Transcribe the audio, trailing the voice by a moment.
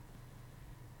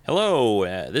Hello,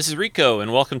 this is Rico,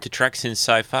 and welcome to Treks in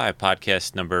Sci-Fi,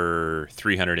 podcast number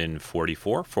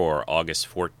 344 for August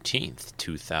 14th,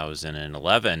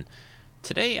 2011.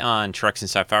 Today on Treks in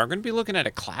Sci-Fi, we're going to be looking at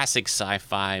a classic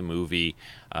sci-fi movie,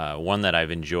 one that I've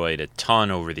enjoyed a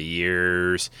ton over the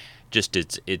years.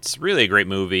 It's really a great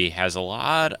movie, has a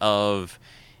lot of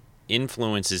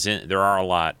influences in there are a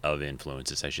lot of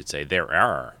influences I should say there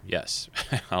are yes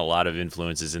a lot of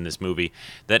influences in this movie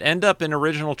that end up in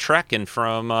original Trek and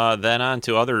from then on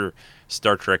to other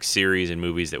Star Trek series and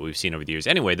movies that we've seen over the years.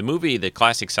 Anyway, the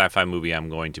classic sci-fi movie I'm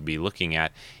going to be looking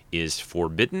at is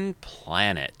Forbidden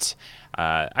Planet.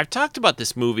 I've talked about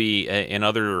this movie in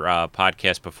other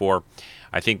podcasts before.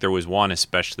 I think there was one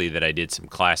especially that I did some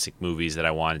classic movies that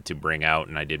I wanted to bring out,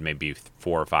 and I did maybe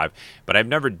 4 or 5. But I've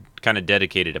never kind of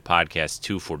dedicated a podcast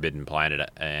to Forbidden Planet,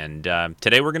 and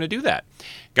today we're going to do that.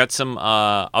 Got some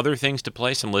other things to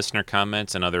play, some listener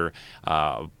comments, another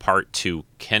part to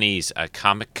Kenny's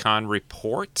Comic-Con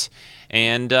report,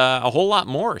 and a whole lot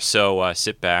more. So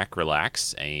sit back,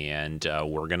 relax, and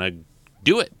we're going to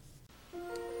do it.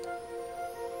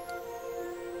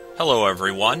 Hello,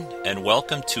 everyone, and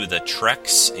welcome to the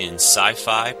Treks in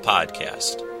Sci-Fi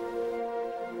podcast.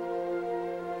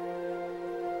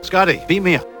 Scotty, beat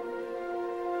me up.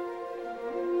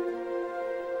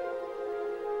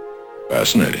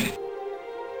 Fascinating.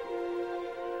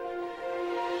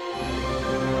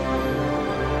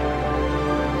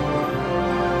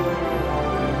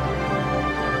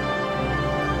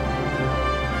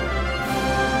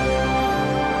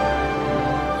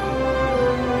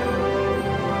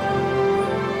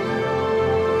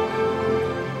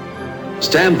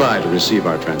 Stand by to receive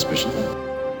our transmission.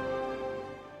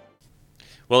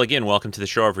 Well, again, welcome to the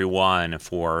show, everyone.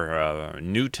 For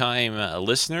new-time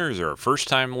listeners or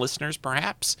first-time listeners,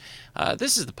 perhaps,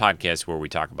 this is the podcast where we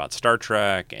talk about Star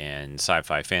Trek and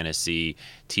sci-fi fantasy,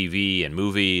 TV and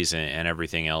movies, and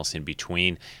everything else in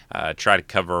between. Try to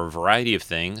cover a variety of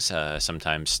things,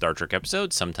 sometimes Star Trek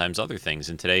episodes, sometimes other things.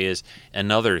 And today is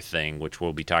another thing, which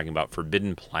we'll be talking about,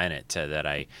 Forbidden Planet, that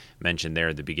I mentioned there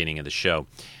at the beginning of the show.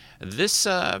 This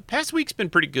past week's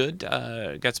been pretty good.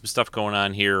 Got some stuff going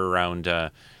on here around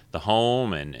the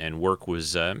home, and work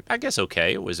was, I guess,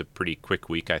 okay. It was a pretty quick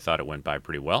week. I thought it went by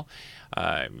pretty well.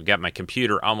 Got my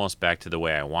computer almost back to the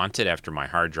way I wanted after my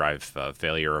hard drive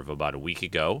failure of about a week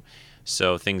ago.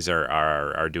 So things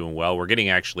are doing well. We're getting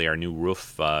actually our new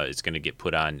roof is going to get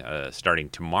put on starting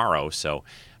tomorrow. So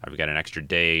I've got an extra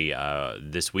day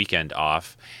this weekend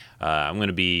off. I'm going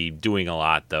to be doing a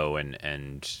lot, though,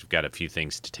 and got a few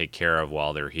things to take care of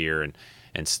while they're here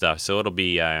and stuff. So it'll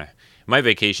be my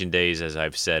vacation days, as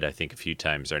I've said, I think a few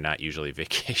times, are not usually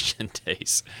vacation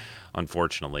days,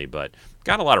 unfortunately. But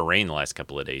got a lot of rain the last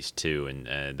couple of days, too,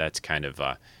 and that's kind of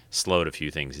slowed a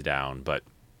few things down. But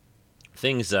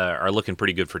things are looking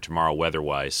pretty good for tomorrow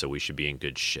weather-wise, so we should be in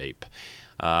good shape.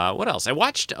 What else? I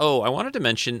wanted to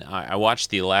mention, I watched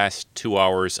the last 2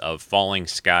 hours of Falling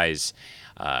Skies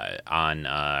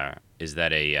on is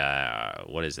that a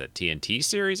what is that, TNT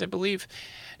series, I believe,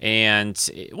 and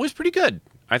it was pretty good.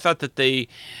 I thought that they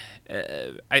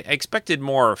I expected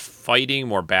more fighting,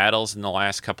 more battles in the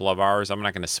last couple of hours. I'm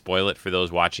not going to spoil it for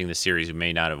those watching the series who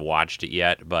may not have watched it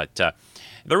yet, but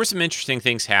there were some interesting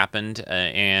things happened,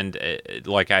 and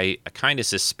like I kind of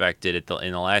suspected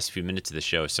in the last few minutes of the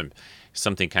show,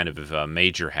 something kind of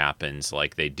major happens,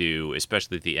 like they do,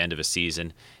 especially at the end of a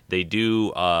season. They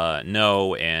do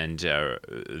know, and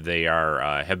they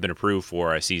have been approved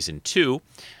for a season 2.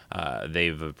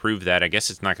 They've approved that. I guess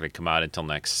it's not going to come out until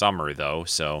next summer, though,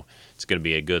 so it's going to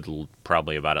be a good,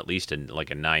 probably about at least a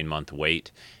 9-month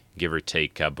wait, give or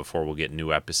take, before we'll get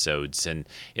new episodes. And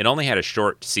it only had a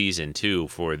short season, too,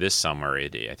 for this summer.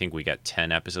 I think we got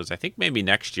 10 episodes. I think maybe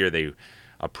next year they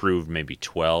approved maybe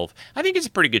 12. I think it's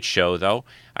a pretty good show, though.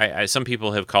 Some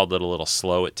people have called it a little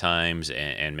slow at times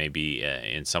and maybe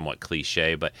in somewhat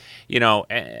cliche, but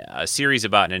a series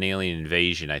about an alien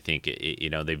invasion, I think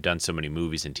they've done so many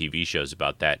movies and TV shows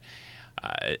about that.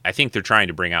 I think they're trying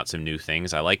to bring out some new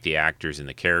things. I like the actors and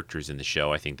the characters in the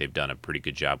show. I think they've done a pretty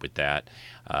good job with that.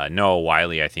 Noah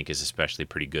Wyle, I think, is especially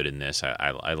pretty good in this.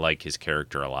 I like his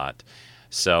character a lot.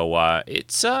 So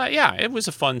it was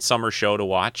a fun summer show to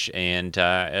watch, and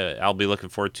I'll be looking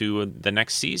forward to the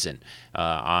next season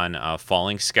on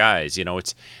Falling Skies.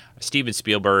 It's Steven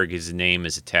Spielberg. His name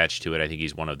is attached to it. I think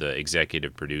he's one of the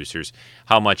executive producers.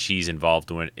 How much he's involved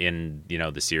in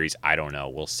the series, I don't know.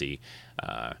 We'll see.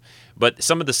 But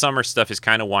some of the summer stuff is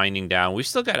kind of winding down. We've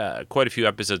still got quite a few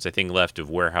episodes, I think, left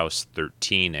of Warehouse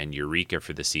 13 and Eureka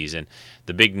for the season.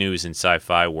 The big news in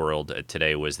sci-fi world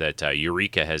today was that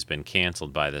Eureka has been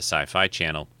canceled by the Sci-Fi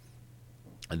Channel.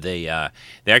 they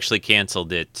actually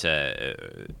canceled it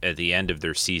at the end of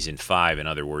their season 5. In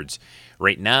other words,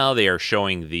 right now they are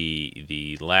showing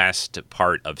the last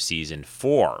part of season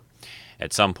 4.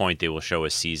 At some point, they will show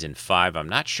us season 5. I'm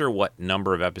not sure what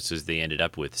number of episodes they ended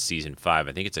up with season 5.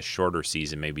 I think it's a shorter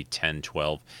season, maybe 10,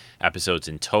 12 episodes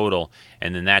in total,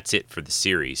 and then that's it for the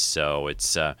series. So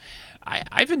it's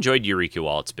I've enjoyed Eureka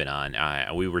while it's been on.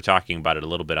 We were talking about it a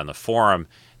little bit on the forum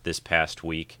this past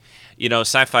week.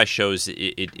 Sci-fi shows,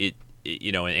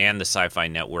 and the Sci-Fi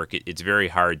Network, it's very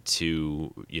hard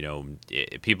to,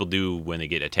 people do, when they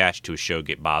get attached to a show,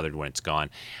 get bothered when it's gone.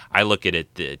 I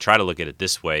try to look at it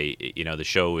this way. The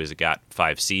show has got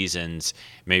 5 seasons.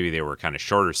 Maybe they were kind of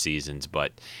shorter seasons,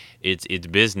 but it's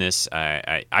business.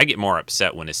 I get more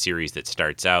upset when a series that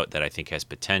starts out that I think has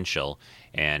potential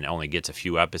and only gets a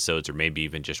few episodes or maybe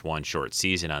even just one short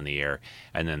season on the air,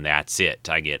 and then that's it.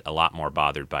 I get a lot more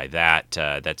bothered by that.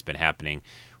 That's been happening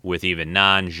with even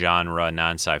non-genre,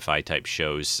 non-sci-fi type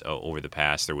shows over the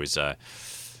past. There was a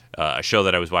show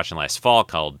that I was watching last fall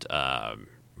called,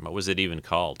 what was it even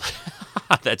called?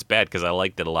 That's bad because I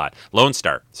liked it a lot. Lone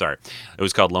Star, sorry. It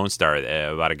was called Lone Star,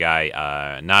 about a guy,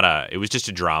 it was just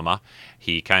a drama.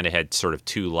 He kind of had sort of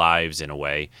 2 lives in a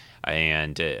way.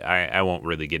 And I won't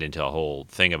really get into a whole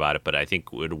thing about it, but I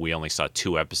think we only saw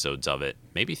 2 episodes of it,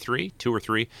 maybe 2 or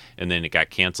 3, and then it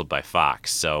got canceled by Fox.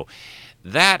 So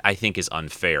that, I think, is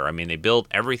unfair. I mean, they build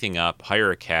everything up,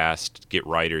 hire a cast, get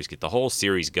writers, get the whole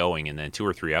series going, and then 2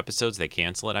 or 3 episodes, they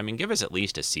cancel it. I mean, give us at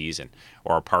least a season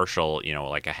or a partial,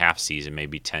 like a half season,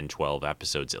 maybe 10, 12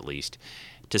 episodes at least,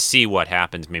 to see what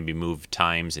happens, maybe move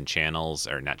times and channels,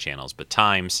 or not channels, but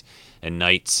times and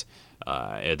nights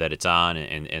that it's on,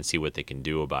 and see what they can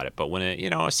do about it. But when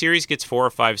a series gets 4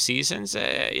 or 5 seasons,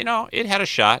 it had a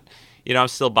shot. I'm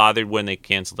still bothered when they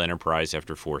canceled Enterprise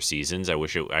after 4 seasons. I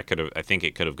think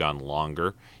it could have gone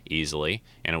longer easily,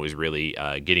 and it was really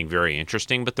getting very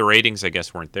interesting. But the ratings, I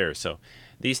guess, weren't there. So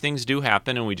these things do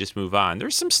happen, and we just move on.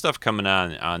 There's some stuff coming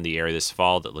on the air this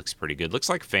fall that looks pretty good. Looks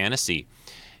like fantasy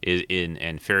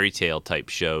and fairy tale type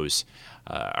shows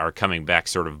are coming back,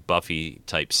 sort of Buffy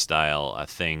type style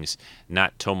things.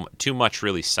 Not too much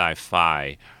really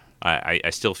sci-fi. I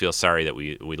still feel sorry that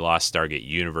we lost Stargate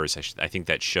Universe. I think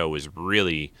that show was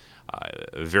really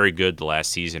very good the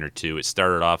last season or 2. It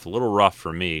started off a little rough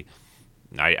for me.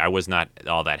 I was not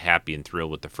all that happy and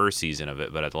thrilled with the first season of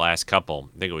it, but at the last couple,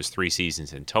 I think it was 3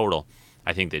 seasons in total,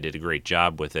 I think they did a great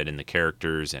job with it and the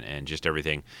characters and just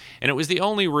everything. And it was the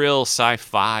only real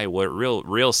sci-fi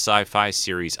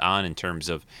series on in terms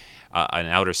of an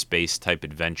outer space type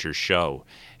adventure show.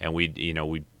 And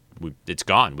it's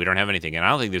gone. We don't have anything. And I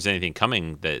don't think there's anything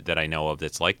coming that I know of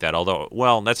that's like that. Although,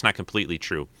 well, that's not completely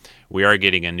true. We are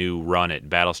getting a new run at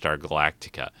Battlestar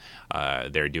Galactica.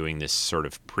 They're doing this sort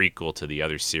of prequel to the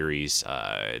other series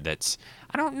that's,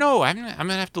 I don't know. I'm going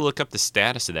to have to look up the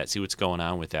status of that, see what's going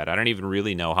on with that. I don't even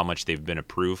really know how much they've been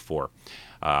approved for.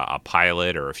 A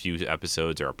pilot or a few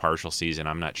episodes or a partial season.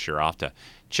 I'm not sure. I'll have to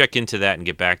check into that and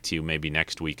get back to you maybe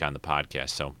next week on the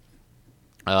podcast. So,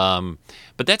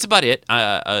 but that's about it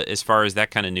as far as that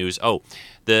kind of news. Oh,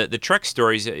 the Trek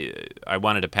stories I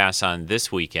wanted to pass on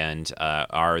this weekend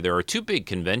there are 2 big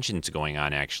conventions going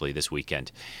on actually this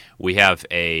weekend. We have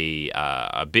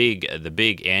the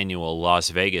big annual Las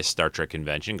Vegas Star Trek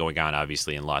convention going on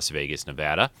obviously in Las Vegas,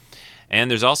 Nevada, and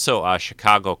there's also a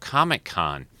Chicago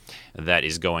Comic-Con that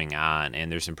is going on,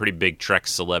 and there's some pretty big Trek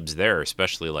celebs there,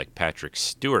 especially like Patrick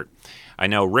Stewart. I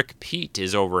know Rick Pete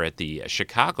is over at the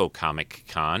Chicago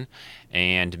Comic-Con,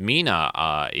 and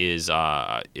Mina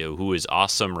who is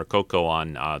Awesome Rococo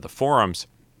on the forums,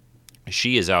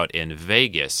 she is out in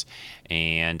Vegas,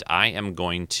 and I am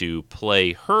going to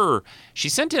play her. She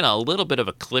sent in a little bit of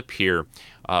a clip here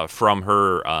from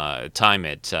her time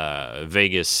at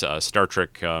Vegas Star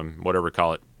Trek, whatever you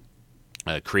call it,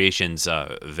 Creations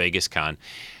Vegas Con.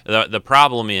 The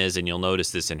problem is, and you'll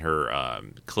notice this in her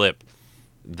clip,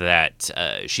 that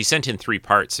she sent in 3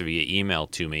 parts via email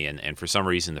to me, and for some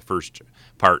reason the first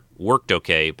part worked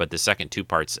okay, but the second 2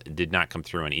 parts did not come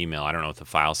through an email. I don't know if the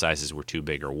file sizes were too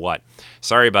big or what.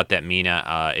 Sorry about that,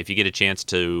 Mina. If you get a chance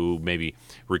to maybe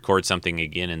record something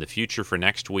again in the future for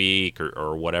next week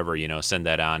or whatever, send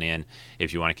that on in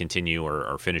if you want to continue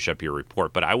or finish up your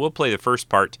report. But I will play the first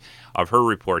part of her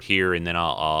report here, and then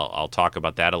I'll talk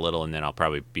about that a little, and then I'll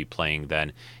probably be playing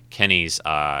then Kenny's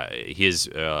his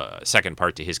second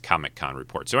part to his Comic-Con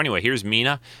report. So anyway, here's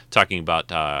Mina talking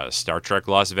about Star Trek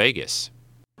Las Vegas.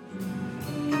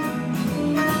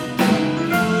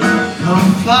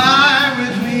 Come fly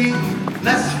with me,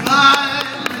 let's fly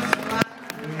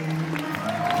away.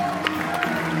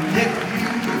 If you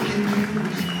can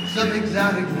use some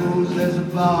exotic gold. knows there's a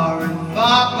bar in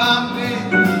far Bombay.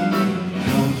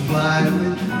 Come fly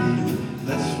with me,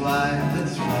 let's fly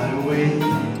away.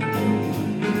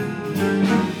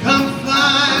 Come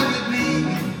fly with me,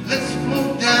 let's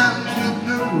float down to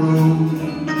Peru.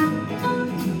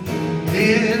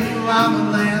 In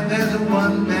Ramaland there's a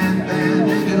one-man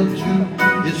band, and he'll toot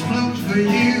his flute for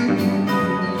you.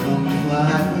 Come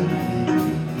fly with me,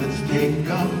 let's take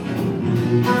off the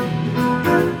road.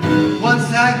 Once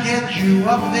I get you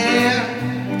up there,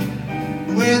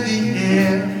 where the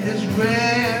air is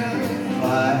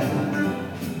rarefied,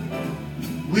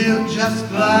 we'll just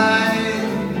glide,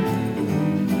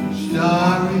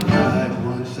 starry-eyed.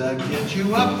 Once I get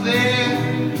you up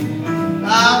there,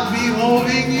 I'll be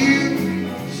holding you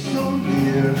so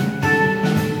near.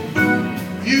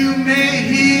 You may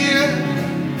hear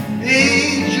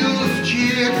angels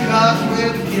cheer, 'cause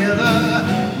we're together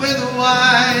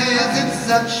weather-wise. It's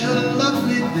such a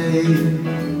lovely day.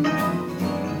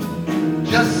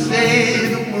 Just say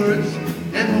the words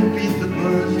and we'll beat the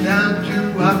birds down to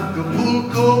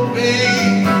Acapulco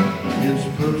Bay. It's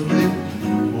perfect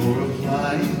for a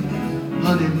flying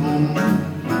honeymoon,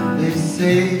 they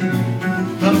say.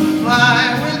 Come fly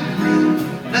with me,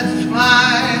 let's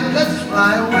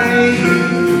fly away.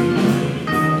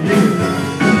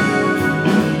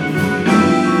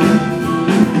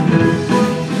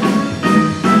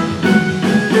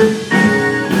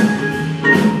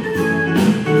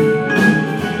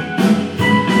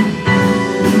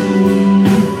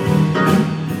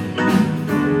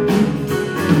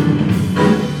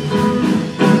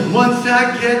 Once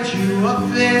I get you up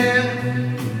there,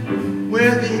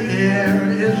 where the air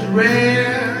is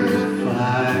rarefied,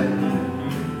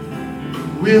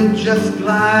 we'll just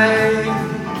glide,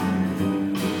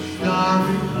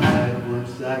 starry-eyed.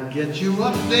 Once I get you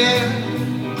up there,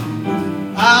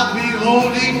 I'll be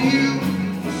holding you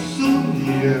so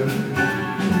near.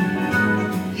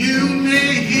 You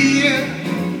may hear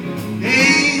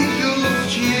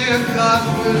angels cheer, 'cause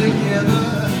we're together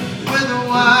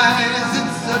weather-wise.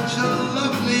 It's such a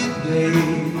lovely day.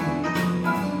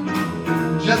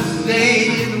 Just say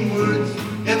the words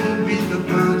and we'll beat the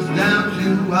birds down to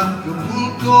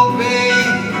Acapulco Bay.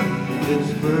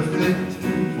 It's perfect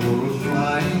for a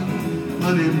flying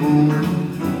honeymoon,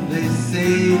 they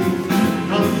say.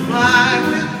 Come fly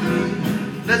with me,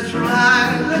 let's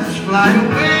fly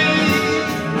away.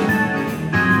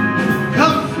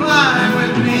 Come fly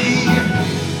with me,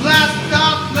 blast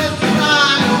off, let's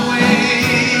fly away.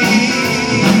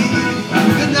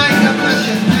 Good night, God bless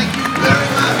you, thank you very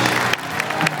much.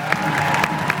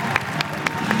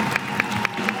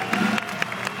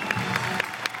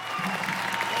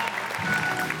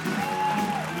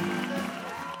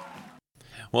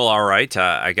 Well, all right.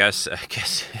 I guess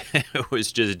it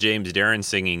was just James Darren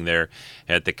singing there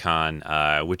at the con,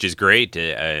 which is great.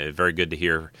 Very good to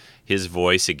hear his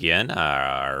voice again.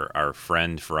 Our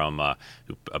friend from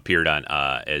who appeared on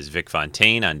as Vic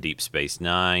Fontaine on Deep Space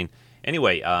Nine.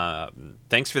 Anyway,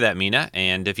 thanks for that, Mina.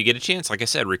 And if you get a chance, like I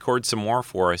said, record some more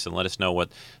for us and let us know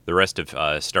what the rest of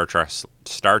Star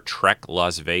Trek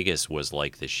Las Vegas was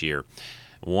like this year.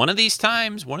 One of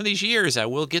these years, I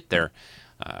will get there.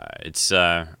 I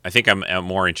think I'm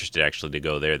more interested actually to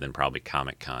go there than probably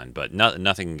Comic-Con, but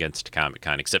nothing against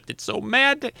Comic-Con except it's so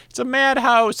mad. It's a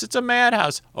madhouse. It's a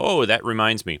madhouse. Oh, that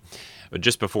reminds me.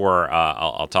 Just before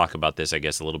I'll talk about this, I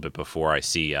guess a little bit before I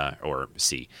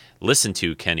listen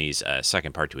to Kenny's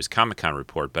second part to his Comic-Con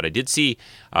report. But I did see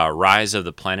Rise of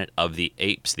the Planet of the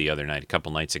Apes the other night, a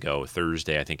couple nights ago,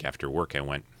 Thursday, I think after work I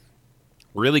went.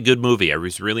 Really good movie. I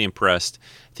was really impressed.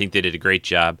 I think they did a great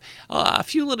job. A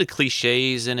few little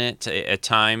cliches in it at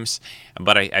times,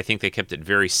 but I think they kept it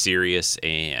very serious,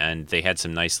 and they had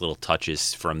some nice little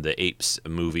touches from the Apes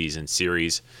movies and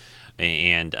series,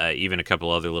 and even a couple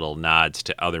other little nods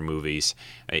to other movies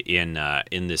in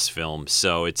this film.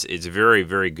 So it's very,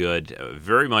 very good.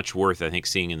 Very much worth, I think,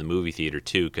 seeing in the movie theater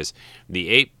too, because the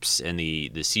apes and the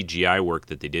CGI work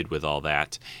that they did with all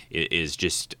that is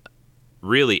just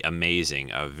really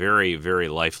amazing. Very, very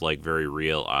lifelike, very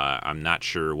real. I'm not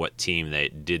sure what team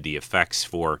that did the effects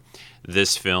for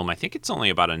this film. I think it's only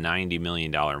about a $90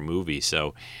 million movie.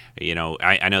 So,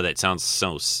 I know that sounds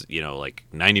so, like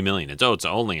 $90 million. It's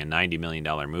only a $90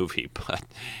 million movie, but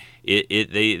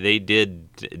they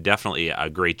did definitely a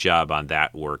great job on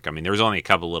that work. I mean, there was only a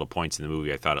couple little points in the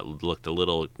movie I thought it looked a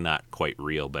little not quite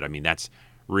real, but I mean, that's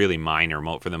really minor.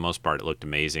 For the most part, it looked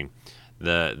amazing.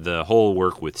 The whole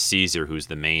work with Caesar, who's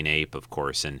the main ape, of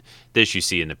course, and this you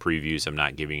see in the previews. I'm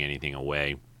not giving anything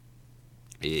away.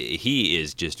 He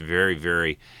is just very,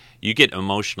 very... You get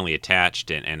emotionally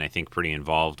attached and I think pretty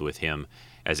involved with him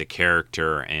as a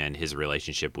character, and his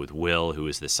relationship with Will, who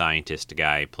is the scientist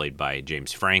guy played by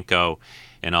James Franco,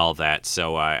 and all that.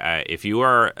 So if you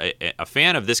are a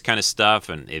fan of this kind of stuff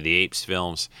and the Apes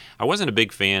films, I wasn't a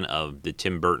big fan of the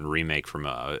Tim Burton remake from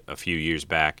a few years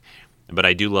back, but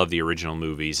I do love the original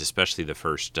movies, especially the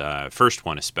first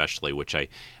one especially, which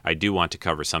I do want to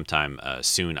cover sometime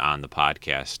soon on the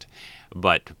podcast.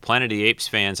 But Planet of the Apes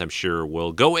fans, I'm sure,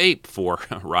 will go ape for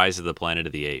Rise of the Planet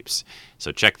of the Apes.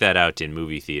 So check that out in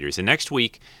movie theaters. And next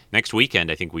weekend,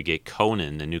 I think we get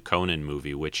Conan, the new Conan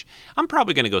movie, which I'm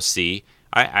probably going to go see.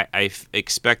 I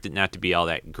expect it not to be all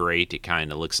that great. It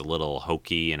kind of looks a little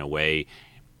hokey in a way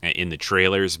in the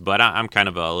trailers, but I'm kind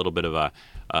of a little bit of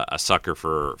a sucker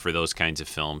for those kinds of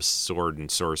films, sword and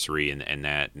sorcery and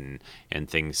that and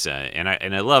things. And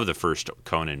I love the first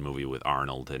Conan movie with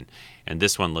Arnold, and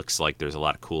this one looks like there's a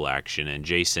lot of cool action. And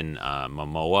Jason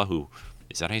Momoa, who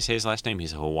is that how you say his last name?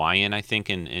 He's a Hawaiian, I think,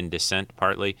 in descent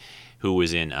partly, who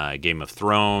was in Game of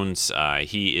Thrones.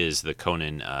 He is the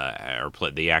Conan,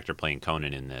 the actor playing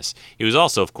Conan in this. He was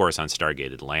also, of course, on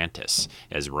Stargate Atlantis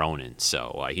as Ronan.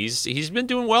 So he's been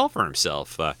doing well for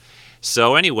himself.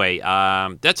 So anyway,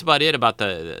 that's about it about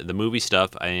the movie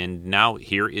stuff. And now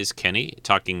here is Kenny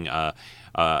talking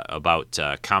about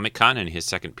Comic-Con and his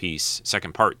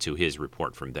second part to his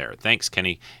report from there. Thanks,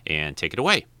 Kenny, and take it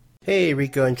away. Hey,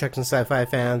 Rico and Chucks and Sci-Fi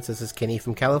fans, this is Kenny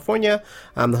from California.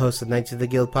 I'm the host of Knights of the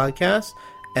Guild podcast,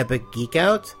 Epic Geek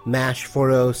Out, MASH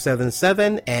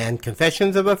 4077, and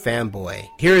Confessions of a Fanboy.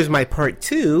 Here is my part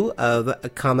 2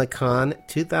 of Comic-Con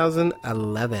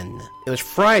 2011. It was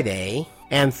Friday,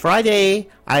 and Friday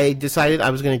I decided I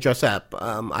was going to dress up.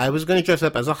 I was going to dress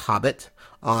up as a Hobbit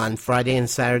on Friday and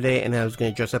Saturday, and I was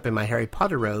going to dress up in my Harry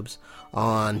Potter robes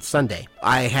on Sunday.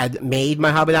 I had made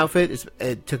my Hobbit outfit.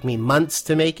 It took me months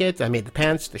to make it. I made the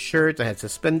pants, the shirt, I had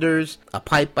suspenders, a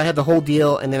pipe, I had the whole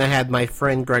deal, and then I had my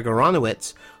friend Greg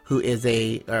Aronowitz, who is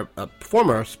a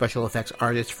former special effects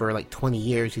artist for like 20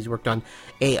 years. He's worked on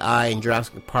AI and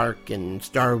Jurassic Park and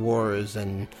Star Wars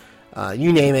and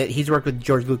you name it. He's worked with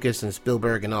George Lucas and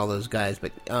Spielberg and all those guys,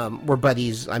 but we're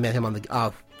buddies. I met him on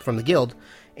from the Guild,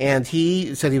 and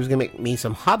he said he was going to make me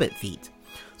some Hobbit feet.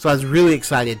 So I was really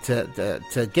excited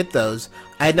to get those.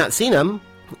 I had not seen them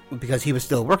because he was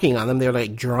still working on them. They were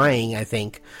like drying, I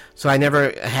think. So I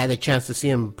never had a chance to see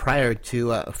him prior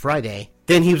to Friday.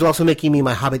 Then he was also making me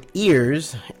my Hobbit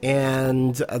ears,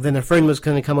 and then a friend was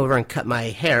going to come over and cut my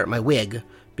hair, my wig,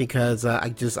 because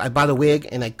I bought a wig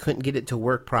and I couldn't get it to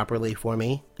work properly for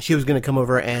me. She was going to come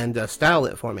over and style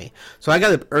it for me. So I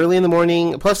got up early in the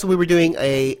morning. Plus, we were doing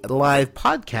a live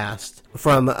podcast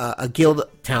from a guild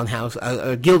townhouse.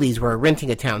 Guildies were renting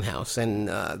a townhouse, and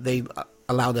they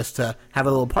allowed us to have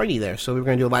a little party there. So we were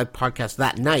going to do a live podcast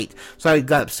that night. So I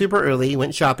got up super early,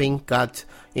 went shopping, got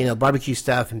barbecue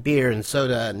stuff and beer and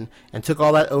soda, and took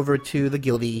all that over to the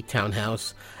Guildie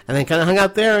townhouse, and then kind of hung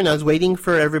out there, and I was waiting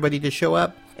for everybody to show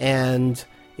up. And,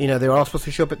 they were all supposed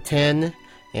to show up at 10,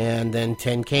 and then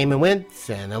 10 came and went,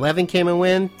 and 11 came and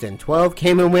went, and 12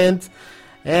 came and went,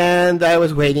 and I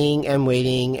was waiting and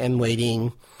waiting and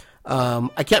waiting.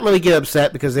 I can't really get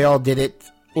upset because they all did it,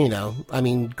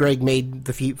 Greg made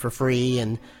the feet for free,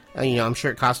 and, I'm sure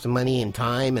it cost him money and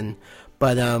time,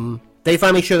 but they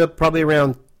finally showed up probably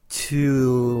around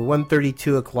 1:30,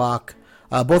 2 o'clock.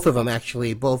 Both of them,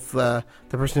 actually, both the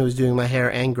person who was doing my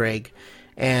hair and Greg.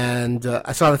 And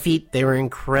I saw the feet. They were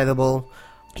incredible.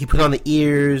 He put on the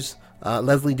ears.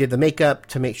 Leslie did the makeup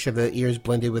to make sure the ears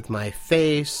blended with my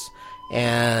face.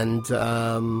 And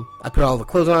I put all the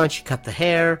clothes on. She cut the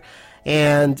hair.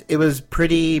 And it was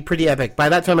pretty epic. By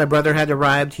that time, my brother had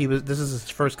arrived. This is his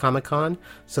first Comic-Con.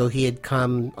 So he had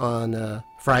come on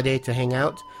Friday to hang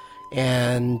out.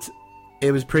 And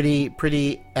it was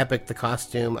pretty epic, the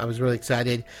costume. I was really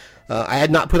excited. I had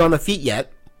not put on the feet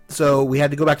yet. So we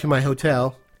had to go back to my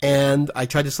hotel, and I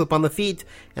tried to slip on the feet,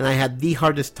 and I had the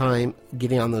hardest time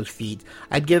getting on those feet.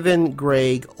 I'd given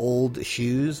Greg old dress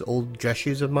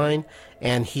shoes of mine,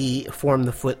 and he formed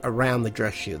the foot around the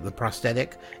dress shoe, the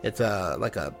prosthetic. It's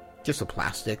just a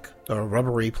plastic, or a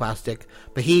rubbery plastic,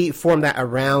 but he formed that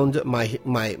around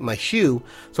my shoe,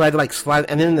 so I had to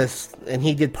slide, and and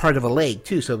he did part of a leg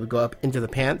too, so it would go up into the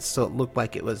pants, so it looked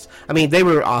like it was, they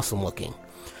were awesome looking.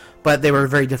 But they were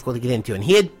very difficult to get into. And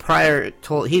he had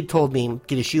told me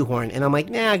get a shoehorn, and I'm like,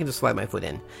 nah, I can just slide my foot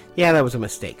in. Yeah, that was a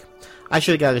mistake. I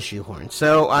should have got a shoehorn.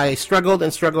 So I struggled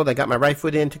and struggled. I got my right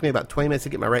foot in. It took me about 20 minutes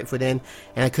to get my right foot in,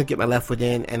 and I couldn't get my left foot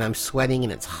in, and I'm sweating,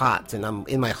 and it's hot, and I'm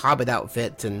in my Hobbit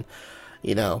outfit, and,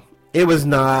 it was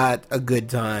not a good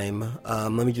time.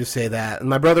 Let me just say that. And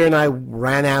my brother and I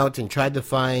ran out and tried to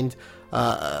find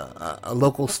a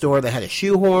local store that had a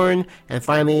shoehorn, and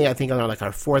finally, I think on like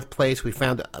our fourth place, we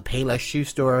found a Payless shoe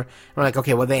store. And we're like,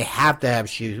 okay, well, they have to have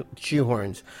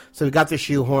shoehorns. So we got the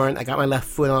shoehorn, I got my left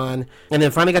foot on, and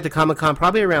then finally got to Comic-Con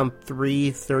probably around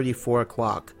 3:30, 4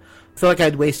 o'clock. I feel like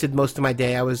I'd wasted most of my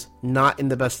day. I was not in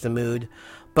the best of mood.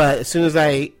 But as soon as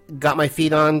I got my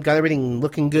feet on, got everything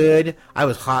looking good, I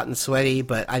was hot and sweaty,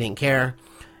 but I didn't care.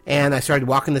 And I started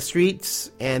walking the streets,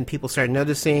 and people started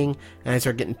noticing, and I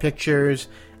started getting pictures,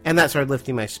 and that started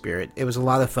lifting my spirit. It was a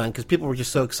lot of fun, because people were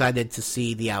just so excited to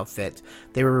see the outfit.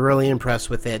 They were really impressed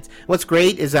with it. What's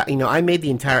great is that, I made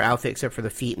the entire outfit except for the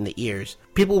feet and the ears.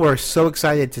 People were so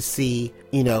excited to see,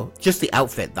 just the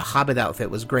outfit. The Hobbit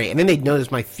outfit was great. And then they'd notice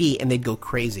my feet, and they'd go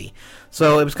crazy.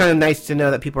 So it was kind of nice to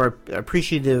know that people are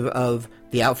appreciative of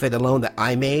the outfit alone that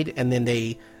I made, and then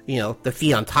they, the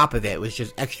feet on top of it was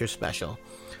just extra special.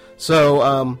 So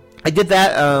I did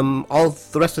that all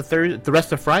the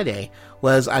rest of Friday.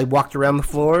 Was I walked around the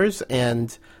floors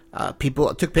and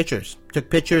people took pictures. I took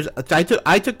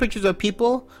pictures of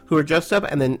people who were dressed up,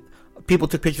 and then people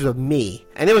took pictures of me,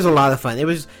 and it was a lot of fun.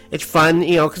 It's fun,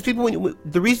 because people.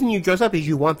 The reason you dress up is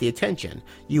you want the attention.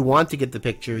 You want to get the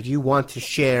pictures. You want to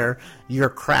share your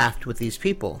craft with these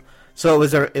people. So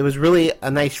it was really a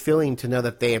nice feeling to know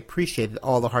that they appreciated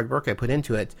all the hard work I put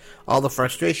into it. All the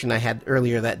frustration I had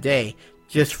earlier that day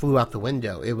just flew out the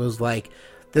window. It was like,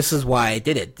 this is why I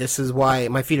did it. This is why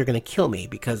my feet are going to kill me,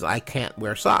 because I can't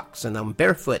wear socks, and I'm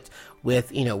barefoot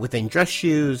within dress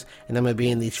shoes, and I'm going to be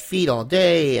in these feet all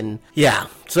day, and yeah.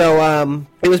 So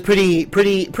it was pretty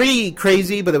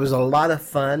crazy, but it was a lot of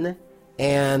fun.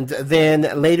 And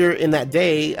then later in that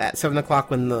day, at 7 o'clock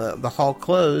when the hall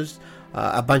closed,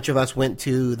 a bunch of us went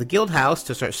to the Guild House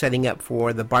to start setting up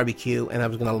for the barbecue, and I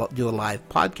was going to do a live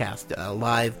podcast, a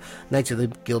live Knights of the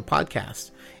Guild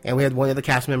podcast. And we had one of the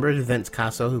cast members, Vince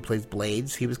Casso, who plays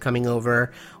Blades. He was coming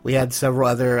over. We had several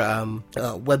other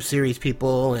web series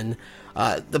people, and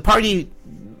the party.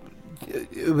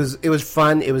 It was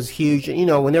fun. It was huge.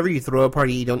 Whenever you throw a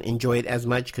party, you don't enjoy it as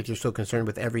much because you're so concerned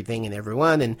with everything and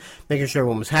everyone, and making sure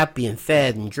everyone was happy and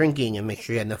fed and drinking, and make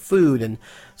sure you had enough food. And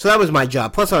so that was my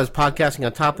job. Plus, I was podcasting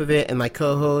on top of it, and my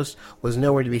co-host was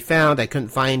nowhere to be found. I couldn't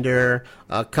find her.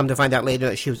 Come to find out later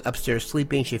that she was upstairs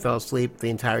sleeping. She fell asleep the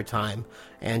entire time,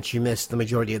 and she missed the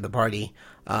majority of the party.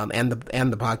 And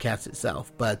the podcast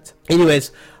itself. But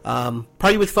anyways,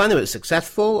 party was fun. It was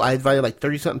successful. I invited like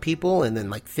 30-something people, and then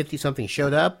like 50-something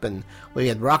showed up, and we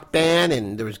had rock band,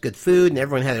 and there was good food, and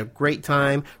everyone had a great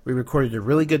time. We recorded a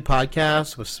really good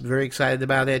podcast. Was very excited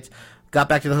about it. Got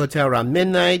back to the hotel around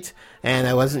midnight, and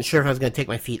I wasn't sure if I was going to take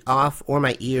my feet off or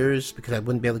my ears because I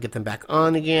wouldn't be able to get them back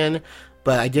on again.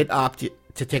 But I did opt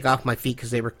to take off my feet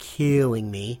because they were killing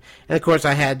me. And of course,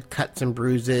 I had cuts and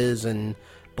bruises and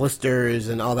blisters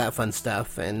and all that fun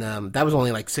stuff, and that was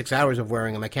only like 6 hours of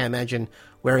wearing them. I can't imagine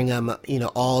wearing them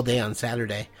all day on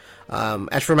Saturday.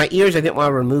 As for my ears, I didn't want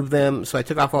to remove them, so I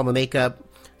took off all the makeup,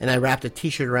 and I wrapped a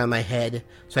t-shirt around my head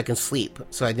so I can sleep,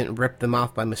 so I didn't rip them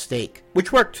off by mistake,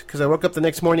 which worked because I woke up the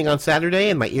next morning on Saturday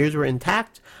and my ears were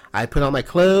intact. I put on my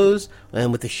clothes,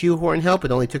 and with the shoehorn help,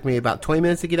 it only took me about 20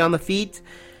 minutes to get on the feet,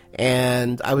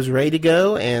 and I was ready to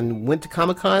go and went to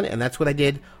Comic-Con, and that's what I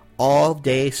did all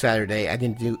day Saturday. I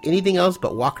didn't do anything else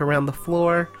but walk around the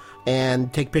floor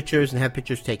and take pictures and have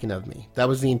pictures taken of me. That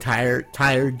was the entire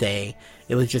day.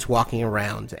 It was just walking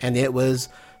around, and it was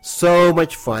so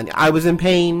much fun. I was in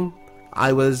pain.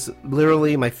 I was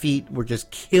literally, my feet were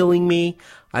just killing me.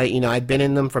 I'd been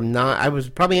in them I was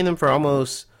probably in them for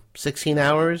almost 16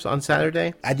 hours on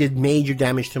Saturday. I did major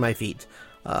damage to my feet.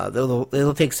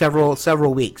 It'll take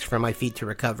several weeks for my feet to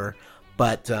recover,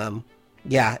 but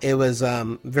yeah, it was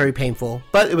very painful,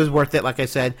 but it was worth it. Like I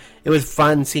said, it was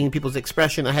fun seeing people's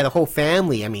expression. I had a whole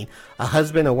family. I mean, a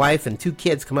husband, a wife, and 2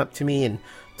 kids come up to me and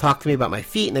talk to me about my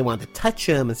feet, and they wanted to touch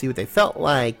them and see what they felt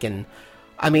like. And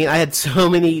I mean, I had so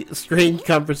many strange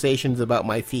conversations about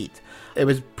my feet. It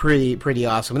was pretty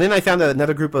awesome. And then I found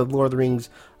another group of Lord of the Rings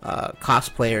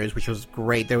cosplayers, which was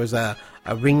great. There was a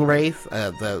Ringwraith,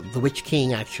 the Witch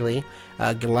King, actually,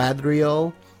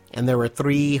 Galadriel, and there were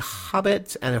 3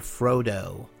 hobbits and a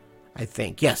Frodo, I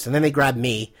think. Yes, and then they grabbed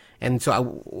me, and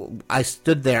so I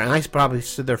stood there, and I probably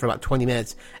stood there for about 20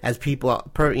 minutes as people,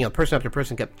 person after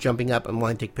person kept jumping up and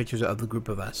wanting to take pictures of the group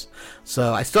of us.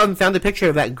 So I still haven't found a picture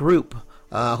of that group.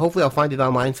 Hopefully I'll find it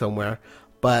online somewhere,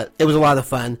 but it was a lot of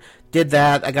fun. Did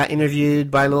that. I got interviewed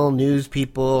by little news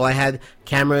people. I had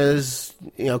cameras,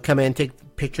 come in and take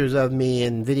pictures of me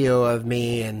and video of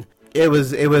me, and it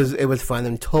was fun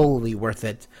and totally worth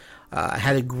it. I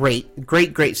had a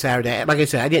great Saturday. Like I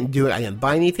said, I didn't do it. I didn't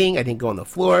buy anything. I didn't go on the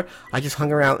floor. I just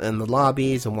hung around in the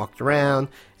lobbies and walked around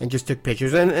and just took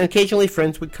pictures. And occasionally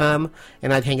friends would come,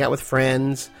 and I'd hang out with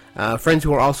friends. Friends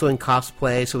who were also in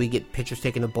cosplay, so we'd get pictures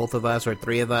taken of both of us or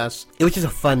three of us. It was just a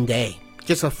fun day.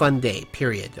 Just a fun day,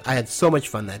 period. I had so much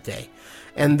fun that day.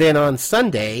 And then on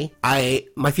Sunday,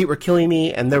 my feet were killing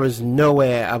me, and there was no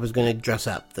way I was going to dress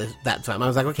up that time. I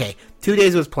was like, okay, 2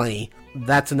 days was plenty.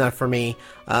 That's enough for me.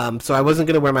 So I wasn't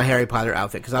going to wear my Harry Potter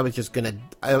outfit because I was just going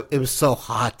to... It was so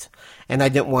hot, and I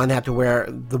didn't want to have to wear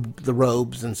the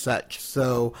robes and such.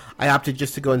 So I opted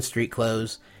just to go in street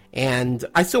clothes. And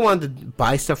I still wanted to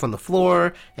buy stuff on the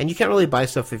floor, and you can't really buy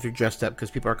stuff if you're dressed up because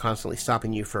people are constantly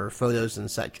stopping you for photos and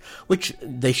such, which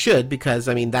they should, because,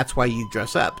 I mean, that's why you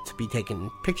dress up, to be taken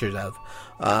pictures of.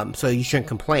 So you shouldn't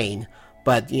complain.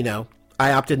 But, you know,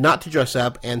 I opted not to dress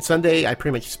up, and Sunday I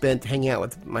pretty much spent hanging out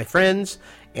with my friends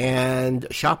and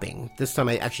shopping. This time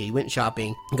I actually went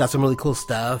shopping and got some really cool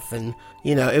stuff, and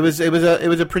you know, it was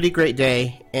a pretty great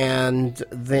day. And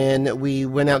then we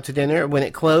went out to dinner. When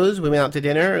it closed, we went out to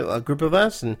dinner, a group of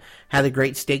us, and had a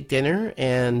great steak dinner,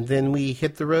 and then we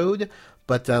hit the road.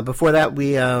 But before that,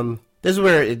 we this is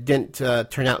where it didn't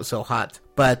turn out so hot.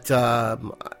 But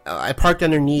I parked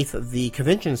underneath the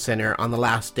convention center on the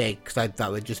last day because I thought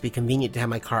it would just be convenient to have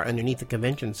my car underneath the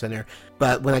convention center.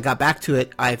 But when I got back to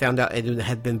it, I found out it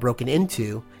had been broken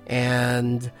into,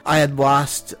 and I had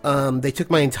lost... they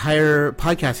took my entire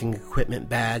podcasting equipment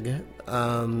bag,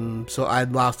 so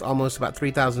I'd lost almost about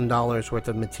 $3,000 worth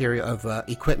of material, of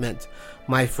equipment.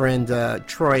 My friend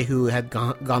Troy, who had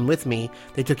gone with me,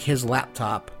 they took his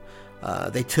laptop.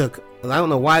 They took... I don't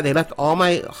know why. They left all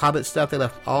my Hobbit stuff. They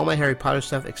left all my Harry Potter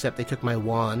stuff, except they took my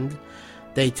wand.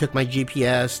 They took my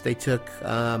GPS. They took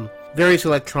various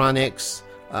electronics.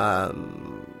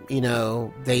 You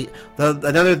know,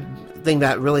 another thing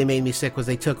that really made me sick was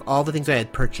they took all the things I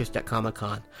had purchased at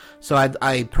Comic-Con. So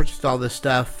I purchased all this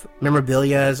stuff,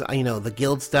 memorabilia, you know, the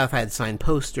Guild stuff. I had signed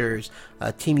posters.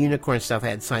 Team Unicorn stuff. I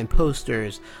had signed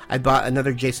posters. I bought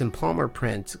another Jason Palmer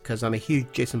print because I'm a huge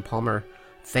Jason Palmer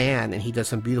fan, and he does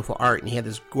some beautiful art, and he had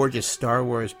this gorgeous Star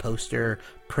Wars poster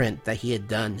print that he had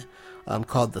done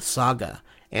called The Saga,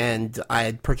 and I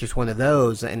had purchased one of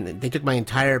those, and they took my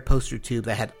entire poster tube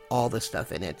that had all this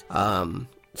stuff in it.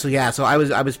 So I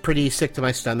was pretty sick to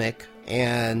my stomach,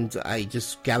 and I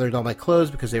just gathered all my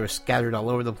clothes because they were scattered all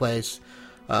over the place,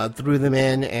 threw them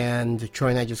in, and Troy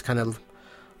and I just kind of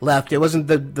left. It wasn't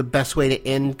the best way to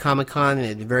end Comic-Con,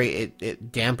 and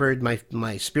it dampened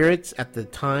my spirits at the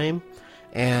time.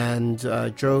 And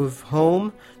drove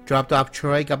home, dropped off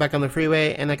Troy, got back on the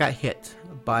freeway, and I got hit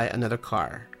by another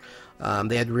car.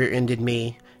 They had rear-ended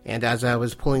me, and as I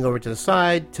was pulling over to the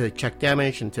side to check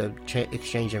damage and to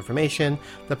exchange information,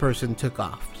 the person took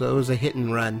off. So it was a hit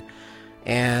and run.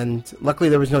 And luckily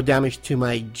there was no damage to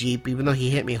my Jeep. Even though he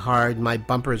hit me hard, my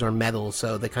bumpers are metal,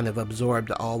 so they kind of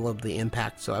absorbed all of the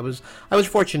impact. So I was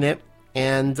fortunate,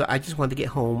 and I just wanted to get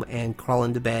home and crawl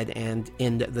into bed and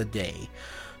end the day.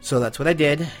 So that's what I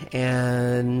did,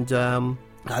 and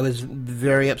I was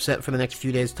very upset for the next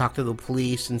few days, talked to the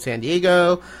police in San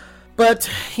Diego. But,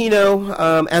 you know,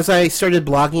 as I started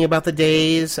blogging about the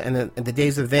days and the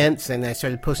day's events, and I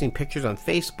started posting pictures on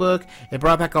Facebook, it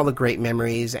brought back all the great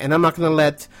memories. And I'm not going to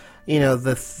let, you know,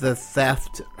 the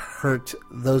theft hurt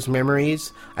those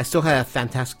memories. I still had a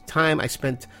fantastic time. I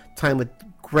spent time with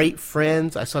great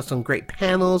friends. I saw some great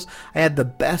panels. I had the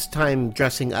best time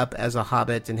dressing up as a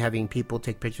Hobbit and having people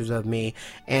take pictures of me.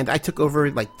 And I took over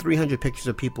like 300 pictures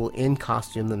of people in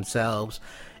costume themselves.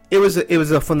 It was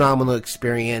a phenomenal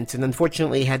experience, and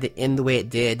unfortunately it had to end the way it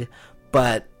did.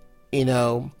 But, you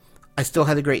know, I still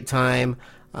had a great time.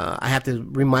 I have to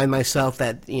remind myself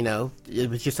that, you know, it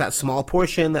was just that small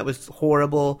portion that was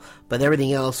horrible, but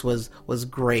everything else was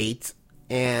great.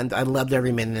 And I loved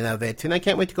every minute of it, and I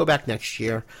can't wait to go back next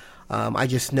year. I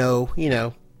just know, you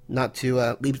know, not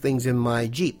to leave things in my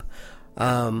Jeep. You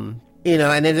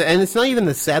know, and it's not even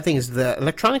the sad thing is the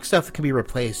electronic stuff can be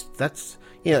replaced. That's,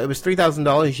 you know, it was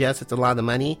 $3,000. Yes, it's a lot of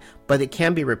money, but it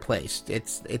can be replaced.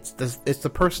 It's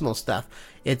the personal stuff.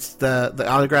 It's the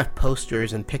autographed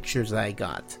posters and pictures that I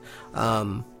got.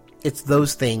 It's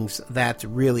those things that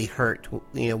really hurt,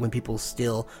 you know, when people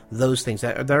steal those things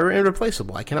that are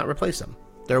irreplaceable. I cannot replace them.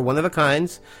 They're one of a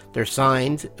kinds. They're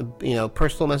signed, you know,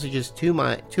 personal messages to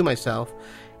myself,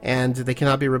 and they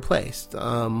cannot be replaced.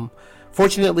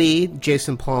 Fortunately,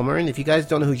 Jason Palmer, and if you guys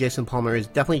don't know who Jason Palmer is,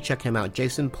 definitely check him out,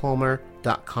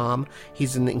 jasonpalmer.com.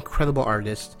 He's an incredible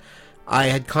artist. I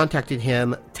had contacted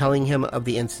him, telling him of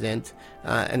the incident,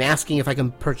 and asking if I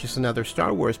can purchase another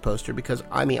Star Wars poster, because,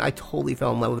 I mean, I totally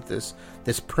fell in love with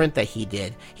this print that he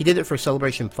did. He did it for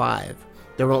Celebration 5.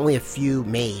 There were only a few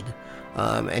made,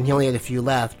 and he only had a few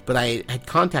left, but I had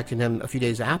contacted him a few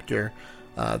days after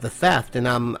the theft, and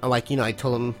I'm like, I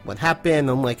told him what happened.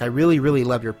 I'm like, I really, really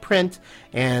love your print,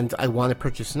 and I want to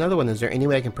purchase another one. Is there any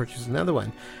way I can purchase another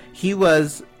one? He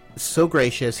was so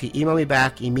gracious. He emailed me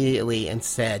back immediately and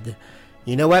said,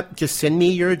 you know what, just send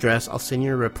me your address, I'll send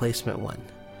you a replacement one.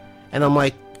 And I'm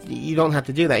like, you don't have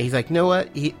to do that. He's like, you know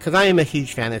what, because I am a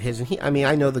huge fan of his, and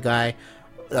I know the guy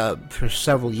for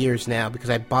several years now,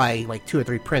 because I buy like 2 or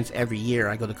 3 prints every year.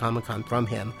 I go to Comic-Con from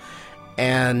him,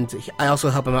 and I also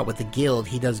help him out with the Guild.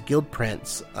 He does Guild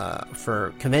prints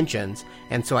for conventions,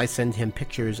 and so I send him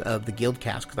pictures of the Guild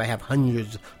cast, because I have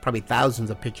hundreds, probably thousands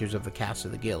of pictures of the cast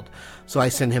of the Guild. So I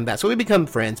send him that. So we become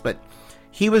friends, but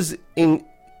it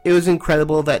was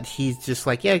incredible that he's just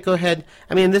like, yeah, go ahead.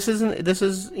 I mean, this is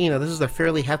a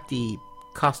fairly hefty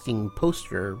costing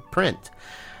poster print.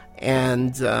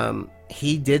 And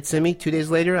he did send me 2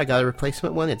 days later. I got a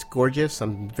replacement one. It's gorgeous.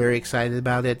 I'm very excited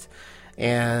about it.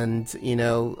 And,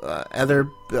 other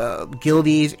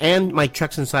guildies and my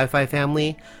Trucks and Sci-Fi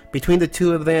family, between the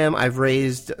two of them, I've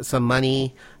raised some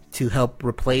money to help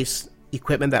replace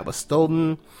equipment that was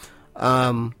stolen.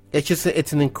 It's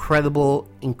an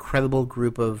incredible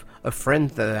group of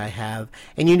friends that I have.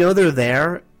 And they're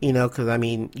there, because, I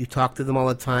mean, you talk to them all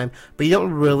the time, but you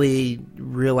don't really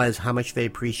realize how much they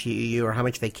appreciate you or how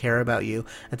much they care about you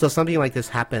until something like this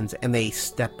happens and they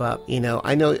step up.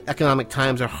 I know economic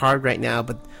times are hard right now,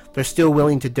 but they're still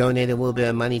willing to donate a little bit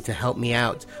of money to help me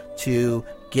out, to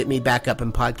get me back up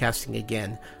in podcasting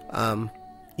again,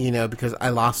 because I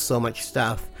lost so much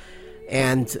stuff.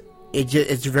 And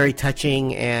it's very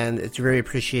touching, and it's very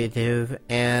appreciative,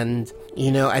 and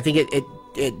I think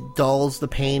it dulls the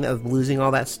pain of losing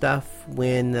all that stuff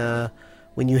when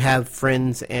you have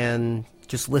friends and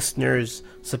just listeners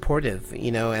supportive,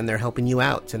 and they're helping you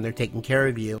out and they're taking care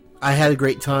of you. I had a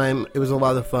great time. It was a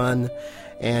lot of fun.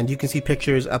 And you can see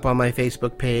pictures up on my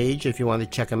Facebook page if you want to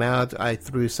check them out. I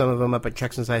threw some of them up at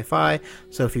Trucks and Sci-Fi.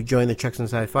 So if you join the Trucks and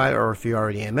Sci-Fi, or if you're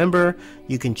already a member,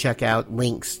 you can check out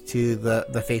links to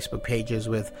the Facebook pages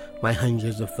with my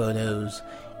hundreds of photos.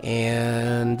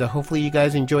 And hopefully you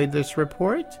guys enjoyed this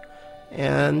report.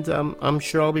 And I'm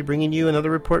sure I'll be bringing you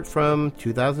another report from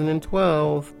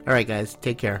 2012. All right, guys,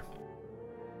 take care.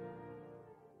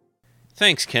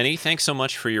 Thanks, Kenny. Thanks so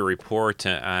much for your report.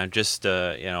 I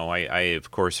of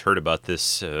course heard about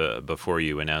this before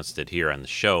you announced it here on the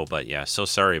show. But yeah, so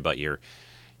sorry about your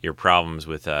problems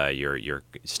with your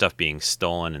stuff being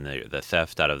stolen and the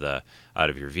theft out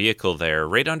of your vehicle there,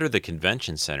 right under the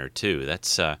convention center too. That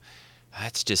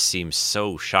just seems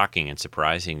so shocking and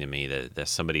surprising to me that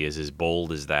somebody is as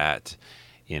bold as that.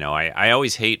 I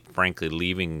always hate, frankly,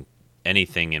 leaving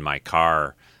anything in my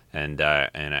car. And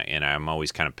I'm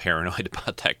always kind of paranoid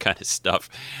about that kind of stuff.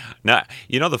 Now,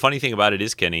 the funny thing about it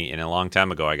is, Kenny, a long time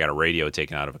ago, I got a radio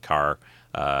taken out of a car.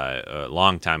 A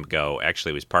long time ago,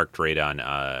 actually, it was parked right on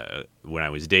when I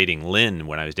was dating Lynn.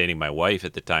 When I was dating my wife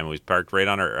at the time, it was parked right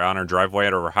on our driveway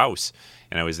at her house.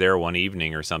 And I was there one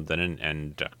evening or something,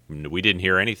 and we didn't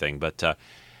hear anything. But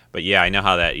yeah, I know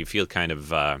how that you feel. Kind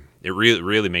of, it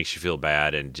really makes you feel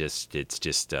bad, and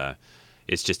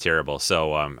it's just terrible.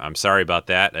 So I'm sorry about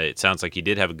that. It sounds like you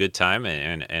did have a good time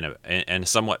and a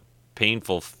somewhat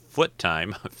painful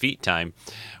feet time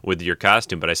with your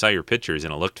costume. But I saw your pictures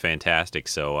and it looked fantastic.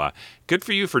 So good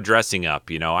for you for dressing up.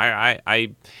 I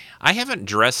haven't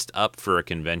dressed up for a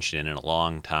convention in a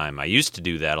long time. I used to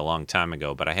do that a long time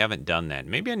ago, but I haven't done that.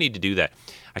 Maybe I need to do that.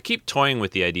 I keep toying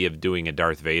with the idea of doing a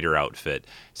Darth Vader outfit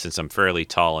since I'm fairly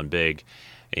tall and big.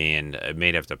 And I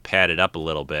may have to pad it up a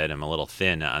little bit. I'm a little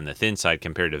thin on the thin side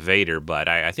compared to Vader, but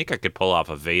I think I could pull off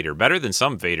a Vader better than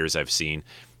some Vaders I've seen.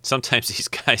 Sometimes these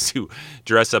guys who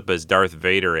dress up as Darth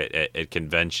Vader at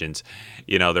conventions,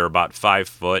 they're about 5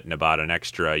 foot and about an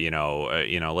extra,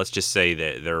 let's just say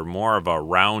that they're more of a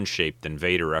round shape than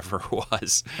Vader ever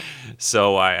was.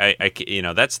 So I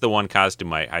that's the one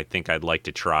costume I think I'd like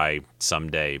to try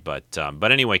someday. But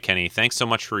anyway, Kenny, thanks so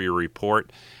much for your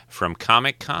report from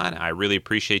Comic-Con. I really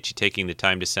appreciate you taking the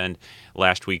time to send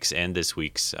last week's and this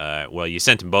week's. Well, you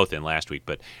sent them both in last week,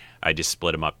 but I just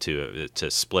split them up to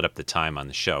split up the time on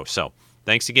the show. So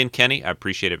thanks again, Kenny. I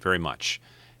appreciate it very much.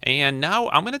 And now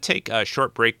I'm going to take a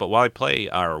short break, but while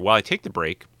I take the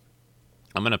break,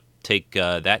 I'm going to take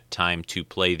that time to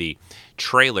play the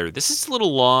trailer. This is a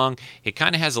little long. It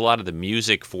kind of has a lot of the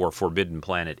music for Forbidden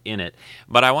Planet in it,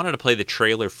 but I wanted to play the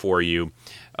trailer for you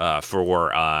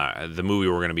for the movie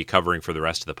we're going to be covering for the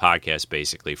rest of the podcast,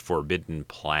 basically, Forbidden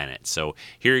Planet. So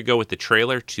here you go with the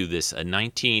trailer to this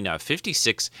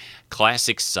 1956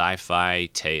 classic sci-fi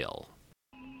tale.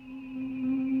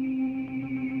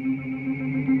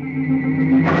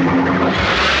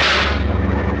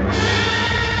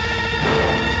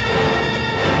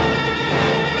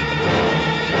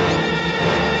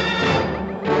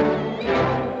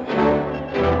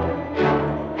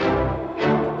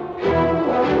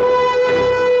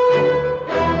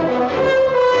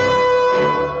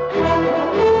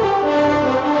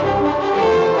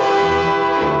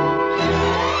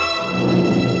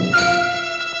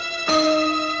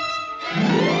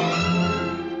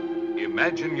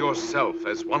 Imagine yourself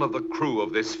as one of the crew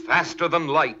of this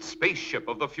faster-than-light spaceship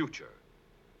of the future,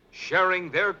 sharing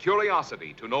their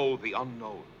curiosity to know the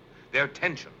unknown, their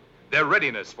tension, their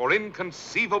readiness for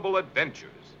inconceivable adventures.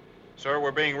 Sir,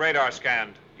 we're being radar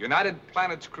scanned. United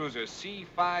Planets cruiser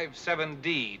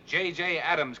C-57D, J.J.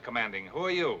 Adams commanding. Who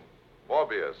are you?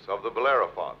 Morbius of the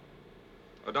Bellerophon.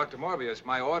 Oh, Dr. Morbius,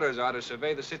 my orders are to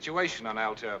survey the situation on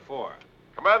Altair 4.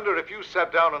 Commander, if you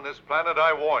set down on this planet,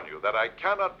 I warn you that I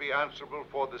cannot be answerable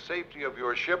for the safety of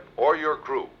your ship or your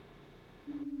crew.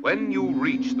 When you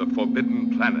reach the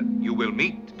Forbidden Planet, you will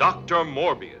meet Dr.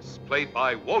 Morbius, played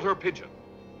by Walter Pidgeon.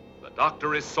 The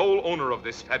Doctor is sole owner of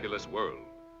this fabulous world.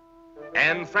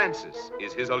 Anne Francis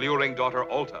is his alluring daughter,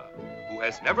 Alta, who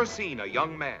has never seen a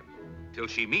young man till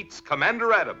she meets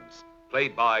Commander Adams,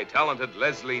 played by talented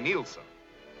Leslie Nielsen.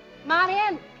 Come on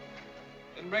in.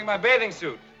 Didn't bring my bathing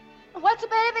suit. What's a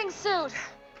bathing suit?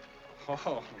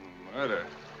 Oh, murder.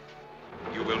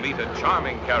 You will meet a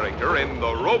charming character in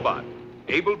The Robot,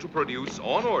 able to produce,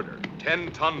 on order,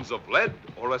 10 tons of lead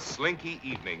or a slinky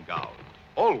evening gown.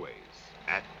 Always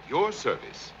at your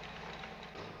service.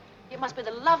 You must be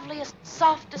the loveliest,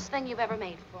 softest thing you've ever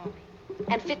made for me.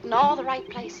 And fit in all the right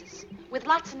places, with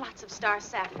lots and lots of star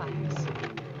sapphires.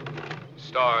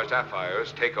 Star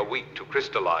sapphires take a week to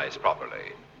crystallize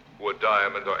properly. Would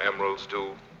diamond or emeralds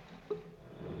do?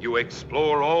 You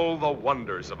explore all the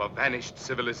wonders of a vanished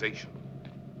civilization.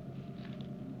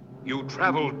 You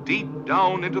travel deep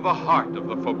down into the heart of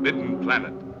the Forbidden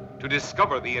Planet to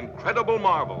discover the incredible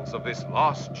marvels of this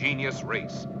lost genius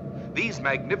race. These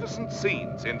magnificent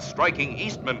scenes in striking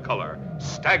Eastman color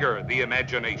stagger the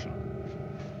imagination.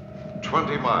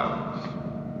 20 miles.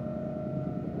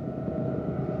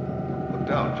 Look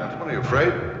down, gentlemen. Are you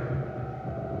afraid?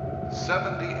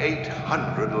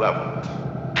 7,800 levels.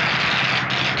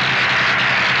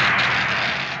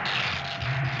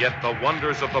 Yet the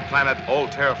wonders of the planet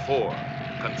Altair 4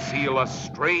 conceal a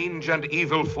strange and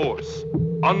evil force,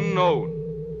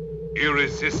 unknown,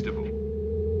 irresistible.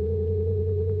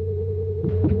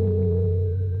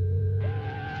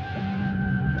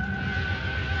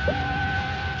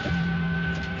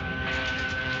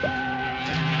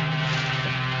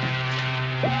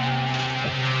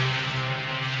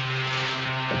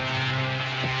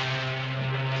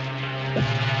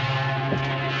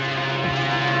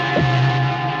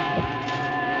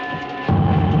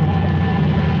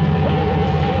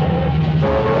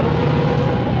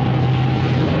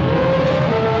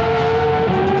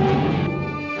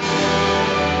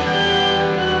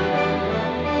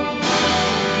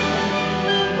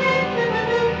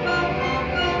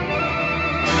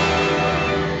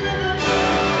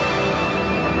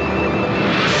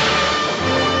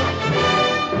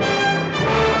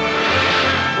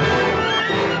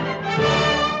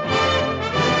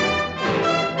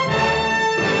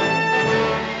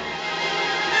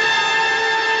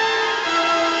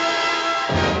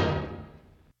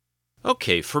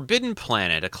 Okay, Forbidden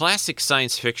Planet, a classic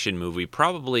science fiction movie.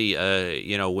 Probably,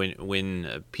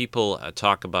 when people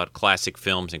talk about classic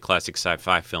films and classic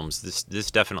sci-fi films,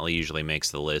 this definitely usually makes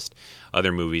the list.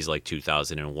 Other movies like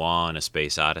 2001, A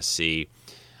Space Odyssey.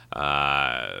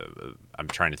 I'm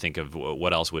trying to think of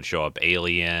what else would show up.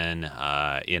 Alien.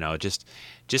 Just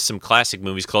some classic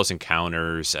movies. Close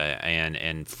Encounters,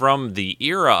 and from the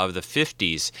era of the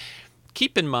 50s.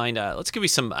 Keep in mind, let's give you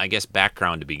some, I guess,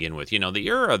 background to begin with. The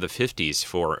era of the 50s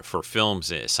for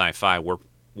films, sci-fi, were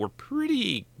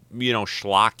pretty,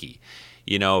 schlocky.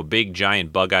 Big,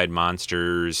 giant, bug-eyed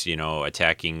monsters,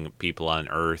 attacking people on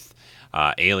Earth,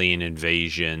 alien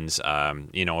invasions,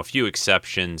 a few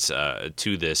exceptions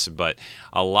to this, but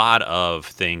a lot of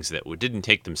things that didn't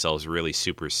take themselves really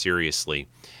super seriously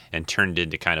and turned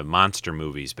into kind of monster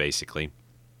movies, basically.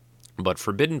 But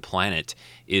Forbidden Planet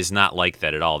is not like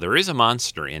that at all. There is a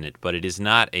monster in it, but it is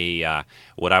not a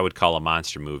what I would call a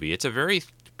monster movie. It's a very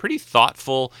pretty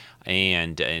thoughtful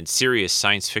and serious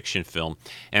science fiction film,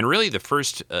 and really the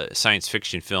first science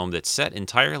fiction film that's set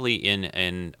entirely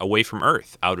in away from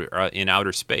Earth, in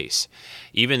outer space.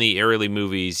 Even the early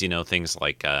movies, things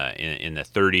like in the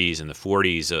 30s and the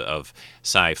 40s of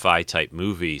sci-fi type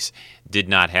movies, did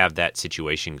not have that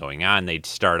situation going on. They'd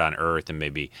start on Earth and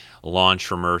maybe launch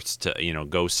from Earth to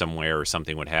go somewhere, or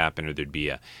something would happen, or there'd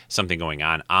be something going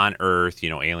on Earth.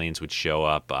 Aliens would show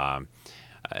up.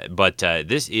 But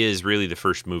this is really the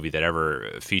first movie that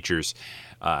ever features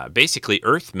basically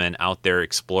Earthmen out there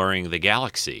exploring the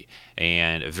galaxy,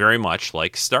 and very much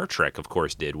like Star Trek, of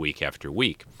course, did week after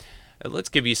week. Let's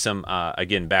give you some,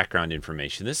 again, background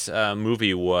information. This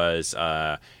movie was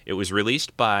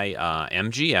released by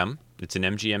MGM. It's an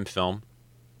MGM film,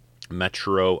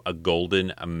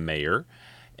 Metro-Goldwyn-Mayer.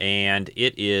 And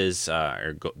it is,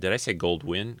 did I say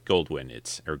Goldwyn?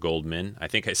 Goldwyn, or Goldman. I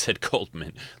think I said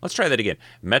Goldman. Let's try that again.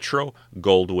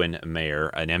 Metro-Goldwyn-Mayer,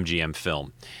 an MGM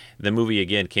film. The movie,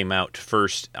 again, came out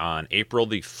first on April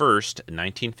the 1st,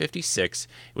 1956. It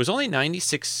was only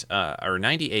 98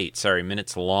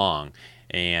 minutes long,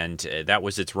 and that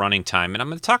was its running time. And I'm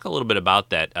going to talk a little bit about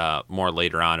that more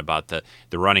later on, about the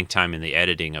running time and the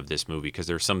editing of this movie, because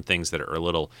there's some things that are a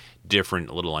little different,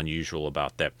 a little unusual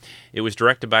about that. It was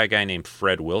directed by a guy named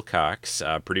Fred Wilcox,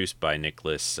 produced by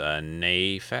Nicholas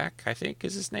Nayfack, I think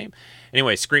is his name.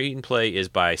 Anyway, screenplay is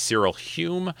by Cyril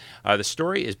Hume. The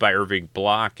story is by Irving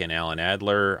Block and Alan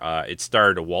Adler. It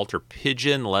starred Walter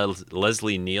Pidgeon,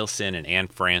 Leslie Nielsen, and Anne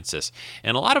Francis,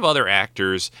 and a lot of other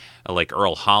actors like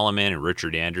Earl Holliman and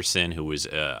Richard Anderson, who was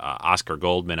Oscar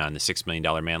Goldman on The $6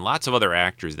 Million Man. Lots of other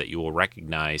actors that you will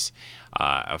recognize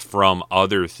from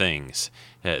other things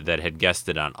that had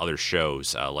guested on other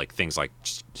shows, like things like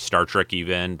Star Trek,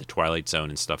 even The Twilight Zone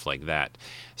and stuff like that.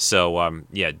 So,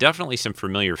 definitely some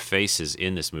familiar faces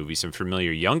in this movie, some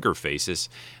familiar younger faces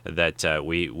that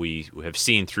we have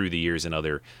seen through the years in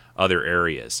other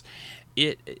areas.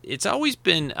 It's always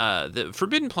been the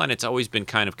Forbidden Planet's always been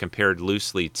kind of compared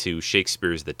loosely to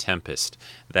Shakespeare's The Tempest.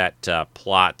 That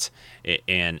plot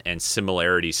and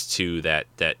similarities to that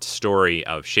story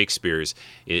of Shakespeare's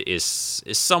is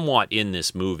somewhat in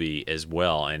this movie as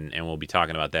well, and we'll be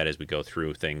talking about that as we go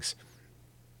through things.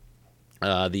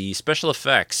 The special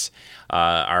effects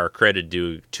are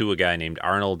credited to a guy named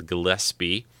Arnold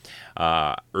Gillespie,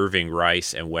 Irving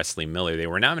Rice, and Wesley Miller. They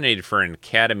were nominated for an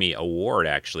Academy Award,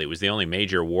 actually. It was the only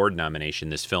major award nomination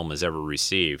this film has ever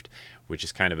received, which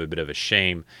is kind of a bit of a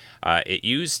shame.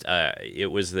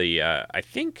 It was the, I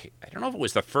don't know if it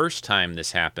was the first time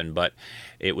this happened, but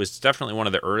it was definitely one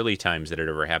of the early times that it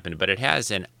ever happened, but it has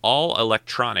an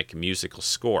all-electronic musical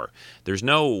score. There's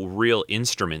no real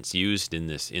instruments used in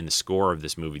the score of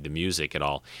this movie, the music at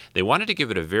all. They wanted to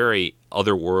give it a very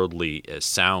otherworldly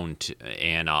sound,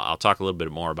 and I'll talk a little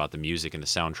bit more about the music and the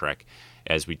soundtrack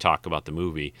as we talk about the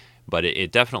movie, but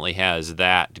it definitely has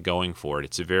that going for it.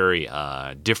 It's a very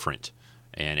different,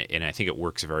 and I think it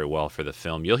works very well for the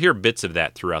film. You'll hear bits of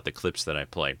that throughout the clips that I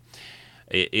play.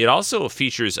 It also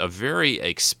features a very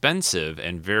expensive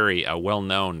and very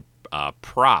well-known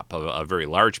prop, a very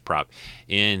large prop,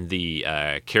 in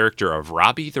the character of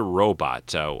Robbie the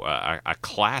Robot, a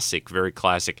classic, very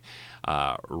classic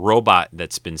robot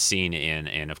that's been seen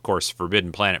in, of course,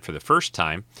 Forbidden Planet for the first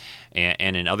time,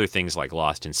 and in other things like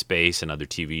Lost in Space and other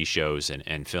TV shows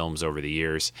and films over the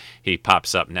years. He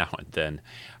pops up now and then.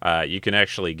 You can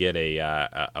actually get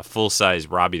a full-size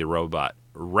Robbie the Robot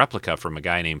replica from a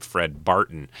guy named Fred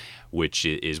Barton, which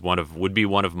would be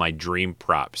one of my dream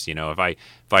props. If I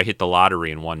hit the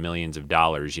lottery and won millions of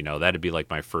dollars, that'd be like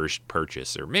my first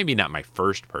purchase, or maybe not my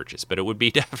first purchase, but it would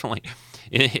be definitely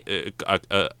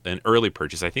an early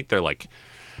purchase. I think they're like,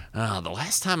 the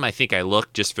last time I think I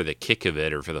looked just for the kick of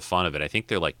it or for the fun of it, I think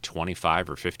they're like $25,000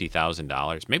 or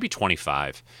 $50,000, maybe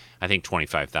 25. I think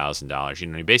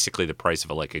 $25,000. Basically the price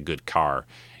of a good car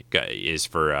is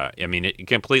for. It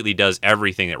completely does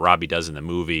everything that Robbie does in the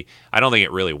movie. I don't think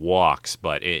it really walks,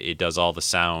 but it does all the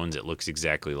sounds. It looks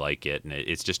exactly like it, and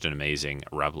it's just an amazing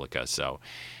replica. So,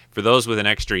 for those with an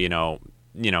extra,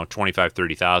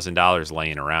 $25,000-$30,000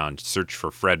 laying around, search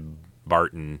for Fred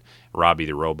Barton, Robbie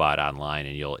the Robot online,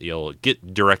 and you'll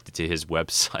get directed to his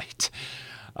website.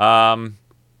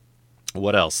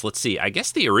 What else? Let's see. I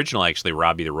guess the original, actually,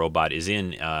 Robbie the Robot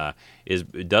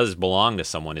does belong to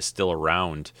someone, is still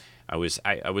around. I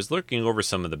was looking over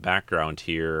some of the background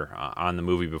here on the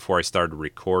movie before I started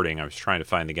recording. I was trying to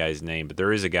find the guy's name, but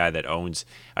there is a guy that owns,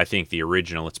 I think, the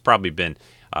original. It's probably been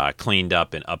cleaned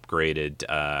up and upgraded,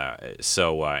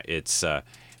 so it's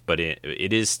but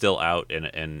it is still out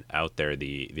and out there,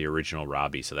 the original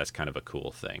Robbie, so that's kind of a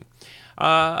cool thing.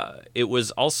 It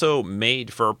was also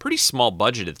made for a pretty small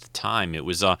budget at the time. It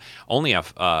was only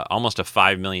almost a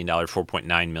 $5 million,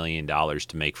 $4.9 million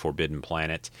to make Forbidden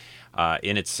Planet.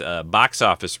 In its box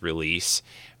office release,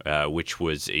 which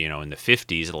was in the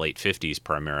 50s, the late 50s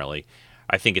primarily,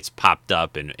 I think it's popped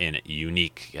up in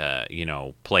unique,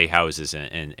 playhouses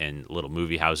and little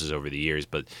movie houses over the years.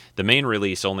 But the main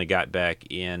release only got back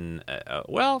in,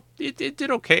 it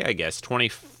did okay, I guess,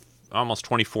 almost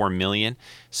 24 million.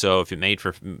 So if it made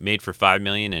for $5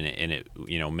 million and it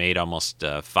made almost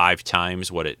 5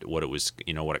 times what it was,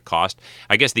 what it cost.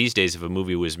 I guess these days if a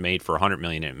movie was made for 100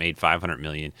 million and it made 500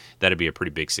 million, that'd be a pretty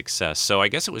big success. So I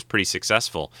guess it was pretty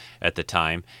successful at the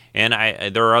time. And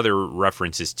there are other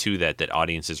references to that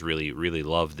audiences really, really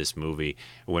loved this movie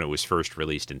when it was first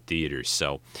released in theaters.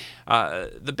 So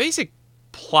the basic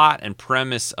plot and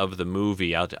premise of the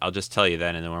movie, I'll just tell you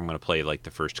that, and then I'm going to play like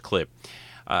the first clip.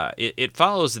 It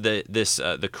follows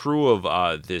the crew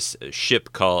of this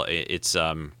ship called a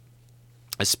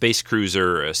space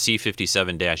cruiser,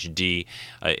 C-57-D.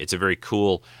 It's a very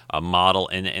cool model,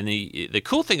 and the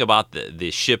cool thing about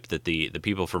the ship that the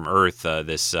people from Earth,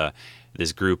 this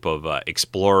group of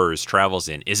explorers travels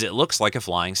in, is it looks like a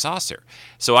flying saucer.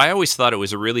 So I always thought it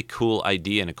was a really cool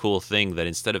idea and a cool thing that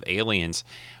instead of aliens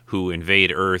who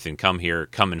invade Earth and come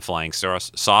in flying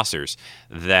saucers,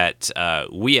 that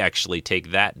we actually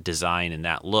take that design and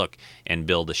that look and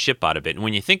build a ship out of it. And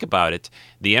when you think about it,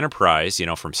 the Enterprise,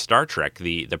 from Star Trek,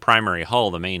 the primary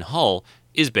hull, the main hull,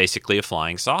 is basically a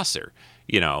flying saucer.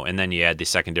 And then you add the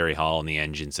secondary hull and the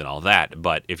engines and all that.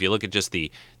 But if you look at just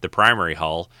the primary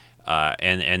hull,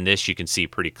 and this you can see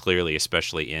pretty clearly,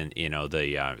 especially in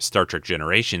the Star Trek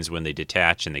Generations when they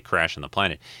detach and they crash on the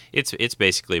planet. It's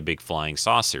basically a big flying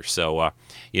saucer. So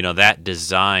that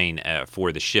design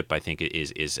for the ship, I think,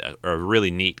 is a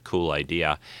really neat, cool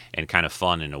idea and kind of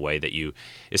fun in a way that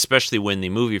especially when the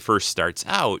movie first starts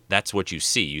out, that's what you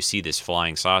see. You see this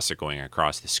flying saucer going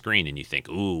across the screen, and you think,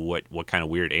 ooh, what kind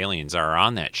of weird aliens are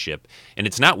on that ship? And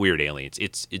it's not weird aliens.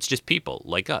 It's just people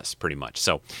like us, pretty much.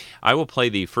 So I will play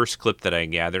the first clip that I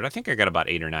gathered. I think I got about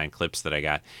 8 or 9 clips that I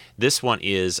got. This one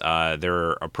is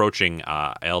they're approaching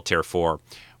Altair 4,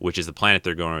 which is the planet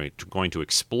they're going to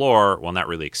explore. Well, not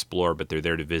really explore, but they're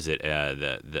there to visit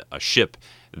a ship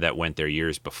that went there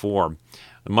years before,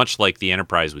 much like the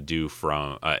Enterprise would do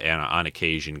on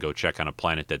occasion, go check on a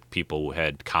planet that people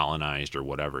had colonized or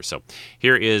whatever. So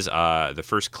here is the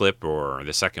first clip, or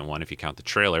the second one if you count the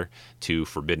trailer, to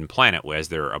Forbidden Planet as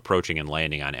they're approaching and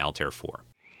landing on Altair 4.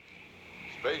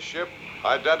 Spaceship,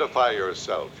 identify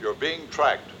yourself. You're being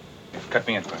tracked. Cut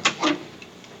me in, Clint.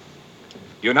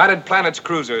 United Planets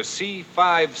cruiser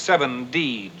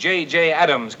C-57D, J.J.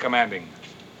 Adams commanding.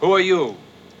 Who are you?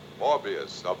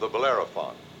 Morbius of the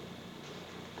Bellerophon.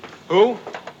 Who?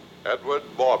 Edward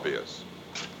Morbius.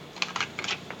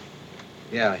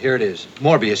 Yeah, here it is.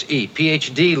 Morbius E,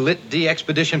 Ph.D., Lit D,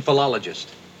 Expedition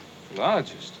Philologist.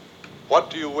 Philologist?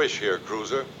 What do you wish here,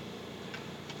 cruiser?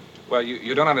 Well,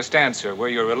 you don't understand, sir. We're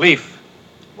your relief.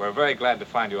 We're very glad to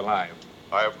find you alive.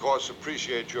 I, of course,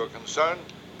 appreciate your concern,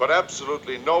 but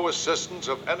absolutely no assistance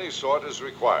of any sort is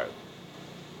required.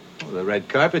 Oh, the red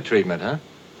carpet treatment, huh?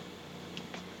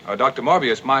 Dr.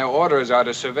 Morbius, my orders are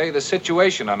to survey the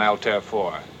situation on Altair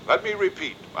 4. Let me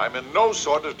repeat, I'm in no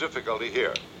sort of difficulty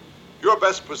here. Your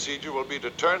best procedure will be to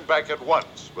turn back at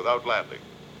once without landing.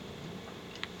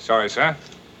 Sorry, sir.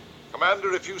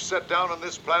 Commander, if you set down on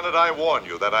this planet, I warn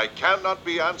you that I cannot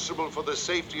be answerable for the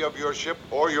safety of your ship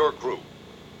or your crew.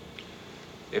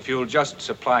 If you'll just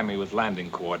supply me with landing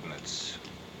coordinates.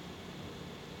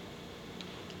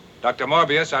 Dr.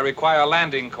 Morbius, I require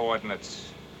landing coordinates.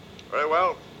 Very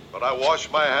well, but I wash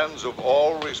my hands of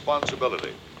all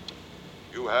responsibility.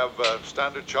 You have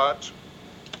standard charts?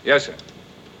 Yes, sir.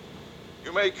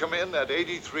 You may come in at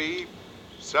 83,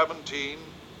 17,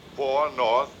 4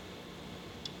 north,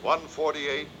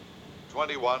 148,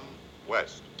 21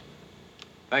 west.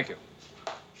 Thank you.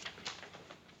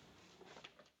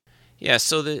 Yeah,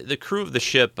 so the crew of the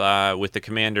ship with the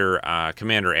Commander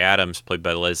Adams, played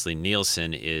by Leslie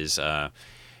Nielsen, is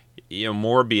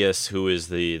Morbius, who is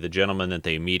the gentleman that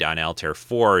they meet on Altair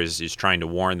 4, is trying to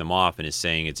warn them off and is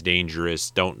saying it's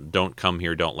dangerous. Don't come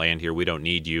here. Don't land here. We don't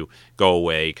need you. Go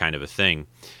away, kind of a thing.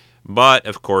 But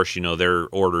of course, their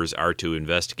orders are to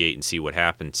investigate and see what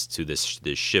happens to this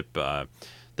ship, the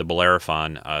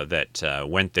Bellerophon, that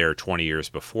went there 20 years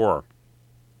before.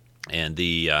 And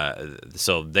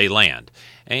so they land,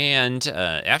 and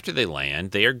after they land,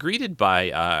 they are greeted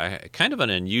by kind of an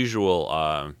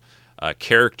unusual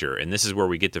character, and this is where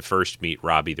we get to first meet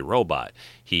Robbie the robot.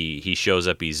 He shows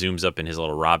up, he zooms up in his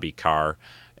little Robbie car,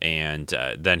 and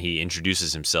then he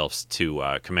introduces himself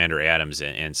to Commander Adams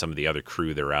and some of the other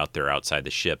crew that are out there outside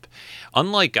the ship.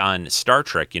 Unlike on Star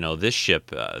Trek, this ship,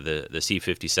 the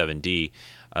C-57D,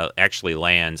 actually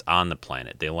lands on the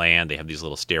planet. They land, they have these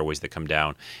little stairways that come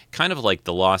down, kind of like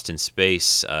the Lost in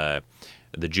Space,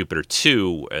 the Jupiter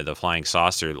 2, the flying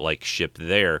saucer-like ship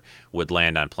there, would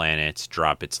land on planets,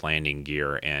 drop its landing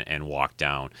gear, and walk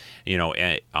down.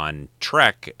 On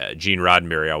Trek, Gene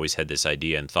Roddenberry always had this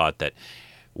idea and thought that,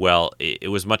 well, it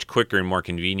was much quicker and more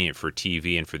convenient for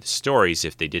TV and for the stories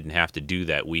if they didn't have to do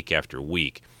that week after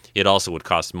week. It also would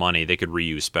cost money. They could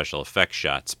reuse special effects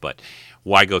shots, but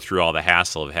why go through all the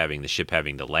hassle of having the ship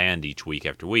having to land each week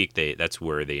after week? That's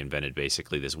where they invented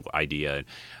basically this idea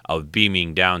of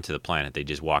beaming down to the planet. They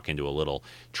just walk into a little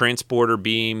transporter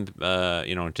beam, to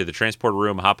the transporter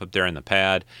room, hop up there on the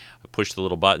pad, push the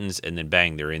little buttons, and then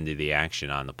bang, they're into the action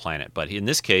on the planet. But in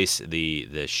this case,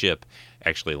 the ship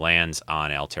actually lands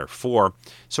on Altair 4.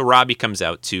 So Robbie comes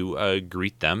out to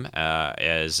greet them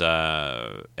as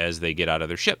they get out of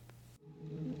their ship.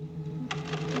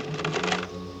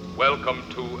 Welcome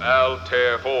to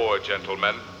Altair 4,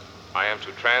 gentlemen. I am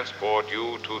to transport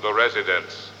you to the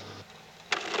residence.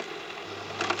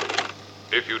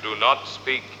 If you do not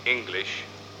speak English,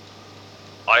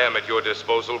 I am at your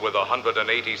disposal with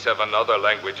 187 other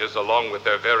languages along with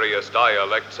their various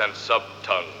dialects and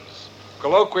subtongues.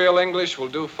 Colloquial English will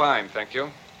do fine, thank you.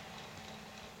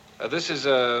 This is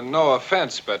no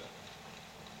offense, but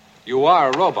you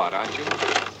are a robot, aren't you?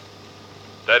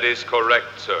 That is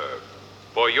correct, sir.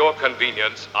 For your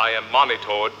convenience, I am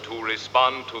monitored to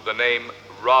respond to the name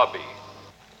Robbie.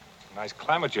 Nice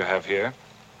climate you have here.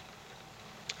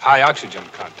 High oxygen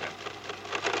content.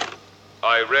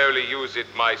 I rarely use it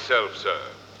myself, sir.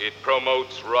 It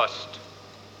promotes rust.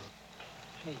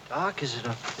 Hey, Doc, is it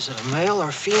a male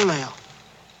or female?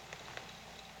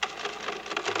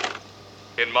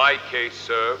 In my case,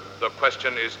 sir, the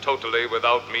question is totally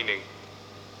without meaning.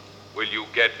 Will you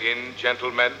get in,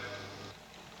 gentlemen?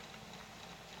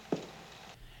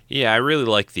 Yeah, I really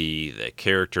like the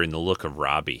character and the look of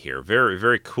Robbie here. Very,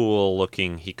 very cool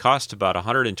looking. He cost about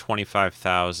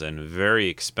 $125,000, very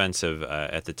expensive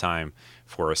at the time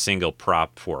for a single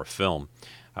prop for a film.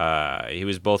 He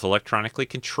was both electronically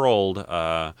controlled,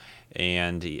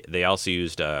 and they also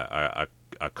used a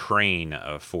crane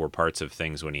for parts of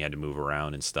things when he had to move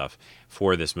around and stuff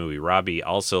for this movie. Robbie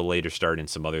also later starred in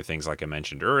some other things, like I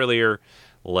mentioned earlier,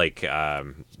 like a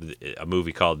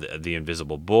movie called The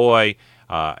Invisible Boy,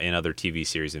 and other TV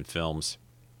series and films.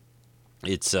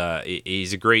 He's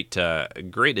a great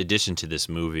addition to this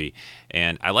movie,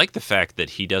 and I like the fact that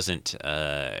he doesn't.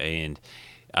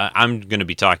 I'm going to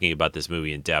be talking about this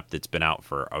movie in depth. It's been out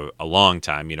for a long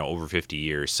time, over 50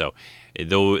 years. So,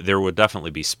 though there will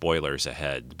definitely be spoilers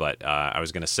ahead, but I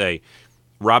was going to say,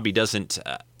 Robbie doesn't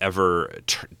ever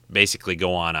basically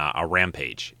go on a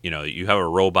rampage. You have a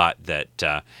robot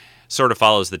that sort of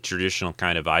follows the traditional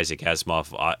kind of Isaac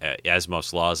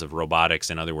Asimov's laws of robotics.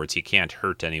 In other words, he can't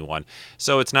hurt anyone.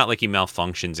 So it's not like he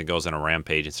malfunctions and goes on a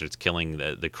rampage and starts killing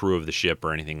the crew of the ship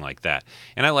or anything like that.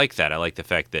 And I like that. I like the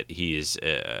fact that he is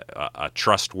a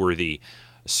trustworthy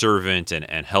servant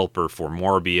and helper for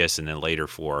Morbius, and then later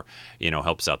for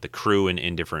helps out the crew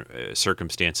in different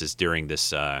circumstances during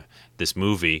this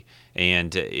movie.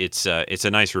 And it's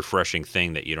a nice refreshing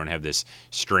thing that you don't have this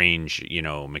strange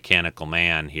mechanical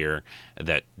man here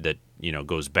that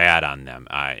goes bad on them.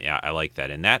 I like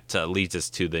that, and that leads us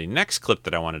to the next clip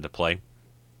that I wanted to play.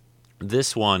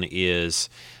 This one is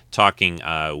talking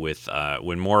with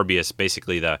when Morbius,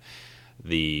 basically the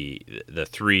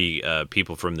three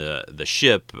people from the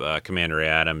ship, Commander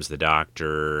Adams, the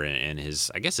doctor, and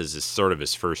his, I guess is sort of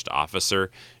his first officer,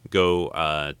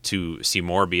 go to see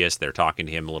Morbius. They're talking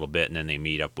to him a little bit, and then they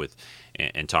meet up with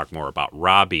and talk more about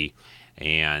Robbie.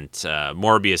 And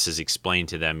Morbius has explained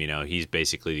to them, he's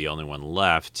basically the only one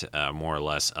left, more or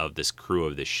less, of this crew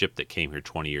of this ship that came here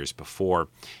 20 years before.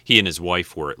 He and his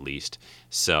wife were, at least.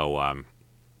 So,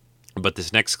 but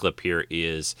this next clip here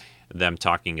is them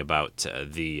talking about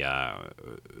the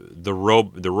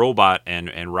robot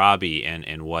and Robbie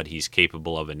and what he's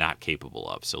capable of and not capable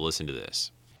of. So listen to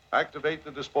this. Activate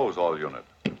the disposal unit.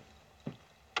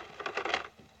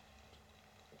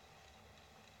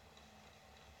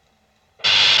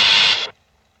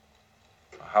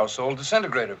 A household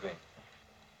disintegrator beam.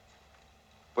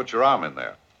 Put your arm in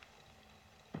there.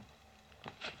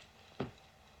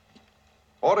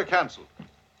 Order canceled.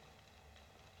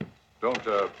 Don't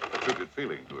attribute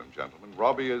feeling to him, gentlemen.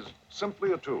 Robbie is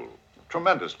simply a tool.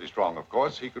 tremendously strong, of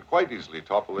course. He could quite easily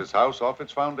topple this house off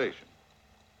its foundation.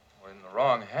 In the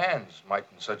wrong hands,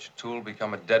 mightn't such a tool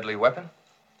become a deadly weapon?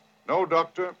 No,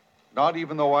 Doctor. Not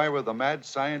even though I were the mad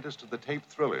scientist of the tape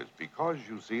thrillers, because,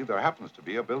 you see, there happens to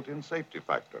be a built-in safety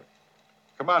factor.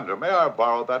 Commander, may I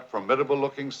borrow that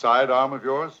formidable-looking sidearm of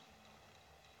yours?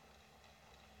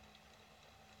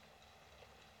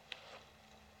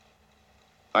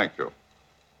 Thank you.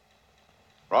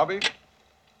 Robbie,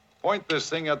 point this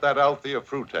thing at that Althea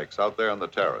Frutex out there on the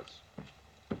terrace.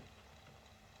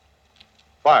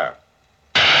 Fire.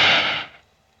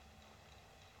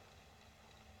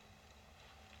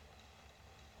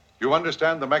 You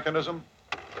understand the mechanism?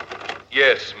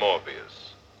 Yes,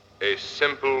 Morbius. A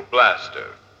simple blaster.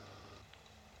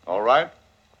 All right.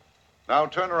 Now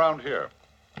turn around here.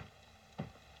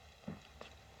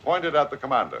 Point it at the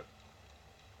commander.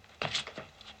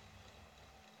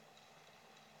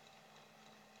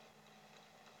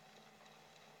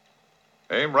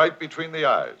 Aim right between the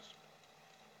eyes.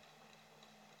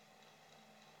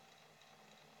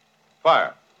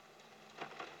 Fire.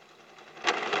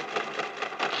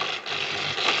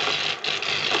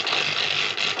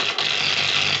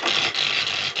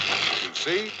 You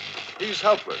see, he's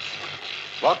helpless,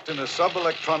 locked in a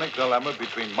sub-electronic dilemma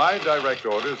between my direct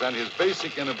orders and his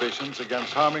basic inhibitions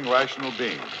against harming rational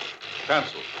beings.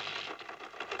 Cancelled.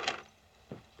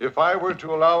 If I were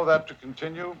to allow that to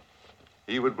continue,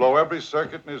 he would blow every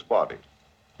circuit in his body.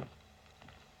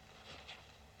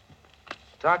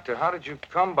 Doctor, how did you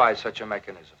come by such a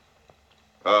mechanism?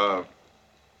 I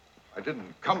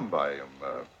didn't come by him,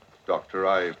 Doctor.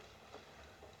 I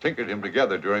tinkered him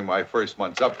together during my first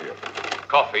months up here.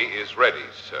 Coffee is ready,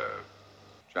 sir.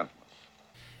 Gentlemen.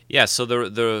 Yeah, so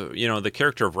the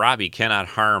character of Robbie cannot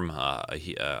harm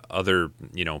other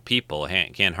people.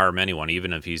 Can't harm anyone,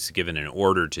 even if he's given an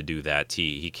order to do that.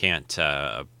 He can't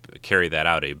carry that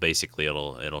out. Basically,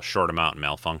 it'll short him out and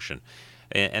malfunction.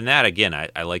 And that, again,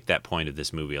 I like that point of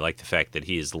this movie. I like the fact that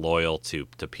he is loyal to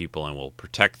people and will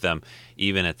protect them,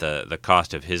 even at the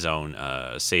cost of his own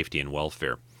safety and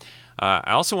welfare.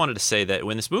 I also wanted to say that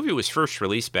when this movie was first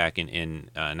released back in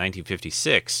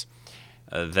 1956,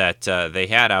 that they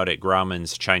had out at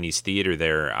Grauman's Chinese Theater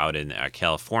there out in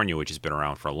California, which has been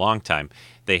around for a long time,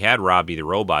 they had Robbie the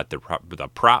Robot, the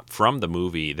prop from the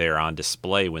movie, there on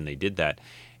display when they did that.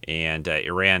 And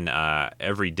it ran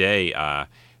every day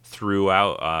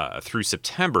through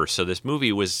September. So this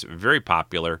movie was very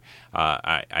popular.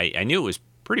 I knew it was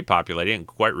pretty popular. I didn't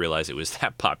quite realize it was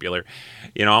that popular.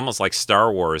 Almost like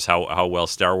Star Wars, how well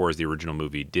Star Wars, the original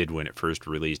movie, did when it first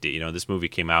released it. This movie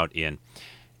came out in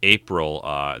April,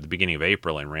 the beginning of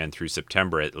April, and ran through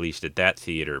September, at least at that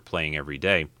theater, playing every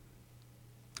day.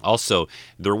 Also,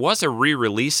 there was a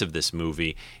re-release of this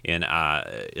movie in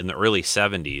the early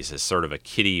 70s as sort of a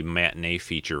kiddie matinee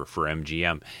feature for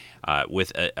MGM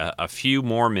with a few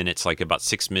more minutes, like about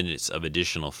 6 minutes of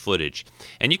additional footage.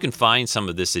 And you can find some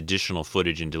of this additional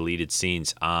footage and deleted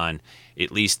scenes on,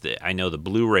 at least I know the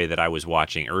Blu-ray that I was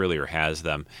watching earlier has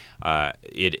them.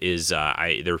 It is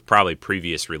there's probably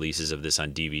previous releases of this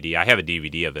on DVD. I have a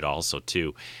DVD of it also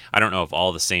too. I don't know if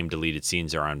all the same deleted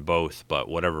scenes are on both, but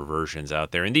whatever version's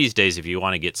out there. And these days, if you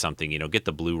want to get something, get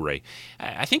the Blu-ray.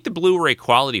 I think the Blu-ray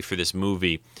quality for this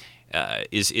movie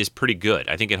is pretty good.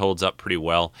 I think it holds up pretty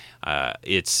well.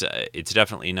 It's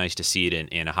definitely nice to see it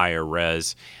in a higher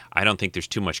res. I don't think there's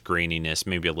too much graininess,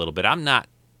 maybe a little bit. I'm not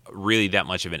really that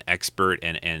much of an expert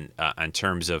in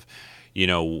terms of,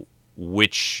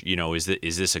 which,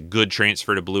 is this a good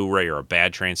transfer to Blu-ray or a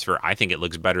bad transfer? I think it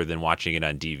looks better than watching it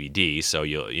on DVD, so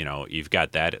you've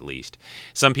got that at least.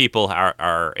 Some people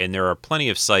are and there are plenty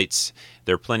of sites,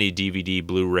 there are plenty of DVD,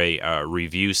 Blu-ray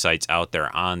review sites out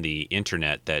there on the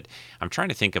internet that I'm trying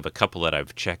to think of a couple that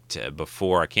I've checked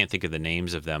before. I can't think of the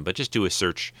names of them, but just do a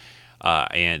search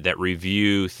and that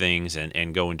review things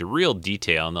and go into real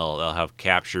detail, and they'll have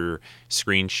capture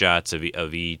screenshots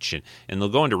of each, and they'll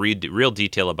go into real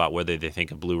detail about whether they think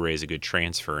a Blu-ray is a good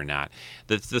transfer or not.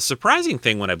 The surprising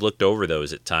thing when I've looked over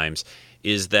those at times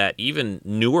is that even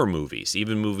newer movies,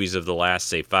 even movies of the last,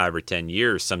 say, 5 or 10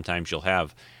 years, sometimes you'll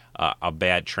have a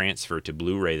bad transfer to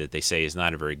Blu-ray that they say is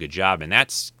not a very good job. And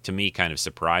that's, to me, kind of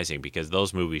surprising because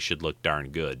those movies should look darn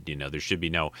good. There should be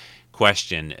no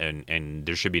question and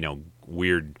there should be no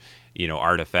weird,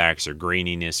 artifacts or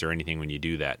graininess or anything when you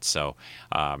do that. So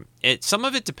some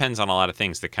of it depends on a lot of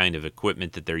things, the kind of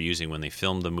equipment that they're using when they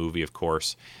film the movie, of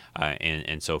course,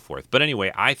 and so forth. But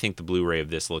anyway, I think the Blu-ray of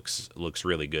this looks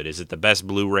really good. Is it the best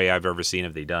Blu-ray I've ever seen?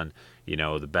 Have they done,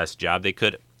 the best job they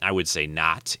could? I would say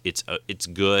not. It's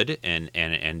good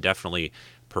and definitely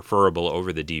preferable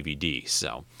over the DVD.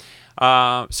 So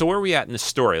So where are we at in the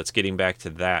story? Let's getting back to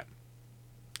that.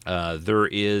 There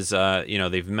is,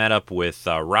 they've met up with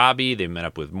Robbie, they've met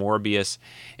up with Morbius,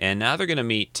 and now they're going to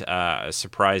meet,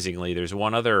 surprisingly, there's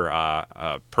one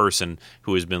other person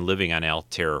who has been living on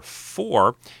Altera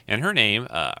 4, and her name,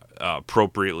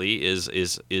 appropriately,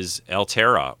 is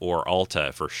Altera, or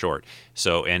Alta for short.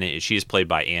 So, and she is played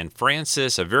by Anne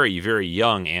Francis, a very, very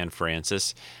young Anne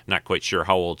Francis. I'm not quite sure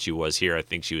how old she was here. I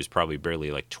think she was probably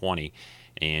barely like 20.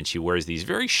 And she wears these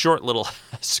very short little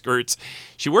skirts.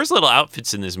 She wears little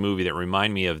outfits in this movie that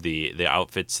remind me of the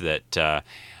outfits that the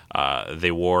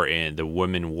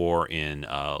women wore in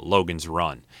Logan's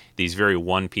Run. These very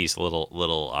one-piece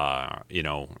little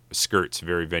skirts,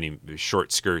 very, very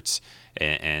short skirts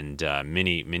and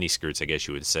mini skirts, I guess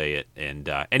you would say it. And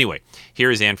anyway, here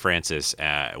is Anne Francis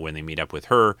when they meet up with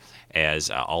her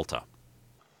as Alta.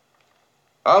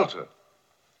 Alta.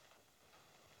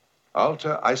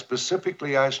 Alta, I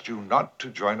specifically asked you not to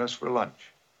join us for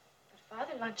lunch. But,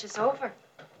 Father, lunch is over.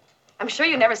 I'm sure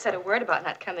you never said a word about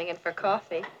not coming in for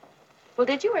coffee. Well,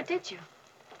 did you or did you?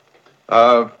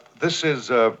 This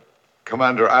is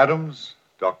Commander Adams,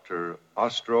 Dr.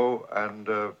 Ostro,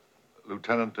 and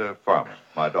Lieutenant Farman,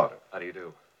 my daughter. How do you do?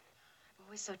 I've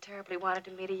always so terribly wanted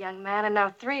to meet a young man, and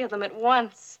now 3 of them at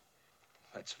once.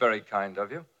 That's very kind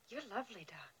of you. You're lovely,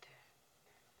 Doctor.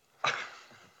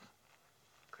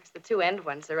 The 2 end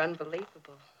ones are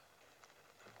unbelievable.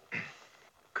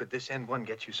 Could this end one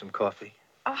get you some coffee?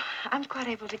 Oh, I'm quite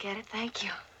able to get it, thank you.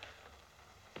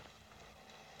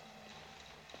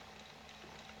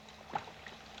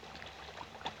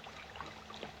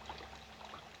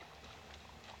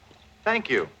 Thank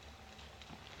you.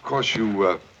 Of course,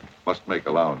 you must make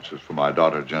allowances for my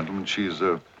daughter, gentlemen. She's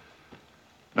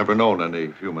never known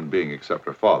any human being except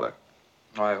her father.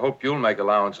 I hope you'll make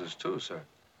allowances, too, sir.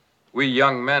 We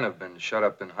young men have been shut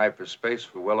up in hyperspace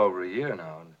for well over a year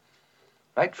now. And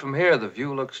right from here, the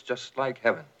view looks just like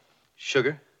heaven.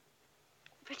 Sugar?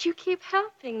 But you keep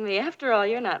helping me. After all,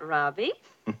 you're not Robbie.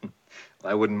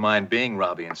 I wouldn't mind being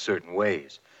Robbie in certain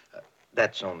ways.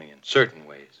 That's only in certain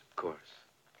ways, of course.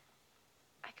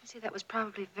 I can see that was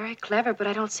probably very clever, but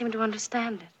I don't seem to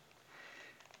understand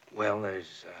it. Well,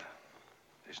 there's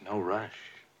no rush.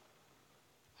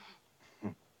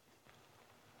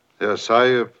 Yes,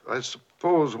 I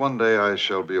suppose one day I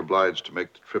shall be obliged to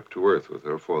make the trip to Earth with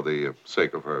her for the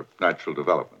sake of her natural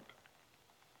development.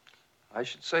 I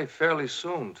should say fairly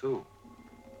soon, too.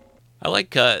 I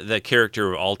like the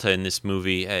character of Alta in this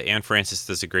movie. Anne Francis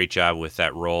does a great job with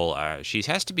that role. She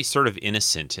has to be sort of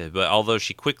innocent, but although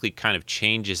she quickly kind of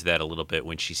changes that a little bit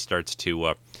when she starts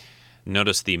to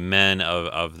notice the men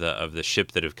of the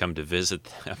ship that have come to visit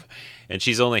them. And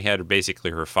she's only had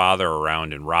basically her father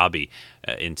around and Robbie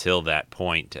until that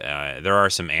point. There are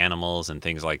some animals and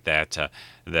things like that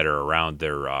that are around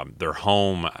their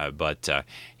home, but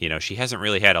she hasn't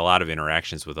really had a lot of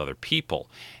interactions with other people,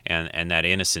 and that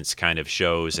innocence kind of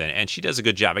shows. And she does a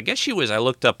good job. I guess she was. I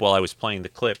looked up while I was playing the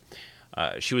clip.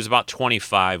 She was about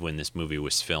 25 when this movie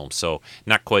was filmed, so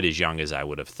not quite as young as I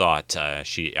would have thought. I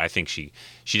think she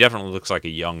definitely looks like a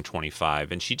young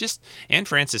 25, and Anne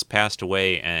Francis passed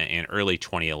away in early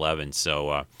 2011.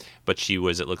 So, but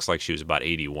it looks like she was about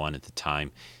 81 at the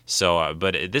time. So,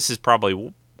 but this is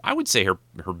probably, I would say, her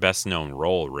best known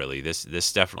role. Really,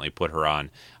 this definitely put her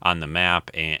on the map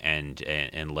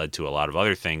and led to a lot of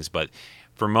other things, but.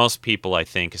 For most people, I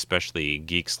think, especially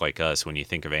geeks like us, when you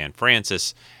think of Anne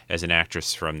Francis as an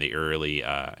actress from the early,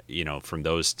 from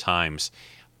those times,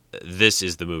 this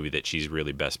is the movie that she's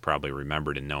really best probably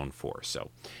remembered and known for.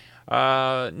 So,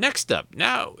 next up,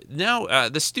 now,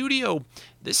 the studio.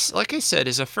 This, like I said,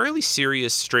 is a fairly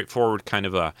serious, straightforward kind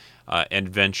of a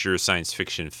adventure science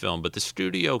fiction film, but the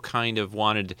studio kind of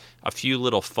wanted a few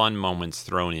little fun moments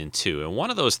thrown in too. And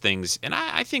one of those things, and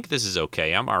I think this is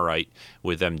okay. I'm all right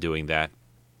with them doing that.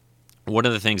 One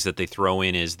of the things that they throw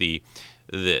in is the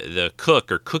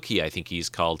cook, or Cookie, I think he's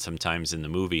called sometimes in the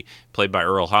movie, played by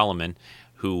Earl Holliman,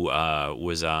 who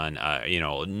was on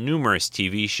numerous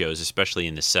TV shows, especially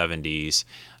in the 70s.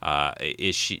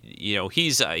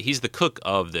 He's the cook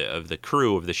of the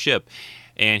crew of the ship.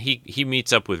 And he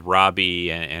meets up with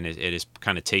Robbie and it is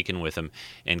kind of taken with him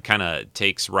and kind of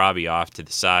takes Robbie off to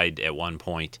the side at one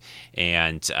point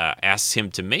and asks him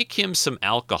to make him some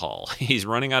alcohol. He's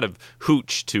running out of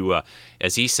hooch to,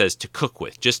 as he says, to cook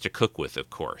with, just to cook with, of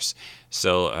course.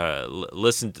 So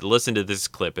listen to this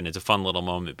clip, and it's a fun little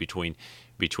moment between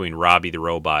Robbie the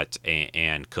robot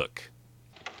and Cook.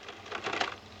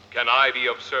 Can I be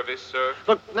of service, sir?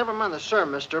 Look, never mind the sir,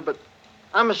 mister, but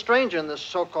I'm a stranger in this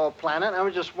so-called planet. I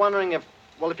was just wondering if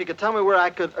you could tell me where I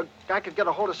could get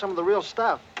a hold of some of the real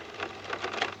stuff.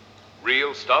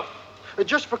 Real stuff?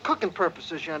 Just for cooking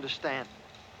purposes, you understand.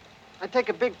 I take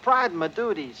a big pride in my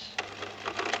duties.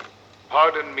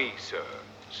 Pardon me, sir.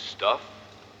 Stuff?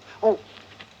 Oh.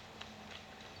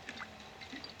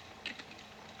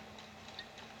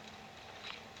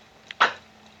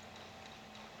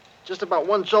 Just about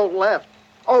one jolt left.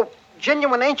 Oh,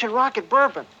 genuine ancient rocket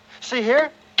bourbon. See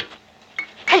here?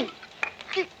 Hey!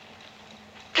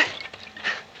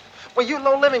 Well, you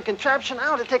low-living contraption, I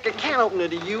ought to take a can opener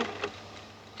to you.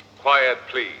 Quiet,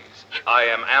 please. I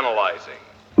am analyzing.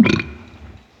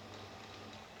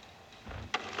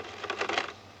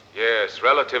 Yes,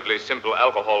 relatively simple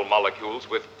alcohol molecules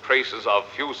with traces of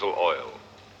fusel oil.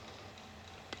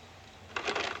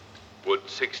 Would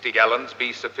 60 gallons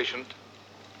be sufficient?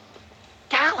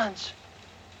 Gallons?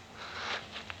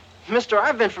 Mister,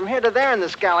 I've been from here to there in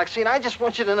this galaxy, and I just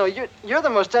want you to know you're the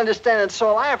most understanding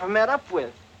soul I ever met up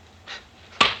with.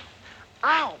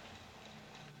 Ow!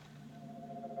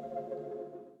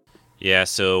 Yeah,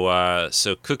 so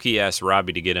Cookie asks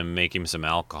Robbie to make him some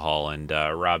alcohol, and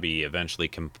Robbie eventually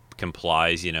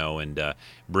complies, and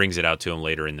brings it out to him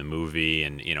later in the movie,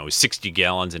 and 60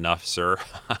 gallons enough, sir?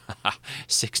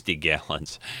 60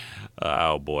 gallons.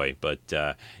 Oh boy, but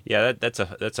yeah, that's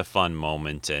a fun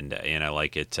moment, and I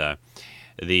like it.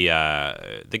 The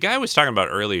guy I was talking about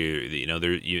earlier,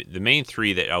 the main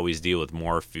three that always deal with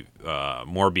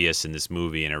Morbius in this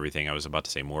movie and everything. I was about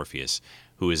to say Morpheus,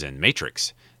 who is in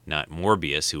Matrix, not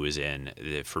Morbius, who is in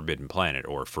the Forbidden Planet,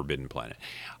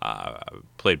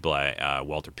 played by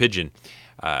Walter Pidgeon.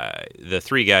 The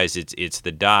three guys, it's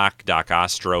the Doc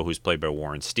Ostro, who's played by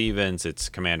Warren Stevens. It's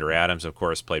Commander Adams, of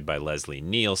course, played by Leslie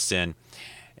Nielsen.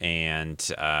 And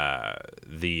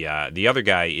the other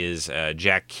guy is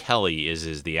Jack Kelly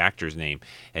is the actor's name,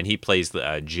 and he plays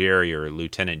Jerry, or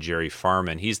Lieutenant Jerry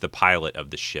Farman. He's the pilot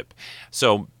of the ship.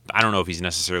 So I don't know if he's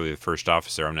necessarily the first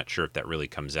officer. I'm not sure if that really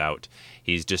comes out.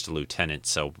 He's just a lieutenant,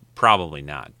 so probably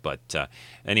not. But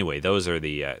anyway, those are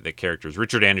the characters.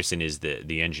 Richard Anderson is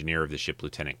the engineer of the ship,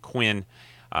 Lieutenant Quinn,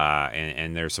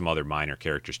 and there's some other minor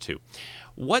characters too.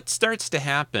 What starts to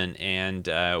happen, and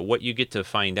what you get to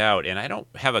find out, and I don't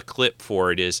have a clip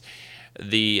for it, is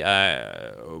the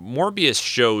Morbius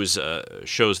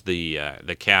shows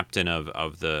the captain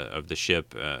of the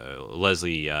ship,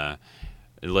 Leslie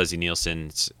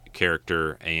Nielsen's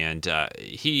character, and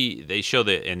they show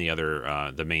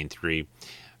the main three.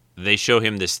 They show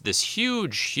him this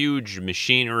huge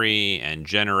machinery and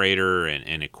generator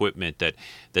and equipment that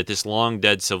this long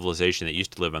dead civilization that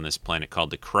used to live on this planet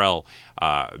called the Krell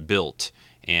built,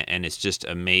 and it's just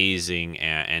amazing.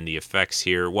 And the effects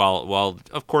here, while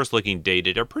of course looking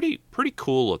dated, are pretty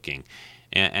cool looking.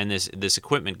 And this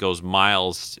equipment goes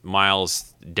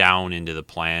miles down into the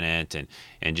planet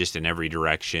and just in every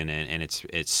direction, and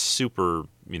it's super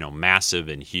massive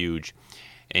and huge.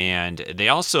 And they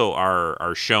also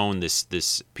are shown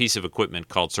this piece of equipment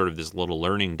called sort of this little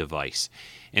learning device.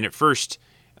 And at first,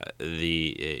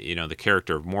 the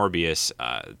character of Morbius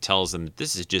tells them that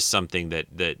this is just something that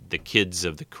the kids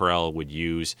of the Krell would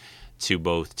use to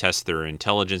both test their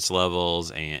intelligence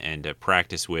levels and to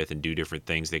practice with and do different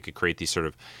things. They could create these sort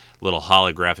of little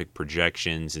holographic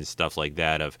projections and stuff like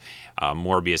that. Of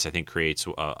Morbius, I think, creates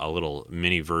a little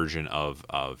mini version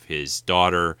of his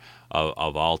daughter,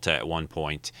 of Alta at one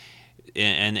point.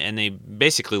 And they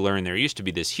basically learn there used to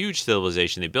be this huge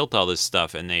civilization. They built all this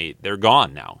stuff, and they're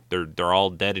gone now. They're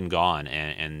all dead and gone,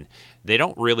 and they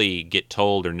don't really get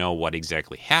told or know what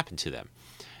exactly happened to them.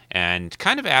 And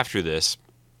kind of after this,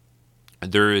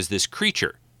 there is this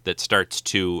creature that starts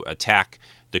to attack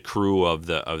the crew of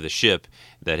the ship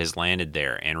that has landed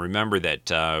there. And remember that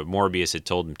Morbius had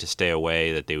told them to stay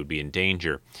away, that they would be in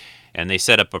danger. And they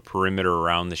set up a perimeter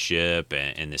around the ship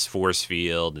and this force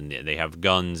field, and they have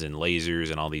guns and lasers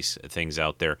and all these things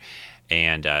out there.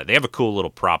 And they have a cool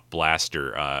little prop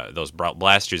blaster. Those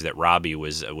blasters that Robbie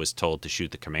was told to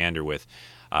shoot the commander with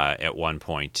at one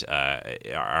point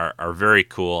are very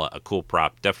cool. A cool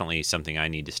prop. Definitely something I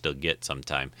need to still get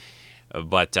sometime.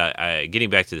 But getting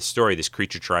back to the story, this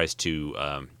creature tries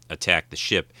to attack the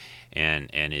ship, and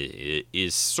it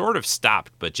is sort of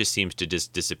stopped, but just seems to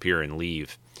just disappear and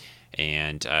leave.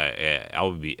 And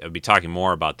I'll be talking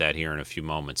more about that here in a few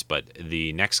moments. But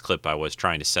the next clip I was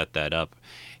trying to set that up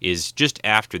is just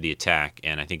after the attack,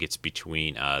 and I think it's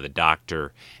between the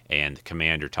doctor and the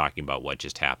commander talking about what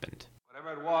just happened.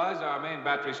 Whatever it was, our main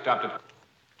battery stopped it.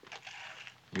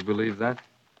 You believe that?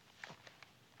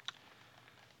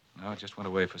 No, it just went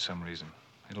away for some reason.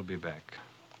 It'll be back.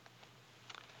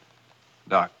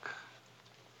 Doc,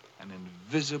 an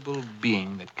invisible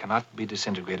being that cannot be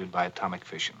disintegrated by atomic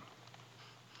fission.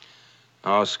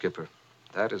 Oh, Skipper,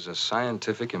 That is a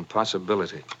scientific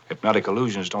impossibility. Hypnotic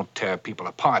illusions don't tear people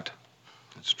apart.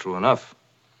 That's true enough.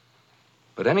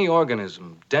 But any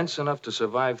organism dense enough to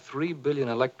survive 3 billion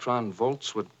electron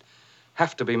volts would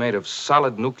have to be made of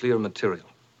solid nuclear material.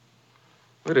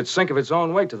 It'd sink of its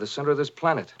own weight to the center of this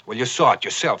planet. Well, you saw it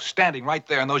yourself, standing right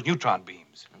there in those neutron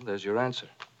beams. And there's your answer.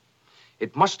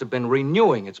 It must have been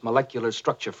renewing its molecular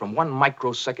structure from 1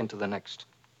 microsecond to the next.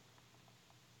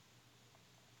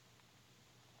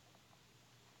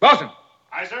 Lawson!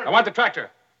 Aye, sir. I want the tractor.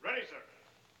 Ready, sir.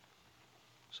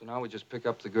 So now we just pick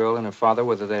up the girl and her father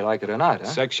whether they like it or not, huh?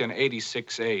 Section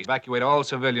 86A. Evacuate all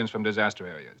civilians from disaster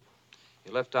areas.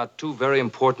 You left out 2 very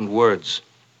important words.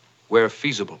 Where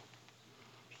feasible.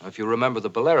 Now, if you remember the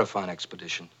Bellerophon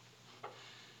expedition,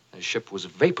 the ship was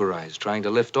vaporized trying to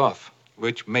lift off.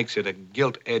 Which makes it a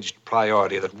gilt-edged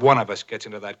priority that one of us gets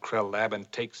into that Krell lab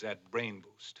and takes that brain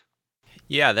boost.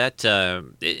 Yeah, that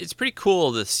it's pretty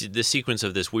cool. The sequence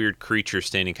of this weird creature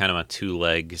standing kind of on 2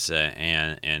 legs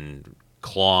and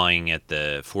clawing at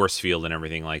the force field and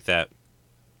everything like that.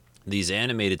 These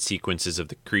animated sequences of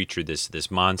the creature,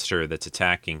 this monster that's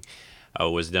attacking,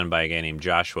 was done by a guy named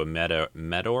Joshua Medor.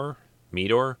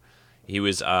 He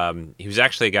was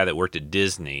actually a guy that worked at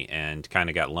Disney and kind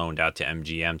of got loaned out to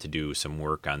MGM to do some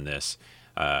work on this.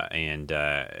 There's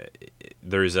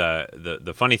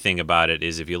the funny thing about it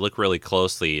is if you look really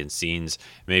closely in scenes,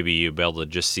 maybe you'll be able to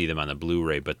just see them on the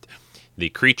Blu-ray, but the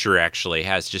creature actually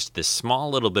has just this small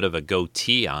little bit of a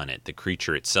goatee on it, the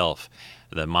creature itself,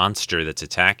 the monster that's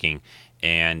attacking.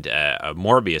 And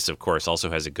Morbius, of course,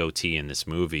 also has a goatee in this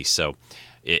movie. So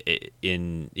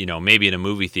maybe in a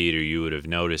movie theater you would have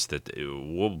noticed that,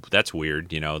 well, that's weird.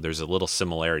 There's a little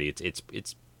similarity.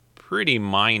 It's pretty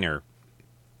minor,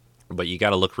 but you got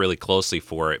to look really closely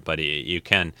for it. But you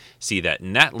can see that,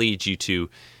 and that leads you to,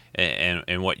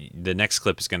 and what the next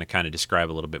clip is going to kind of describe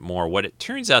a little bit more. What it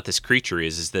turns out this creature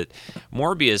is that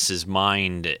Morbius's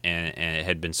mind and it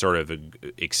had been sort of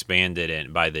expanded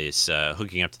and by this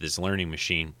hooking up to this learning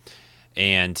machine.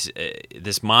 And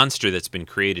this monster that's been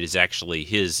created is actually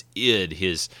his id,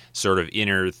 his sort of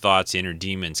inner thoughts, inner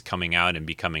demons coming out and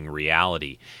becoming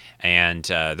reality. And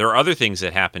there are other things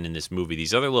that happen in this movie.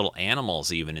 These other little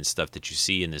animals even and stuff that you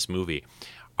see in this movie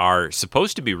are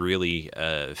supposed to be really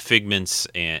figments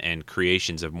and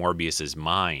creations of Morbius's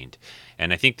mind.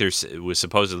 And I think was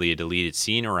supposedly a deleted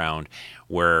scene around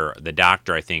where the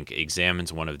doctor, I think,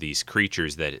 examines one of these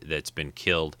creatures that's been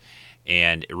killed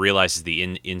and realizes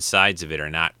the insides of it are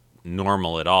not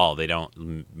normal at all. They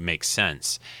don't make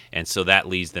sense. And so that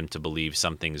leads them to believe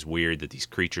something's weird, that these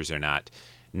creatures are not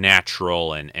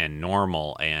natural and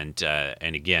normal. And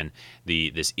again,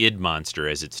 this id monster,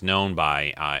 as it's known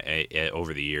by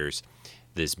over the years,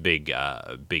 this big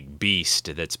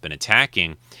beast that's been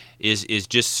attacking, is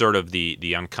just sort of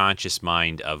the unconscious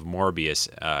mind of Morbius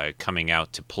coming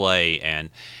out to play.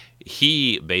 And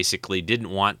he basically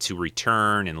didn't want to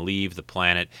return and leave the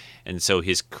planet, and so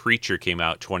his creature came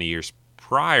out 20 years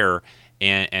prior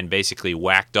and basically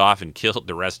whacked off and killed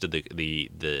the rest of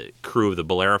the crew of the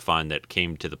Bellerophon that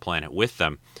came to the planet with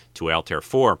them to Altair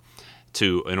 4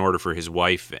 in order for his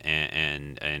wife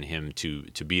and him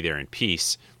to be there in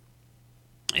peace.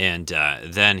 And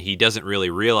then he doesn't really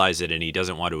realize it, and he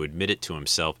doesn't want to admit it to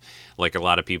himself, like a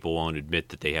lot of people won't admit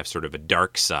that they have sort of a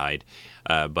dark side.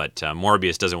 But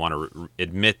Morbius doesn't want to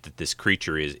admit that this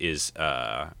creature is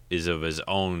of his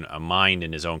own mind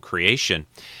and his own creation.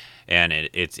 And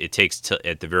it takes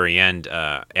at the very end,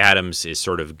 Adams is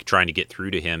sort of trying to get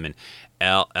through to him, and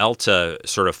Elta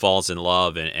sort of falls in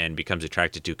love and becomes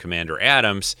attracted to Commander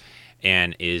Adams,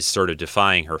 and is sort of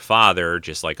defying her father,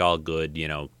 just like all good,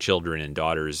 children and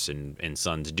daughters and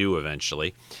sons do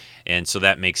eventually. And so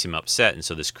that makes him upset, and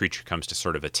so this creature comes to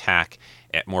sort of attack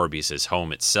at Morbius's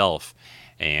home itself.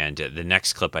 And the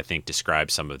next clip, I think,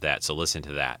 describes some of that, so listen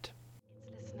to that.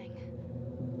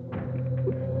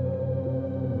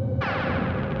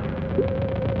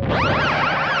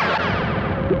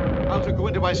 Alta, go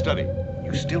into my study.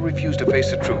 You still refuse to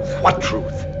face the truth. What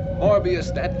truth?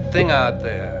 Morbius, that thing out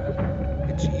there.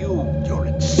 It's you. You're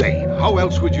insane. How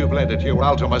else would you have led it here where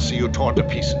Alta must see you torn to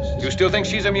pieces? You still think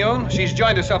she's immune? She's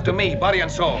joined herself to me, body and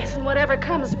soul. Yes, and whatever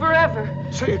comes, forever.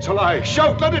 Say it's a lie.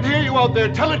 Shout, let it hear you out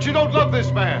there. Tell it you don't love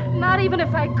this man. Not even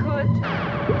if I could.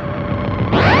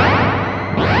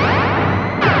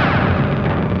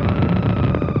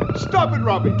 Stop it,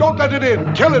 Robbie. Don't let it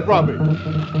in. Kill it, Robbie.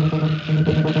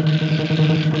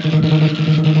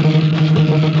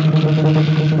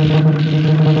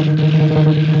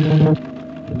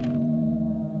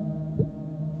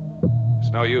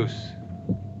 It's no use.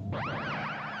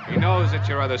 He knows it's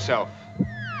your other self.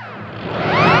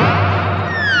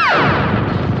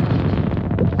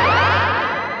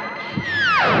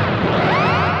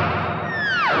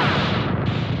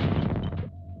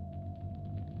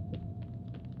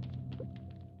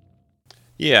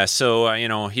 Yeah, so,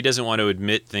 he doesn't want to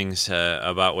admit things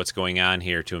about what's going on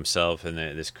here to himself, and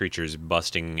this creature's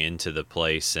busting into the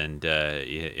place, and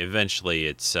eventually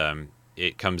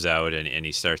it comes out, and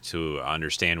he starts to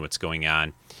understand what's going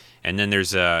on. And then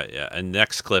there's a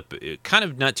next clip, kind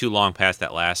of not too long past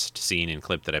that last scene and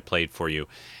clip that I played for you,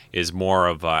 is more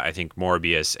of, I think,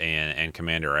 Morbius and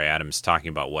Commander Adams talking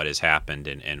about what has happened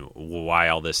and why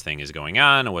all this thing is going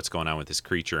on, and what's going on with this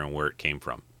creature and where it came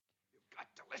from. You've got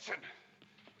to listen.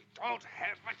 Don't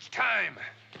have much time.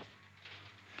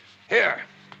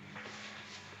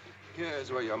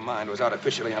 Here's where your mind was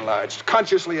artificially enlarged.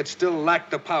 Consciously, it still lacked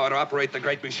the power to operate the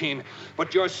great machine,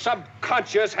 but your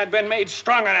subconscious had been made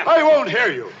strong enough. I won't hear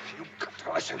you. You've got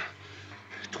to listen.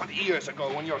 20 years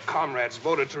ago, when your comrades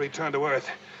voted to return to Earth,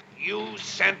 you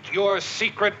sent your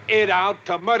secret id out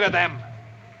to murder them.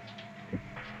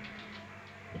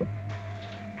 Not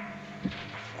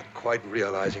quite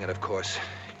realizing it, of course.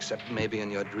 Except maybe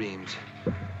in your dreams.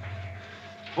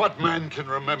 What man can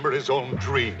remember his own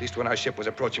dream? At least when our ship was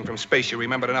approaching from space, you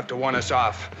remembered enough to warn us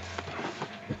off.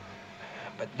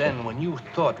 But then, when you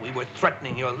thought we were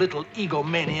threatening your little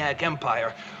egomaniac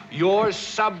empire, your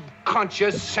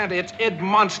subconscious sent its id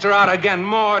monster out again.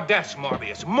 More deaths,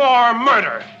 Morbius. More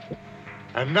murder.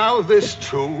 And now this,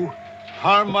 too?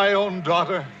 Harm my own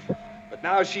daughter? But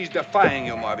now she's defying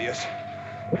you, Morbius.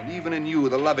 And even in you,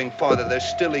 the loving father, there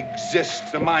still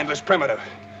exists the mindless primitive.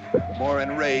 More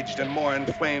enraged and more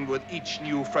inflamed with each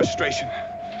new frustration.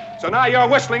 So now you're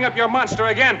whistling up your monster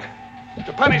again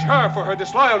to punish her for her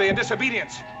disloyalty and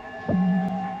disobedience.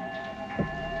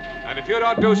 And if you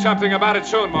don't do something about it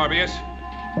soon, Morbius,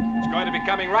 it's going to be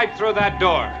coming right through that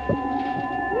door.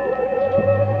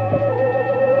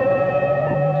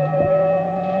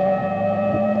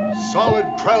 Solid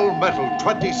Krell metal,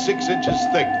 26 inches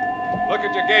thick. Look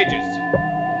at your gauges.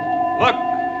 Look.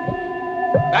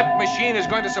 That machine is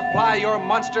going to supply your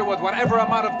monster with whatever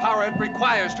amount of power it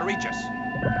requires to reach us.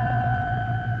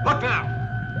 Look now.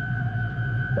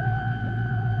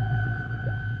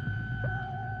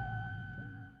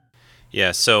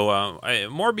 Yeah, so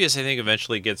Morbius, I think,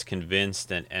 eventually gets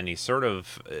convinced, and he sort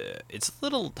of... it's a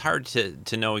little hard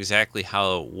to know exactly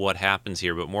what happens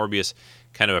here, but Morbius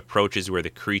kind of approaches where the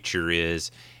creature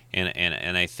is,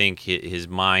 and I think his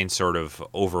mind sort of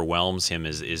overwhelms him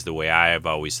is the way I have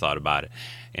always thought about it.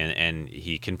 And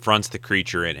he confronts the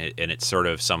creature, and it sort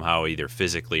of somehow either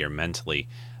physically or mentally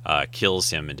kills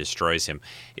him and destroys him.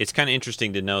 It's kind of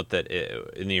interesting to note that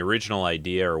in the original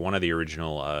idea, or one of the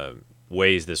original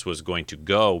ways this was going to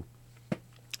go,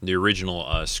 the original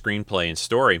screenplay and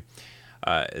story,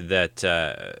 that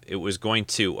it was going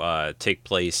to take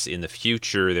place in the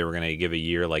future. They were going to give a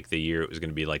year, like the year it was going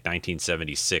to be like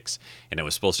 1976, and it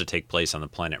was supposed to take place on the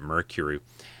planet Mercury.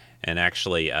 And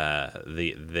actually,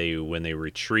 when they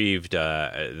retrieved,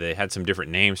 they had some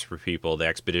different names for people. The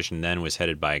expedition then was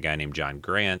headed by a guy named John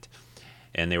Grant,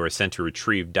 and they were sent to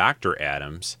retrieve Dr.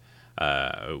 Adams,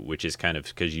 which is kind of,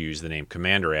 because you use the name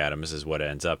Commander Adams is what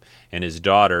ends up, and his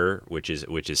daughter, which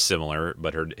is similar,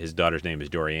 but his daughter's name is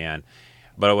Dorian.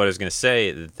 But what I was going to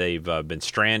say, that they've been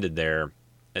stranded there.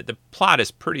 The plot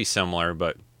is pretty similar,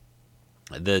 but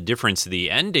the difference, the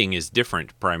ending is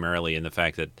different, primarily in the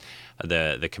fact that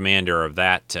the commander of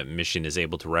that mission is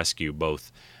able to rescue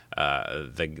both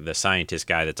the scientist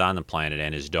guy that's on the planet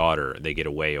and his daughter. They get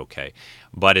away okay.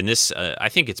 But in this, I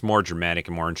think it's more dramatic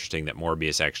and more interesting that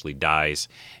Morbius actually dies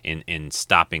in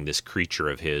stopping this creature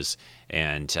of his,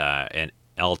 and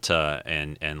Elta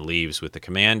and leaves with the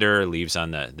commander, leaves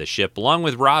on the ship, along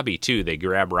with Robbie, too. They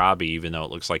grab Robbie, even though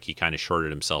it looks like he kind of shorted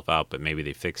himself out, but maybe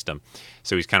they fixed him.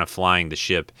 So he's kind of flying the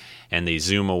ship, and they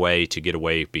zoom away to get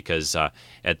away because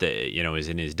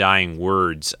in his dying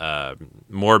words,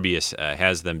 Morbius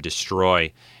has them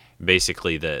destroy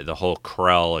basically the whole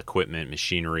Krell equipment,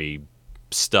 machinery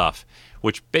stuff,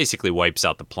 which basically wipes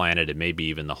out the planet and maybe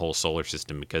even the whole solar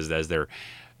system, because as they're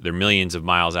millions of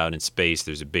miles out in space,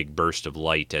 there's a big burst of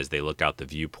light as they look out the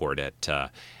viewport at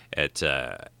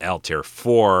Altair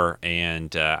 4,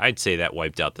 and I'd say that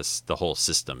wiped out the whole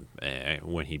system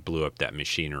when he blew up that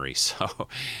machinery. So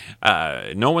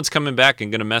no one's coming back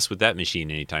and going to mess with that machine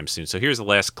anytime soon. So here's the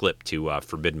last clip to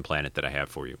Forbidden Planet that I have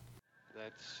for you.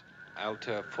 That's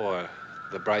Altair 4,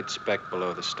 the bright speck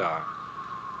below the star.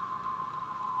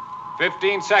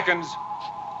 15 seconds.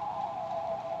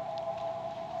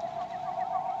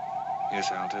 Yes,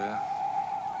 Altair.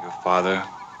 Your father,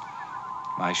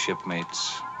 my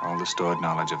shipmates, all the stored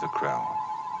knowledge of the Krell.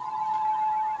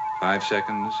 5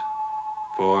 seconds.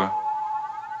 4,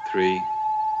 3,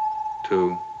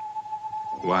 2,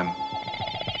 1.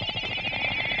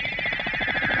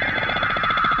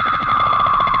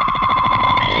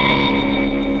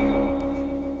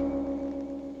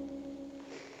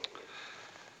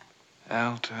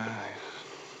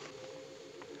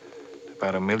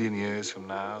 about 1 million years from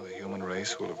now, the human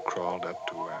race will have crawled up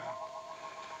to where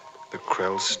the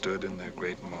Krell stood in their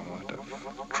great moment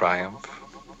of triumph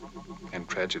and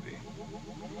tragedy.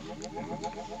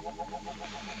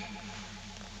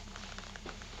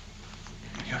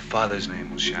 Your father's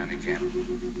name will shine again,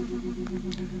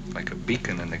 like a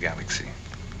beacon in the galaxy.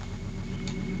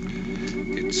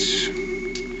 It's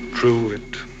true,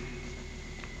 it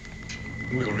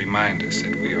will remind us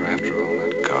that we are, after all,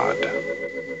 not God.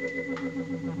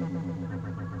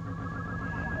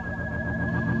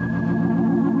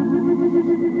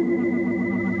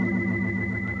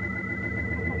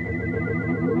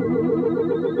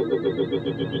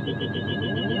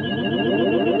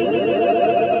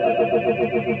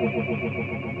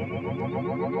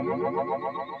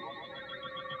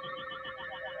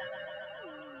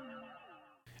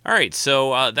 All right,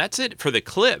 so that's it for the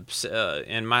clips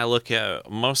and my look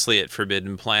mostly at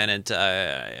Forbidden Planet.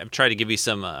 I've tried to give you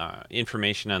some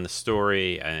information on the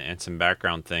story and some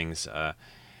background things. I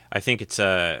think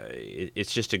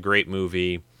it's just a great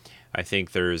movie. I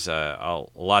think there's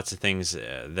lots of things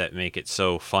that make it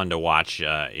so fun to watch,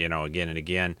 again and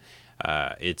again.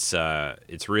 It's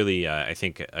really, I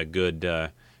think, a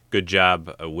good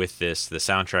job with this. The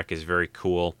soundtrack is very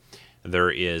cool.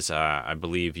 There is, I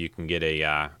believe, you can get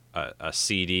a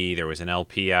CD. There was an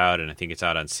LP out, and I think it's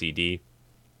out on CD.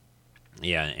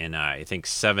 Yeah, and I think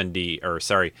there's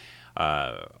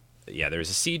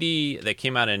a CD that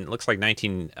came out in, looks like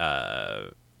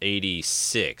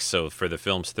 1986, so for the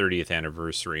film's 30th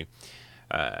anniversary.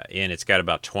 And it's got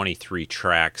about 23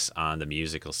 tracks on the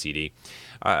musical CD.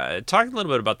 Talking a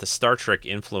little bit about the Star Trek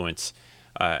influence,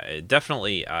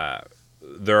 definitely...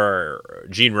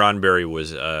 Gene Roddenberry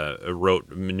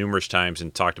wrote numerous times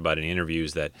and talked about in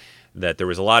interviews that there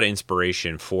was a lot of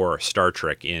inspiration for Star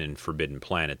Trek in Forbidden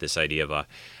Planet. This idea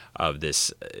of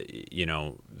this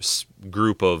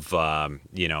group of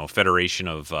federation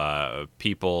of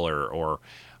people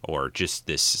or just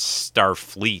this star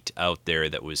fleet out there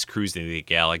that was cruising the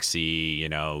galaxy,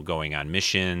 going on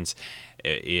missions.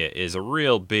 Is a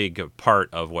real big part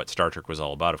of what Star Trek was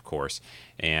all about, of course.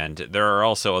 And there are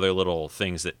also other little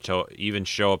things that even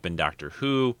show up in Doctor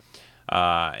Who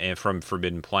and from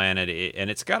Forbidden Planet.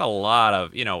 And it's got a lot of,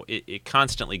 it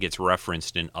constantly gets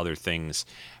referenced in other things.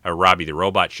 Robbie the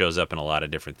Robot shows up in a lot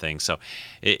of different things. So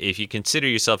if you consider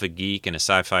yourself a geek and a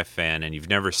sci-fi fan and you've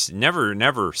never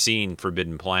seen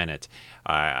Forbidden Planet,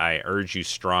 I urge you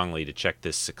strongly to check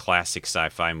this classic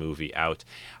sci-fi movie out.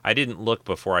 I didn't look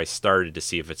before I started to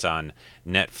see if it's on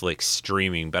Netflix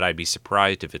streaming, but I'd be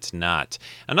surprised if it's not.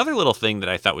 Another little thing that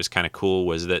I thought was kind of cool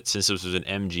was that since this was an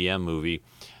MGM movie,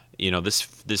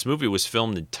 this movie was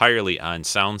filmed entirely on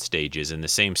sound stages, and the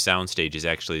same sound stages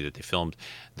actually that they filmed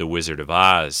The Wizard of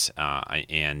Oz,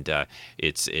 and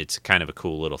it's kind of a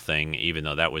cool little thing, even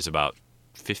though that was about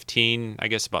 15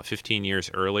 years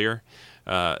earlier.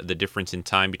 The difference in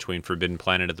time between Forbidden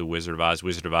Planet and The Wizard of Oz.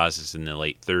 Wizard of Oz is in the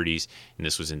late 30s, and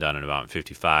this was done in about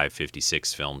 55,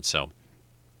 56 film. So,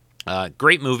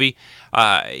 great movie.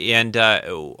 I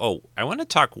want to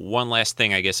talk one last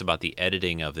thing, I guess, about the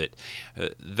editing of it.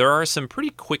 There are some pretty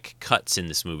quick cuts in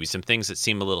this movie, some things that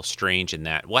seem a little strange in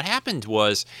that. What happened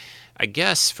was, I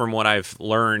guess, from what I've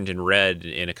learned and read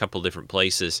in a couple different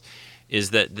places,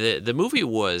 is that the movie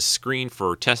was screened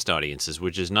for test audiences,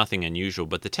 which is nothing unusual,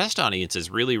 but the test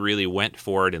audiences really, really went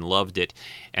for it and loved it,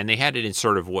 and they had it in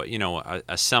sort of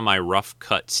a semi-rough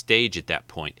cut stage at that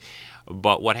point.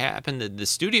 But what happened, the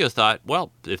studio thought,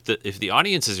 well, if the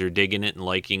audiences are digging it and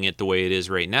liking it the way it is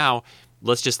right now,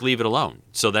 let's just leave it alone.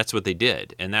 So that's what they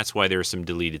did, and that's why there are some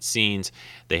deleted scenes.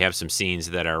 They have some scenes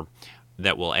that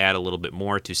will add a little bit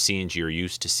more to scenes you're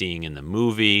used to seeing in the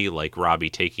movie, like Robbie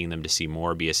taking them to see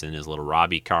Morbius in his little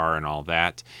Robbie car and all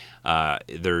that.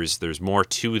 There's more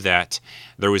to that.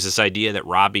 There was this idea that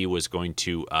Robbie was going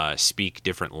to speak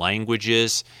different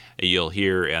languages. You'll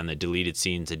hear on the deleted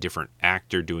scenes a different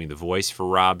actor doing the voice for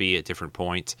Robbie at different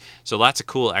points. So lots of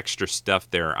cool extra stuff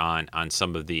there on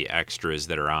some of the extras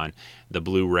that are on the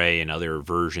Blu-ray and other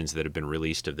versions that have been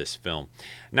released of this film.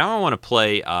 Now I want to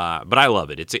play, but I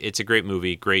love it. It's a great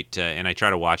movie, great, and I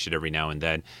try to watch it every now and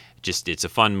then. It's a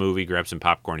fun movie. Grab some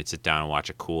popcorn and sit down and watch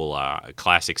a cool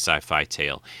classic sci-fi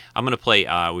tale. I'm going to play,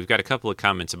 we've got a couple of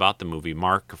comments about the movie.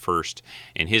 Mark first,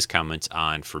 and his comments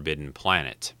on Forbidden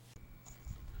Planet.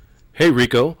 Hey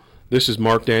Rico, this is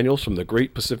Mark Daniels from the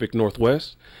Great Pacific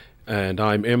Northwest, and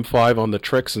I'm M5 on the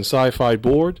Treks and Sci-Fi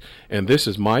board, and this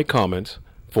is my comment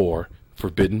for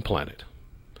Forbidden Planet.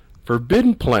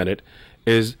 Forbidden Planet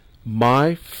is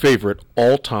my favorite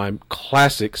all-time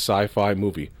classic sci-fi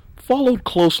movie, followed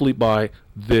closely by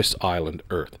This Island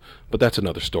Earth, but that's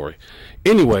another story.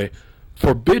 Anyway,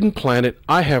 Forbidden Planet,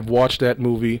 I have watched that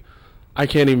movie. I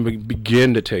can't even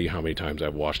begin to tell you how many times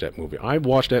I've watched that movie. I've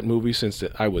watched that movie since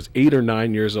I was 8 or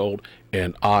 9 years old,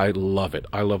 and I love it.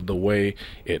 I love the way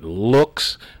it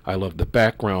looks. I love the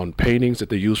background paintings that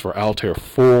they use for Altair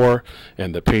 4,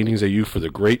 and the paintings they use for The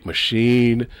Great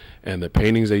Machine, and the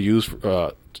paintings they use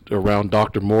around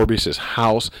Dr. Morbius'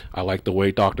 house. I like the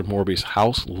way Dr. Morbius'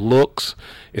 house looks.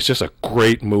 It's just a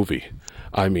great movie.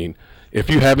 I mean, if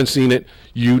you haven't seen it,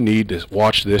 you need to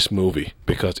watch this movie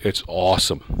because it's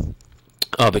awesome.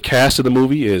 The cast of the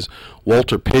movie is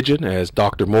Walter Pidgeon as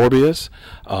Dr. Morbius,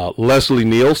 Leslie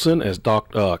Nielsen as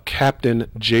Captain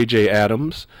J.J.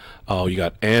 Adams. You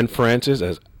got Anne Francis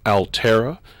as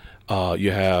Altera.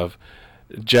 You have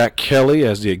Jack Kelly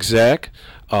as the exec.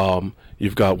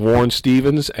 You've got Warren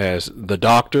Stevens as the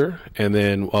doctor, and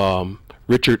then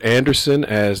Richard Anderson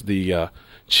as the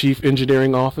Chief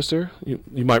Engineering Officer. You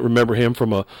might remember him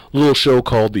from a little show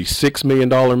called The $6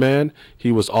 Million Man. He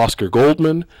was Oscar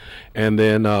Goldman. And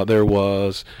then there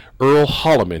was Earl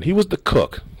Holliman. He was the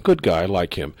cook. Good guy, I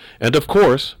like him. And of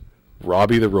course,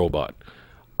 Robbie the Robot.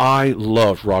 I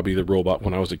loved Robbie the Robot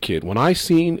when I was a kid. When I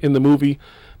seen in the movie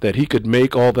that he could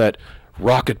make all that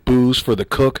rocket booze for the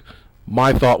cook,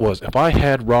 my thought was, if I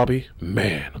had Robbie,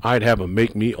 man, I'd have him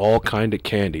make me all kind of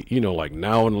candy. You know, like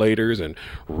Now and Laters and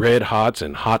Red Hots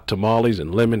and Hot Tamales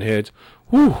and Lemon Heads.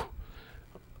 Whew.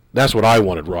 That's what I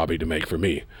wanted Robbie to make for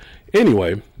me.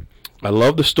 Anyway, I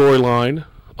love the storyline.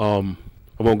 I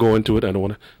won't go into it. I don't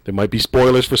want to. There might be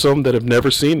spoilers for some that have never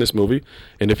seen this movie.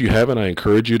 And if you haven't, I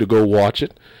encourage you to go watch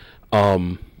it.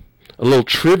 A little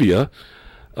trivia.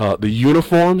 The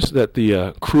uniforms that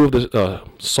the crew of the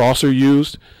saucer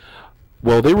used,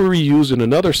 well, they were reused in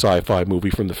another sci-fi movie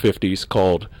from the 50s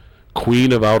called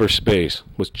Queen of Outer Space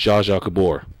with Zsa Zsa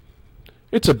Gabor.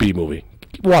 It's a B movie.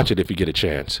 Watch it if you get a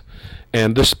chance.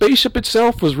 And the spaceship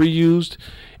itself was reused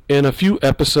in a few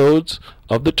episodes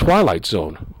of The Twilight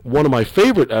Zone. One of my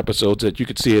favorite episodes that you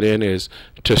could see it in is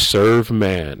To Serve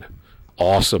Man.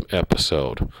 Awesome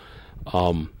episode.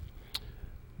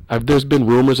 There's been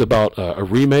rumors about a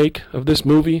remake of this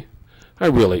movie.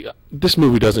 This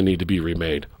movie doesn't need to be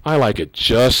remade. I like it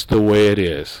just the way it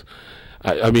is.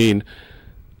 I mean,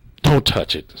 don't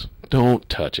touch it. Don't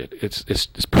touch it.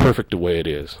 It's perfect the way it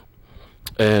is.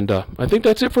 And I think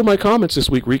that's it for my comments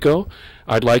this week, Rico.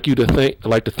 I'd like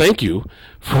to thank you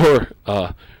for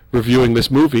reviewing this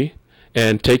movie,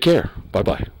 and take care.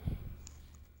 Bye-bye.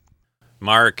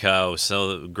 Mark,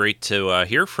 so great to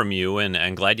hear from you, and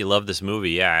I'm glad you love this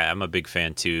movie. Yeah, I'm a big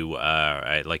fan too.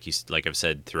 Like I've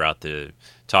said throughout the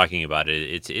talking about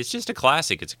it, it's just a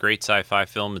classic. It's a great sci-fi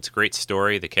film. It's a great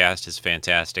story. The cast is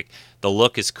fantastic. The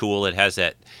look is cool. It has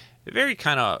that very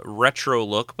kind of retro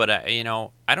look, but I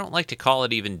don't like to call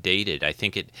it even dated. I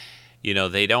think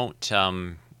they don't.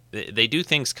 They do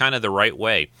things kind of the right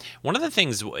way. One of the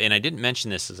things, and I didn't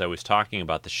mention this as I was talking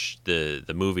about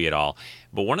the movie at all,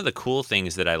 but one of the cool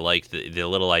things that I liked, the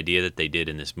little idea that they did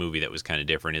in this movie that was kind of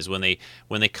different, is when they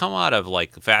come out of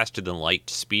like faster than light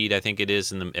speed, I think it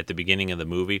is at the beginning of the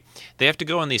movie, they have to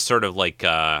go in these sort of like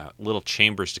little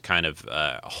chambers to kind of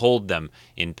hold them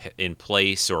in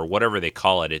place, or whatever they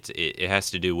call it. It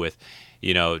has to do with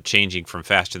changing from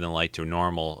faster than light to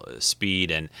normal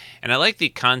speed, and I like the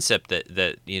concept that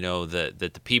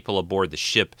the people aboard the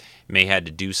ship may had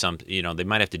to do something. They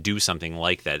might have to do something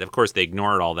like that. Of course, they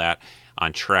ignored all that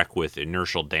on Trek with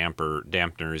inertial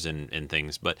dampeners and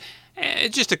things, but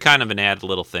it's just a kind of an added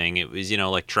little thing. It was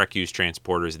like Trek used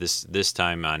transporters. This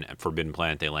time on Forbidden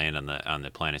Planet, they land on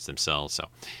the planets themselves. So,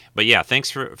 but yeah, thanks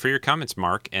for your comments,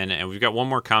 Mark. And we've got one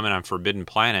more comment on Forbidden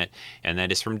Planet, and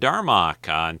that is from Darmok.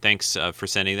 And thanks for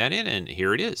sending that in. And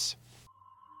here it is.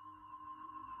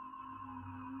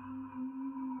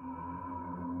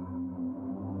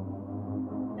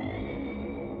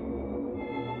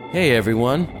 Hey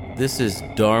everyone, this is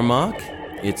Darmok.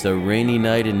 It's a rainy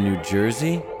night in New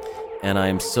Jersey, and I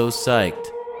am so psyched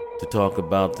to talk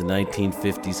about the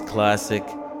 1950s classic,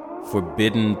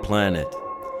 Forbidden Planet.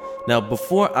 Now,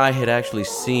 before I had actually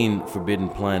seen Forbidden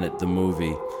Planet, the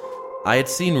movie, I had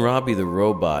seen Robbie the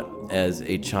Robot as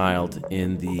a child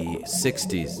in the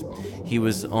 60s. He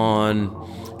was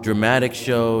on dramatic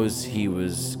shows, he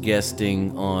was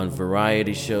guesting on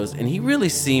variety shows, and he really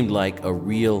seemed like a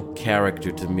real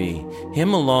character to me.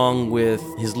 Him along with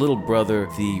his little brother,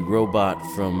 the robot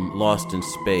from Lost in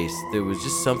Space, there was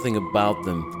just something about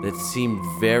them that seemed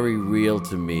very real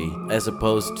to me, as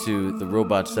opposed to the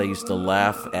robots I used to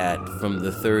laugh at from the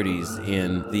 30s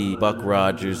in the Buck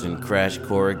Rogers and Crash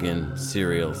Corrigan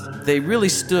serials. They really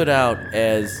stood out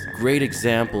as great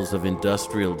examples of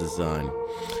industrial design.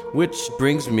 Which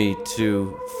brings me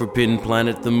to Forbidden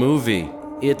Planet the movie.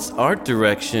 Its art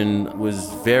direction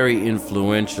was very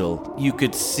influential. You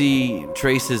could see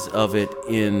traces of it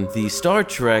in the Star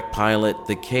Trek pilot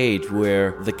The Cage,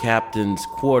 where the captain's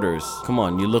quarters, come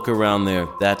on, you look around there,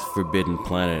 that's Forbidden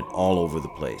Planet all over the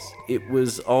place. It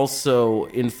was also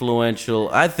influential,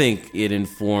 I think it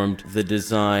informed the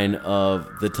design of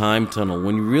the time tunnel.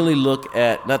 When you really look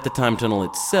at, not the time tunnel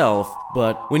itself,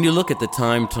 but when you look at the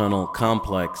time tunnel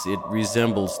complex, it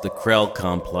resembles the Krell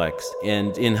complex,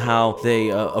 and in how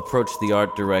they approach the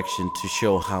art direction to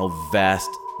show how vast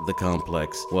the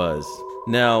complex was.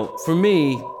 Now, for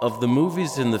me, of the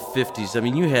movies in the 50s, I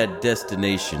mean, you had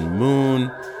Destination Moon,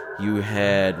 you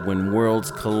had When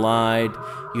Worlds Collide,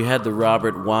 you had the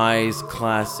Robert Wise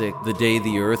classic, The Day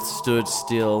the Earth Stood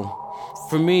Still.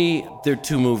 For me, there are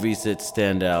two movies that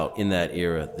stand out in that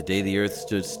era, The Day the Earth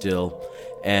Stood Still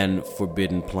and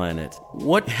Forbidden Planet.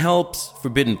 What helps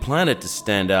Forbidden Planet to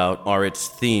stand out are its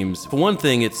themes. For one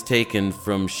thing, it's taken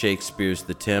from Shakespeare's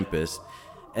The Tempest,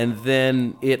 and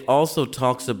then it also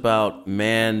talks about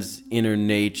man's inner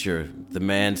nature, the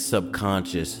man's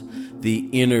subconscious, the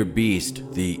inner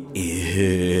beast, the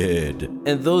id.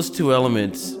 And those two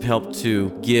elements help to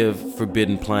give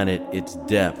Forbidden Planet its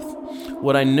depth.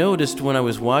 What I noticed when I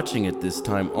was watching it this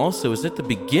time also is at the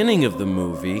beginning of the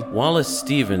movie, Wallace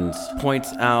Stevens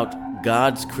points out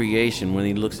God's creation. When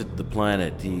he looks at the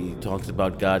planet, he talks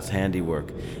about God's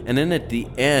handiwork. And then at the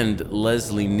end,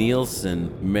 Leslie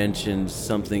Nielsen mentions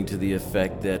something to the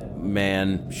effect that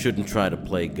man shouldn't try to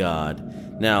play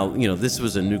God. Now, you know, this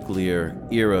was a nuclear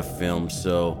era film,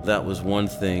 so that was one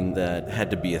thing that had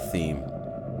to be a theme.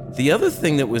 The other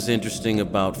thing that was interesting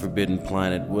about Forbidden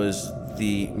Planet was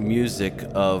the music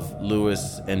of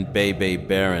Louis and Bebe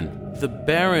Barron. The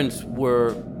Barrons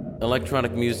were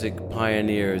electronic music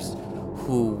pioneers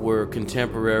who were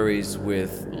contemporaries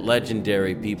with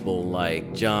legendary people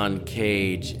like John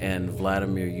Cage and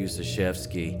Vladimir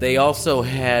Yuzashevsky. They also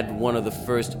had one of the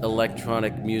first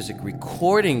electronic music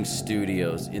recording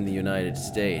studios in the United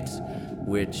States,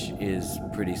 which is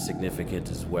pretty significant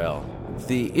as well.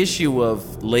 The issue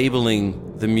of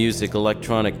labeling the music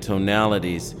electronic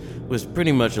tonalities was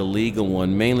pretty much a legal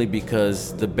one, mainly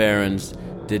because the Barons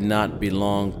did not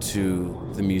belong to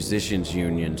the musicians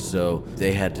union, so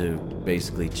they had to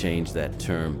basically change that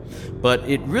term. But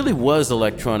it really was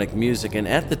electronic music, and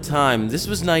at the time, this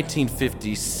was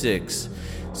 1956,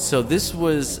 so this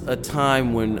was a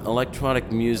time when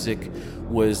electronic music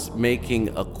was making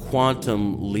a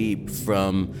quantum leap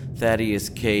from Thaddeus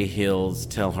K. Hill's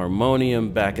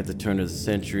Telharmonium back at the turn of the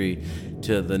century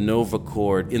to the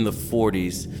Novachord in the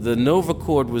 40s. The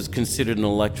Novachord was considered an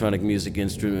electronic music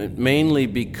instrument mainly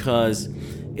because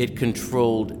it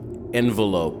controlled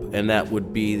envelope, and that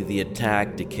would be the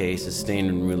attack, decay, sustain,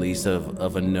 and release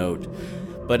of a note.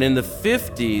 But in the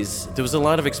 50s, there was a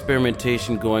lot of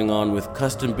experimentation going on with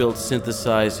custom-built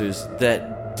synthesizers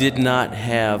that did not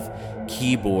have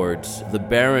keyboards. The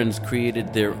Barons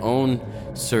created their own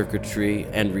circuitry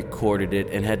and recorded it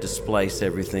and had to splice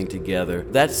everything together.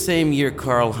 That same year,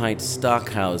 Karl-Heinz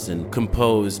Stockhausen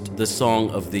composed the Song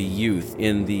of the Youth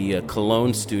in the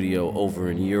Cologne studio over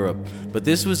in Europe. But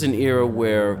this was an era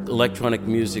where electronic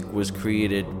music was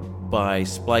created by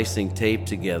splicing tape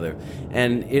together,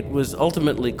 and it was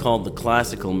ultimately called the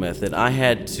classical method. I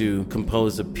had to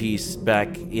compose a piece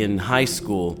back in high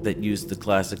school that used the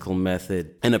classical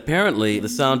method, and apparently the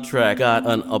soundtrack got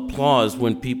an applause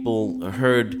when people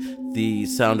heard the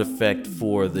sound effect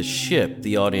for the ship.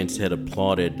 The audience had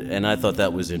applauded, and I thought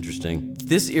that was interesting.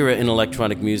 This era in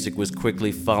electronic music was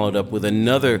quickly followed up with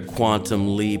another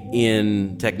quantum leap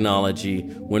in technology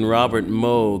when Robert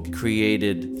Moog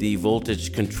created the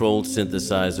voltage-controlled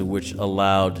synthesizer, which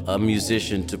allowed a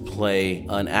musician to play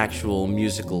an actual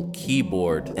musical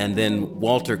keyboard. And then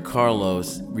Walter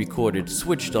Carlos recorded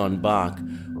Switched on Bach,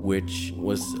 which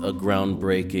was a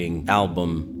groundbreaking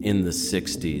album in the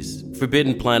 60s.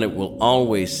 Forbidden Planet will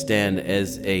always stand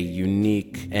as a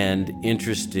unique and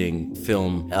interesting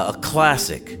film, a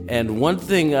classic. And one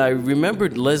thing I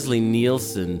remembered Leslie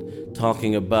Nielsen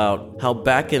talking about how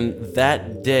back in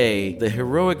that day, the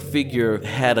heroic figure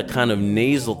had a kind of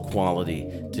nasal quality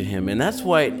to him. And that's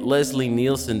why Leslie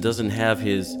Nielsen doesn't have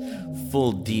his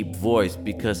full deep voice,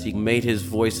 because he made his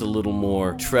voice a little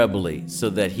more trebly so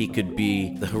that he could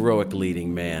be the heroic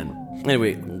leading man.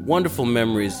 Anyway, wonderful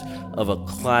memories of a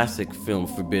classic film,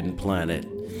 Forbidden Planet.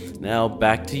 Now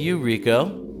back to you,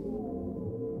 Rico.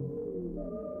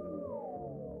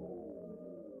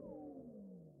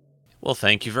 Well,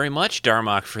 thank you very much,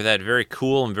 Darmok, for that very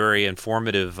cool and very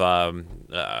informative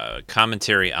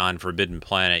commentary on Forbidden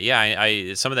Planet. Yeah,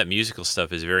 I some of that musical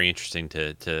stuff is very interesting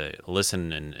to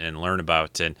listen and learn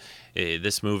about. And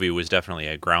this movie was definitely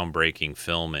a groundbreaking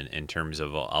film in terms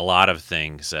of a lot of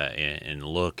things in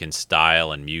look and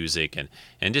style and music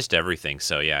and just everything.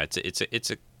 So yeah, it's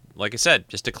a like I said,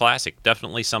 just a classic.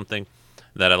 Definitely something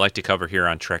that I like to cover here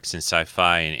on Treks in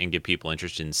Sci-Fi and get people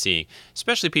interested in seeing,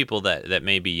 especially people that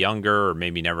may be younger or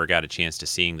maybe never got a chance to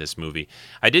seeing this movie.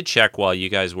 I did check while you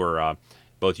guys were,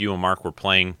 both you and Mark were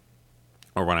playing,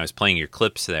 or when I was playing your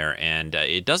clips there, and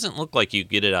it doesn't look like you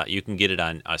get it. You can get it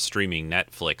on streaming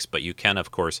Netflix, but you can,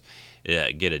 of course,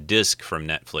 get a disc from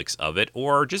Netflix of it,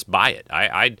 or just buy it.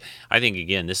 I think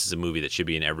again, this is a movie that should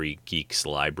be in every geek's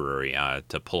library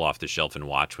to pull off the shelf and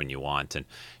watch when you want, and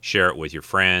share it with your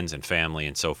friends and family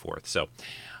and so forth. So.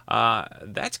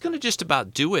 That's going to just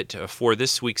about do it for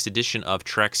this week's edition of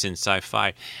Treks in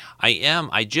Sci-Fi.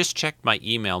 I just checked my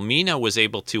email. Mina was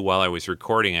able to, while I was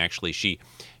recording, actually, she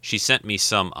sent me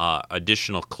some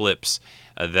additional clips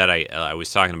that I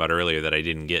was talking about earlier that I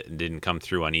didn't come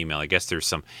through on email. I guess there's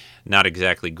some not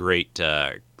exactly great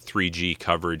 3G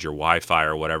coverage or Wi-Fi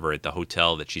or whatever at the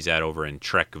hotel that she's at over in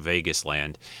Trek Vegas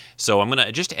land. So I'm going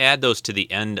to just add those to the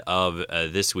end of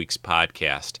this week's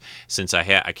podcast, since I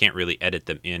can't really edit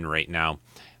them in right now.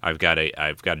 I've got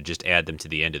to just add them to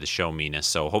the end of the show, Mina.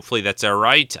 So hopefully that's all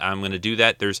right. I'm going to do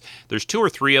that. There's 2 or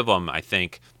 3 of them, I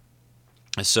think.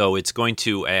 So it's going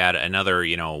to add another,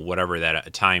 whatever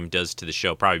that time does to the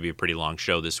show. Probably be a pretty long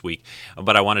show this week,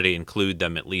 but I wanted to include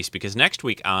them at least because next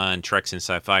week on Treks in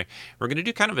Sci-Fi, we're going to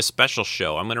do kind of a special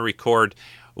show. I'm going to record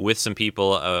with some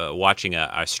people watching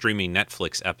a streaming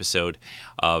Netflix episode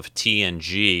of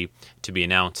TNG to be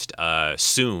announced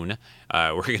soon.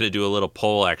 We're going to do a little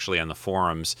poll actually on the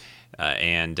forums.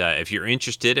 And if you're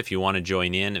interested, if you want to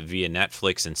join in via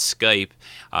Netflix and Skype,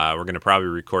 we're going to probably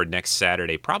record next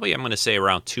Saturday. Probably, I'm going to say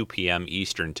around 2 p.m.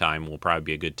 Eastern time will probably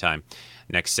be a good time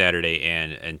next Saturday,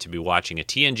 and to be watching a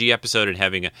TNG episode and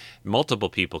having multiple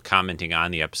people commenting on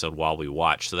the episode while we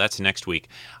watch. So that's next week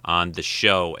on the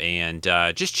show. And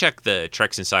just check the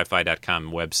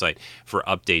treksinsci-fi.com website for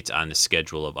updates on the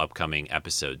schedule of upcoming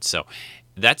episodes. So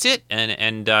that's it,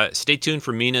 and stay tuned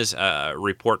for Mina's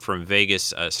report from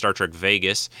Vegas, Star Trek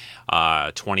Vegas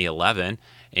 2011,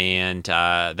 and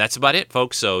that's about it,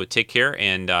 folks. So take care,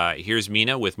 and here's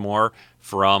Mina with more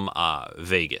from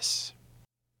Vegas.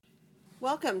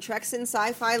 Welcome, Treks in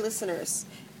Sci-Fi listeners.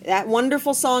 That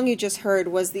wonderful song you just heard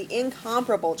was the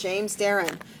incomparable James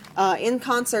Darren in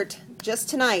concert just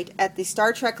tonight at the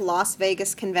Star Trek Las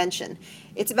Vegas convention.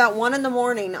 It's about 1 in the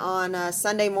morning on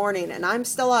Sunday morning, and I'm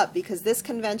still up because this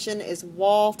convention is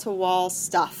wall-to-wall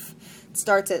stuff. It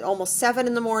starts at almost 7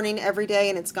 in the morning every day,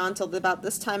 and it's gone till about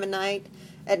this time of night,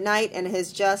 and it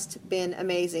has just been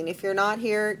amazing. If you're not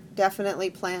here, definitely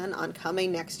plan on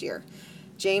coming next year.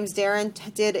 James Darren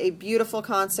did a beautiful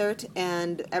concert,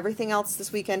 and everything else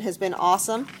this weekend has been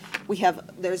awesome.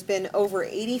 There's been over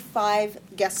 85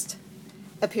 guest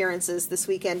appearances this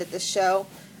weekend at this show.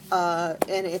 And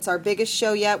it's our biggest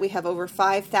show yet. We have over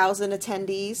 5,000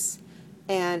 attendees,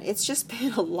 and it's just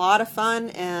been a lot of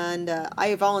fun, and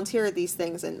I volunteer at these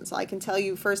things, and so I can tell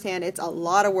you firsthand it's a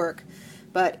lot of work,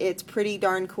 but it's pretty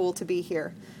darn cool to be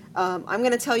here. I'm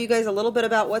going to tell you guys a little bit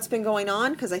about what's been going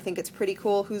on, because I think it's pretty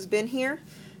cool who's been here,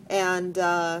 and,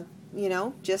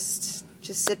 just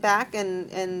sit back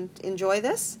and enjoy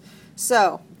this.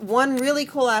 So, one really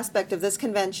cool aspect of this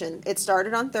convention, it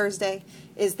started on Thursday,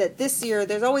 is that this year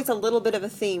there's always a little bit of a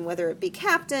theme, whether it be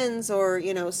captains or,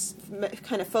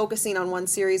 kind of focusing on one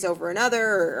series over another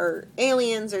or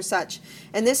aliens or such.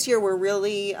 And this year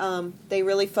they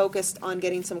really focused on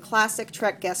getting some classic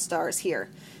Trek guest stars here.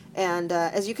 And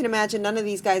as you can imagine, none of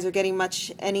these guys are getting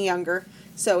much any younger.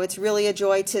 So it's really a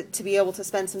joy to be able to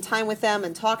spend some time with them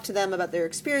and talk to them about their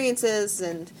experiences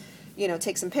and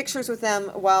take some pictures with them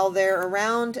while they're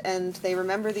around and they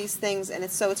remember these things, and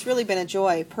it's really been a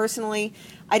joy. Personally,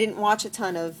 I didn't watch a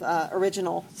ton of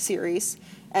original series,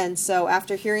 and so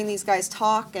after hearing these guys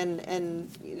talk and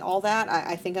all that,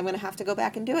 I think I'm going to have to go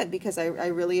back and do it because I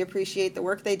really appreciate the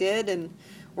work they did, and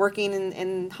working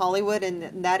in Hollywood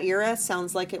in that era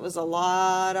sounds like it was a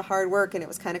lot of hard work and it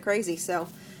was kind of crazy, so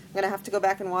I'm going to have to go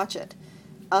back and watch it.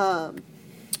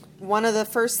 One of the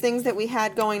first things that we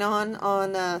had going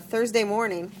on Thursday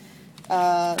morning,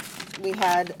 we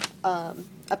had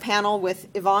a panel with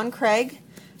Yvonne Craig,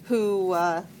 who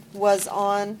was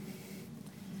on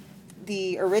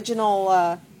the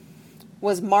original,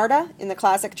 was Marta in the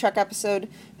classic Trek episode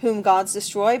Whom Gods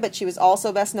Destroy, but she was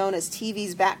also best known as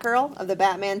TV's Batgirl of the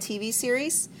Batman TV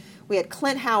series. We had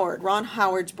Clint Howard, Ron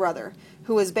Howard's brother,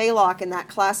 who was Baylock in that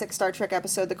classic Star Trek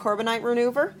episode, The Corbomite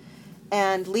Maneuver,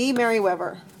 and Lee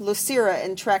Merriweather, Lucira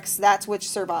in Trek's That's Which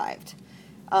Survived.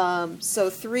 So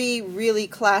 3 really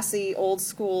classy old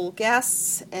school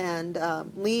guests, and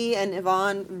Lee and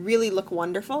Yvonne really look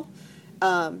wonderful.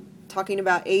 Talking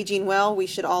about aging well, we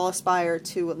should all aspire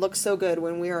to look so good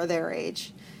when we are their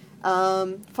age.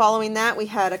 Following that, we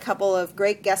had a couple of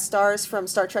great guest stars from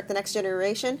Star Trek The Next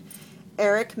Generation.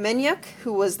 Eric Menyuk,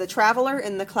 who was the Traveler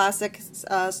in the classic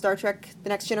Star Trek The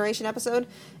Next Generation episode,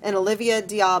 and Olivia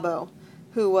Diabo,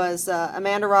 who was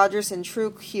Amanda Rogers in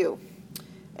True Q.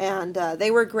 And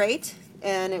they were great,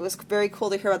 and it was very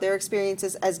cool to hear about their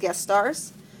experiences as guest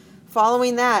stars.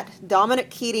 Following that,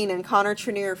 Dominic Keating and Connor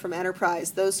Trenier from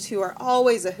Enterprise. Those two are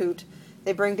always a hoot.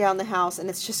 They bring down the house, and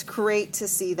it's just great to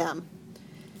see them.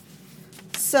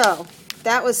 So,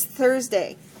 that was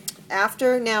Thursday.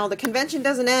 Now, the convention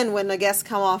doesn't end when the guests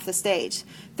come off the stage.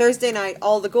 Thursday night,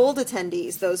 all the gold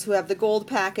attendees, those who have the gold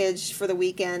package for the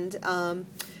weekend,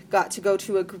 got to go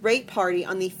to a great party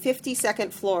on the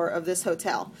 52nd floor of this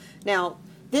hotel. Now,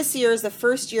 this year is the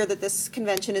first year that this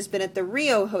convention has been at the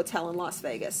Rio Hotel in Las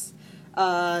Vegas.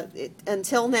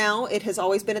 Until now, it has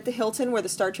always been at the Hilton where the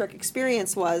Star Trek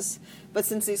Experience was, but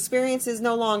since the Experience is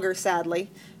no longer, sadly,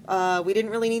 we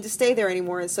didn't really need to stay there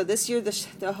anymore, and so this year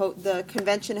the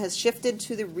convention has shifted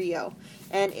to the Rio,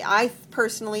 and I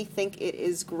personally think it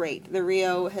is great. The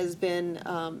Rio has been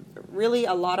really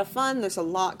a lot of fun. There's a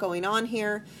lot going on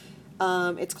here.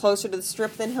 It's closer to the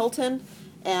Strip than Hilton,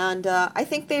 and I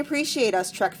think they appreciate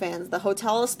us Trek fans. The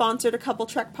hotel has sponsored a couple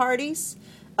Trek parties.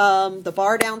 The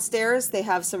bar downstairs, they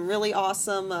have some really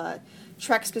awesome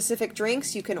Trek-specific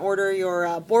drinks. You can order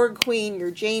your Borg Queen,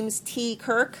 your James T.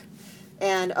 Kirk,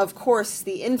 and, of course,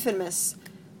 the infamous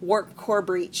Warp Core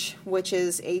Breach, which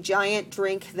is a giant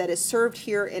drink that is served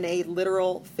here in a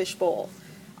literal fishbowl.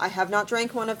 I have not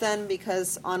drank one of them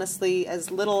because, honestly,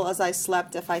 as little as I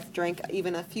slept, if I drank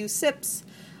even a few sips,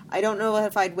 I don't know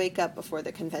if I'd wake up before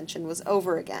the convention was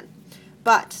over again.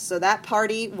 But, so that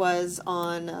party was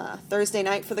on Thursday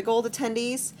night for the gold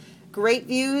attendees. Great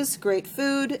views, great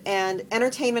food, and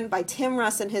entertainment by Tim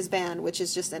Russ and his band, which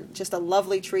is just a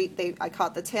lovely treat. I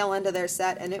caught the tail end of their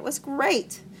set, and it was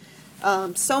great.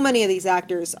 So many of these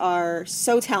actors are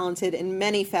so talented in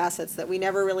many facets that we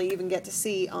never really even get to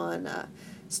see on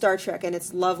Star Trek, and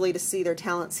it's lovely to see their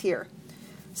talents here.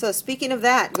 So speaking of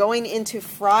that, going into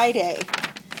Friday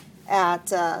at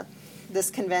this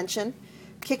convention,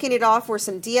 kicking it off were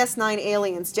some DS9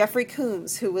 aliens, Jeffrey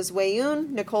Combs, who was Weyoun,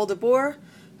 Nicole DeBoer,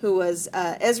 who was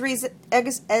Ezri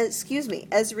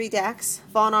Dax,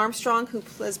 Vaughn Armstrong, who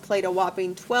has played a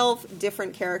whopping 12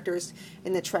 different characters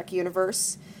in the Trek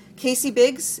universe, Casey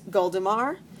Biggs,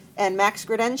 Goldemar, and Max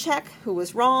Grodenchik, who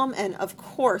was Rom, and of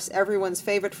course everyone's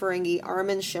favorite Ferengi,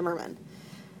 Armin Shimmerman.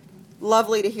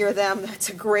 Lovely to hear them. That's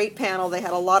a great panel. They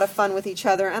had a lot of fun with each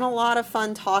other and a lot of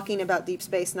fun talking about Deep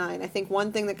Space Nine. I think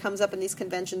one thing that comes up in these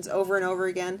conventions over and over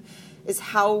again is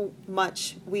how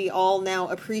much we all now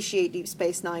appreciate Deep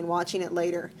Space Nine watching it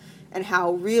later, and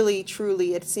how really,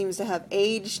 truly it seems to have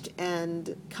aged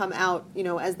and come out,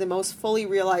 as the most fully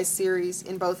realized series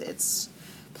in both its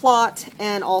plot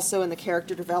and also in the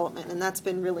character development. And that's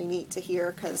been really neat to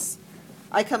hear, because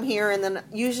I come here and then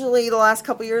usually the last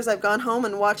couple years I've gone home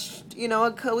and watched,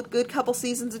 a good couple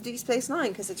seasons of Deep Space Nine,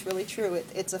 because it's really true.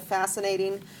 It's a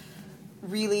fascinating,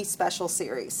 really special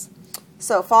series.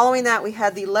 So following that, we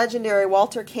had the legendary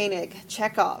Walter Koenig,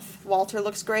 Chekhov. Walter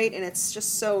looks great, and it's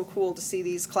just so cool to see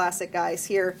these classic guys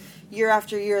here. Year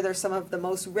after year, they're some of the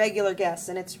most regular guests,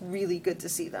 and it's really good to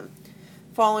see them.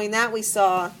 Following that, we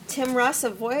saw Tim Russ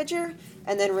of Voyager,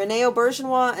 and then Rene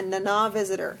Auberjonois and Nana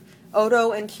Visitor,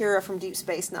 Odo and Kira from Deep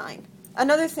Space Nine.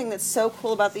 Another thing that's so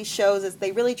cool about these shows is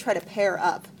they really try to pair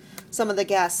up some of the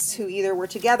guests who either were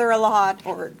together a lot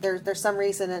or there's some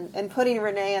reason, and putting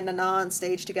Rene and Nana on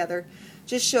stage together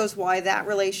just shows why that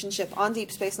relationship on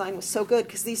Deep Space Nine was so good,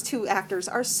 because these two actors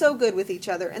are so good with each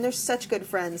other, and they're such good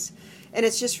friends, and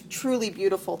it's just truly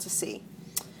beautiful to see.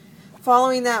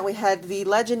 Following that, we had the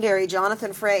legendary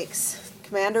Jonathan Frakes,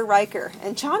 Commander Riker,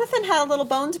 and Jonathan had a little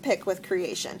bone to pick with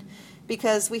Creation,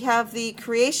 because we have the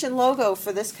Creation logo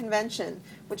for this convention,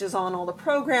 which is on all the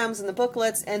programs and the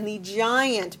booklets, and the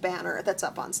giant banner that's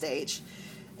up on stage.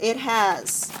 It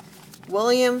has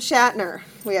William Shatner.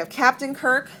 We have Captain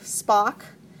Kirk, Spock,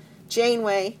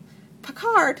 Janeway,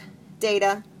 Picard,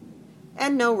 Data,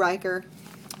 and no Riker.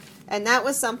 And that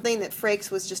was something that Frakes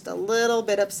was just a little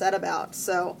bit upset about.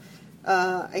 So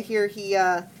I hear he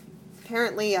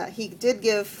apparently he did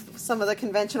give some of the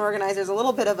convention organizers a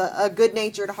little bit of a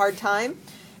good-natured hard time,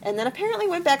 and then apparently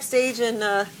went backstage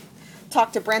and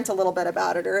talked to Brent a little bit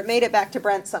about it, or it made it back to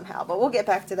Brent somehow, but we'll get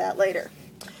back to that later.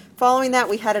 Following that,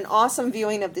 we had an awesome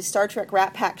viewing of the Star Trek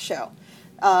Rat Pack show.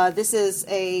 This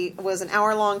was an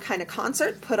hour-long kind of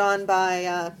concert put on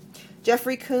by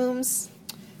Jeffrey Coombs,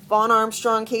 Vaughn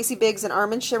Armstrong, Casey Biggs, and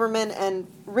Armin Shimmerman, and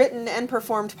written and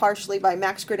performed partially by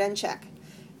Max Grodenchik.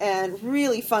 And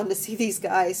really fun to see these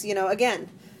guys. You know, again,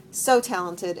 so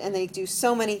talented, and they do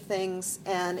so many things,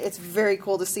 and it's very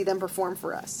cool to see them perform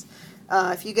for us.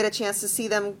 If you get a chance to see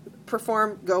them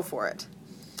perform, go for it.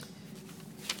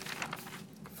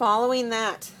 Following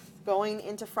that, going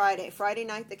into Friday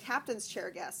night, the Captain's Chair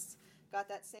guests got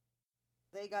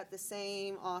the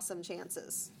same awesome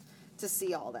chances to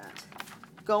see all that.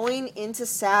 Going into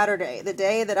Saturday, the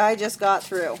day that I just got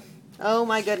through. Oh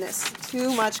my goodness,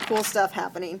 too much cool stuff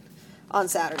happening on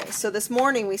Saturday. So this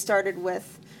morning we started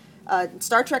with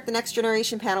Star Trek The Next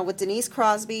Generation panel with Denise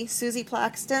Crosby, Susie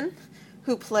Plaxton,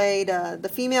 who played the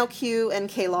female Q and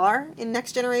K'Ehleyr in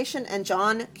Next Generation, and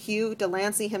John Q.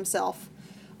 Delancey himself.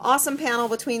 Awesome panel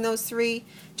between those three.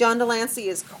 John Delancey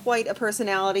is quite a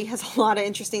personality, has a lot of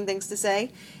interesting things to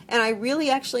say. And I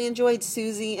really actually enjoyed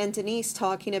Susie and Denise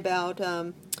talking about,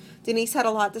 Denise had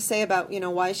a lot to say about,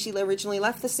 why she originally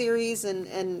left the series,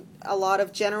 and a lot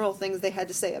of general things they had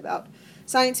to say about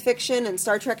science fiction and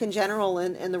Star Trek in general,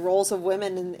 and the roles of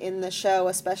women in the show,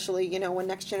 especially, when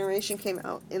Next Generation came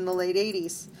out in the late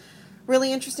 80s.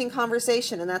 Really interesting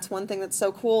conversation, and that's one thing that's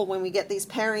so cool when we get these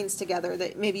pairings together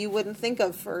that maybe you wouldn't think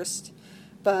of first.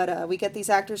 But we get these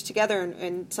actors together,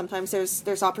 and sometimes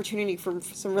there's opportunity for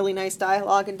some really nice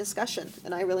dialogue and discussion,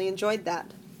 and I really enjoyed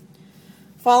that.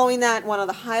 Following that, one of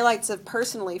the highlights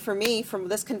personally for me from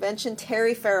this convention,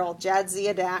 Terry Farrell,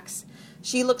 Jadzia Dax.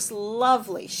 She looks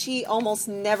lovely. She almost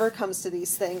never comes to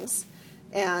these things.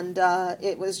 And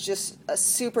it was just a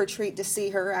super treat to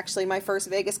see her. Actually, my first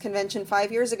Vegas convention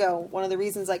 5 years ago, one of the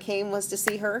reasons I came was to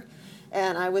see her.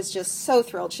 And I was just so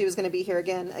thrilled she was going to be here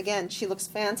again. Again, she looks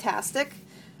fantastic.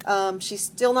 She's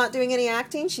still not doing any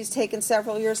acting. She's taken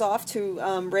several years off to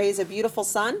raise a beautiful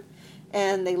son.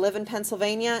 And they live in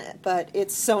Pennsylvania. But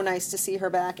it's so nice to see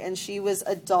her back. And she was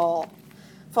a doll.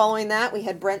 Following that, we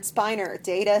had Brent Spiner,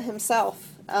 Data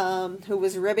himself, who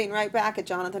was ribbing right back at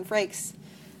Jonathan Frakes.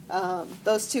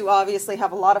 Those two obviously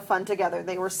have a lot of fun together.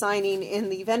 They were signing in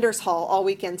the vendors hall all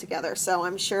weekend together, so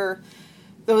I'm sure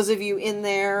those of you in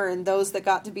there and those that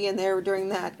got to be in there during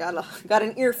that got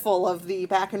an earful of the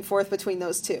back and forth between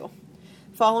those two.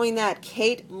 Following that,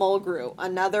 Kate Mulgrew,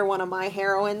 another one of my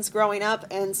heroines growing up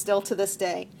and still to this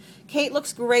day. Kate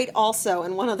looks great also,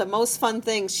 and one of the most fun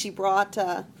things, she brought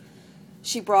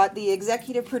the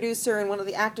executive producer and one of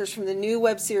the actors from the new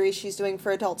web series she's doing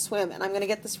for Adult Swim, and I'm going to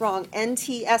get this wrong,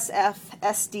 NTSF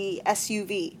SD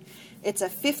SUV. It's a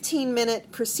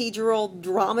 15-minute procedural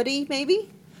dramedy,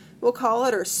 maybe we'll call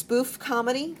it, or spoof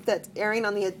comedy that's airing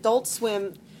on the Adult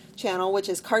Swim channel, which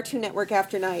is Cartoon Network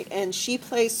After Night, and she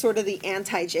plays sort of the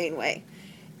anti-Janeway.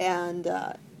 And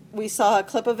we saw a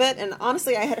clip of it, and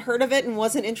honestly, I had heard of it and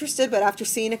wasn't interested, but after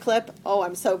seeing a clip,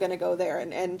 I'm so going to go there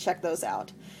and check those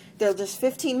out. They're just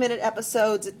 15-minute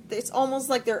episodes. It's almost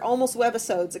like they're almost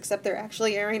webisodes, except they're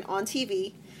actually airing on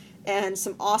TV. And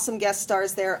some awesome guest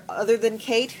stars there, other than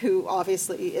Kate, who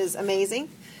obviously is amazing.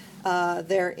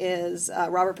 There is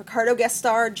Robert Picardo guest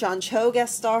starred, John Cho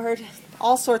guest starred,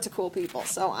 all sorts of cool people.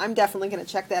 So I'm definitely going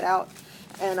to check that out.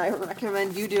 And I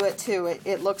recommend you do it too.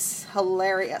 It looks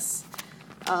hilarious.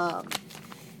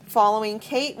 Following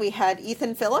Kate, we had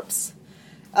Ethan Phillips,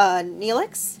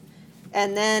 Neelix,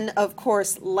 and then, of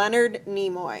course, Leonard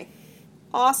Nimoy.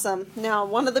 Awesome. Now,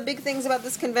 one of the big things about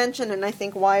this convention, and I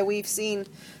think why we've seen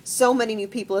so many new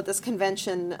people at this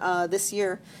convention this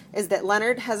year, is that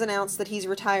Leonard has announced that he's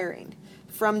retiring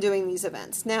from doing these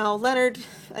events. Now, Leonard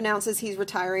announces he's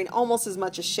retiring almost as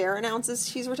much as Cher announces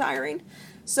she's retiring.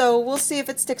 So we'll see if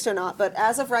it sticks or not. But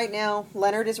as of right now,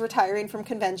 Leonard is retiring from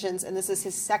conventions, and this is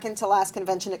his second to last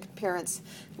convention appearance,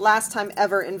 last time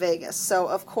ever in Vegas. So,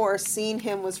 of course, seeing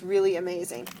him was really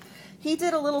amazing. He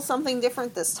did a little something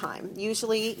different this time.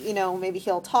 Usually, maybe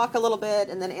he'll talk a little bit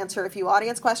and then answer a few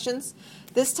audience questions.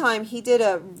 This time, he did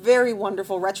a very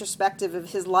wonderful retrospective of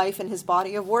his life and his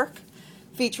body of work,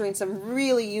 featuring some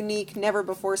really unique,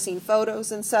 never-before-seen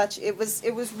photos and such. It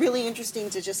was really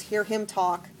interesting to just hear him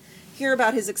talk, hear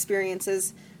about his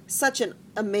experiences. Such an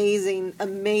amazing,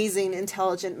 amazing,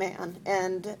 intelligent man.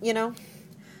 And,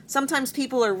 sometimes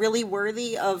people are really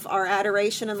worthy of our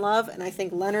adoration and love, and I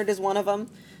think Leonard is one of them,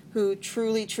 who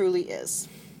truly, truly is.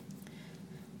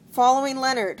 Following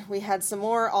Leonard, we had some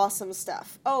more awesome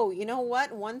stuff. Oh, you know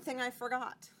what? One thing I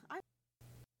forgot. I'm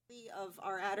worthy of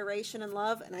our adoration and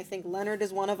love, and I think Leonard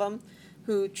is one of them,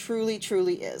 who truly,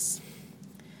 truly is.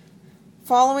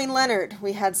 Following Leonard,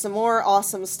 we had some more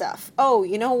awesome stuff. Oh,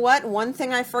 you know what? One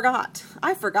thing I forgot.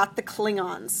 I forgot the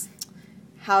Klingons.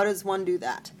 How does one do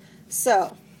that?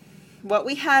 So, what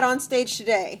we had on stage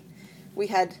today, we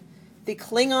had the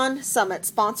Klingon Summit,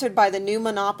 sponsored by the new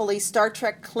Monopoly Star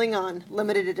Trek Klingon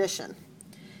Limited Edition.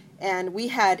 And we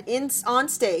had on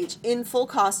stage, in full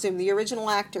costume, the original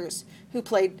actors who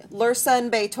played Lursa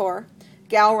and B'Etor,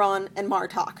 Gowron and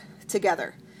Martok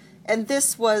together. And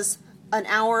this was an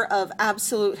hour of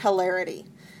absolute hilarity.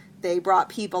 They brought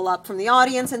people up from the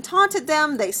audience and taunted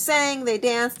them. They sang, they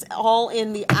danced, all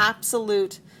in the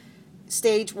absolute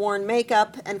stage-worn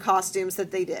makeup and costumes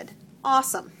that they did.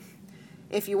 Awesome.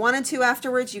 If you wanted to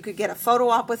afterwards, you could get a photo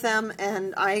op with them,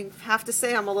 and I have to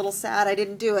say I'm a little sad I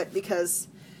didn't do it, because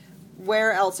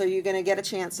where else are you going to get a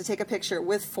chance to take a picture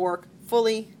with 4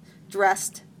 fully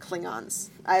dressed Klingons?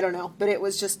 I don't know, but it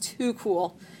was just too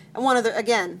cool. And one of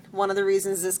the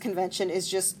reasons this convention is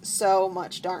just so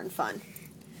much darn fun.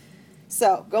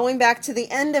 So, going back to the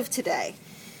end of today,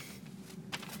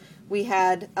 we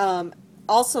had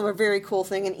also a very cool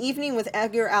thing, an evening with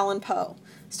Edgar Allan Poe,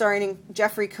 starring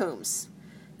Jeffrey Combs.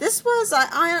 This was,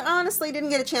 I honestly didn't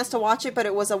get a chance to watch it, but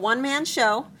it was a one-man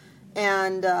show,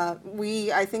 and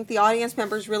I think the audience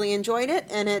members really enjoyed it,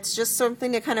 and it's just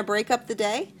something to kind of break up the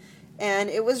day, and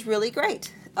it was really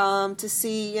great to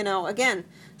see, again,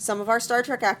 some of our Star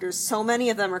Trek actors, so many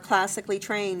of them are classically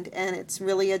trained, and it's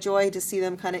really a joy to see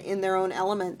them kind of in their own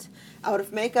element, out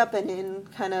of makeup and in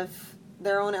kind of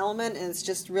their own element, and it's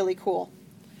just really cool.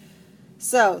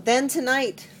 So, then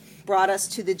tonight brought us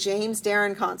to the James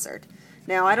Darren concert.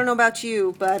 Now, I don't know about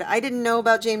you, but I didn't know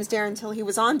about James Darren until he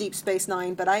was on Deep Space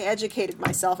Nine, but I educated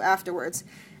myself afterwards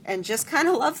and just kind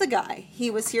of love the guy. He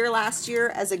was here last year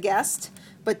as a guest,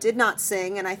 but did not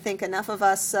sing, and I think enough of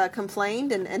us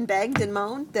complained and begged and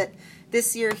moaned that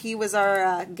this year he was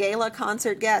our gala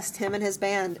concert guest, him and his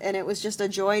band, and it was just a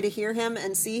joy to hear him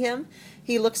and see him.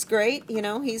 He looks great,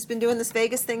 he's been doing this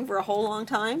Vegas thing for a whole long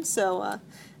time, so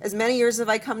as many years as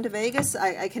I come to Vegas,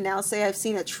 I can now say I've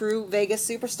seen a true Vegas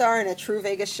superstar and a true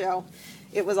Vegas show.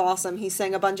 It was awesome. He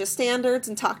sang a bunch of standards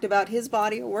and talked about his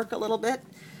body of work a little bit.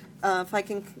 If I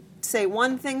can say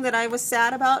one thing that I was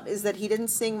sad about is that he didn't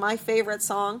sing my favorite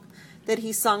song that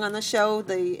he sung on the show,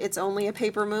 It's Only a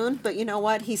Paper Moon, but you know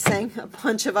what? He sang a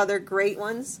bunch of other great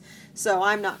ones, so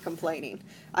I'm not complaining.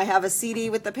 I have a CD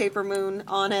with the Paper Moon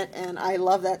on it, and I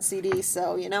love that CD,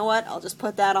 so you know what? I'll just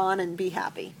put that on and be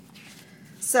happy.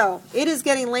 So, it is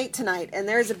getting late tonight, and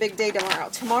there's a big day tomorrow.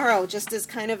 Tomorrow, just as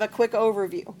kind of a quick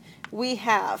overview, we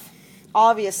have,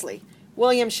 obviously,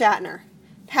 William Shatner,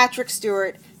 Patrick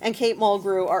Stewart, and Kate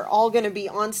Mulgrew are all going to be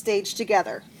on stage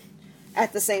together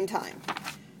at the same time.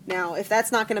 Now, if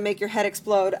that's not going to make your head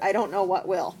explode, I don't know what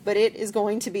will, but it is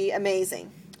going to be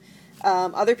amazing.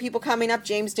 Other people coming up,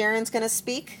 James Darren's going to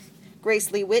speak.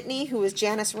 Grace Lee Whitney, who is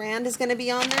Janice Rand, is going to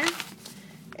be on there.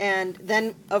 And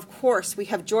then, of course, we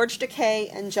have George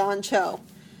Takei and John Cho.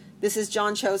 This is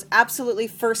John Cho's absolutely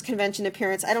first convention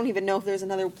appearance. I don't even know if there's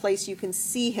another place you can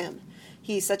see him.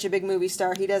 He's such a big movie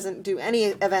star. He doesn't do any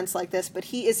events like this, but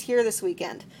he is here this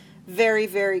weekend. Very,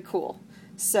 very cool.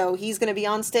 So he's going to be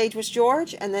on stage with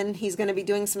George, and then he's going to be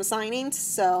doing some signings.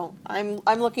 So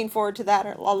I'm looking forward to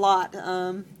that a lot.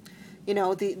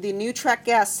 The new Trek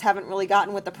guests haven't really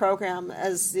gotten with the program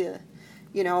as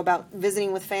about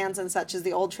visiting with fans and such as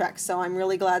the old Trek. So I'm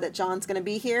really glad that John's going to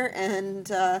be here, and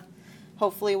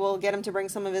hopefully we'll get him to bring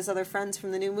some of his other friends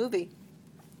from the new movie.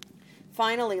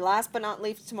 Finally, last but not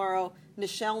least, tomorrow,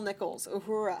 Nichelle Nichols,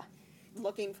 Uhura.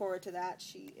 Looking forward to that.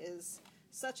 She is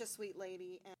such a sweet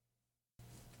lady.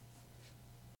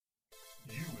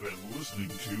 You've been listening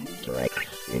to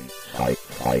Treks in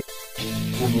Sci-Fi.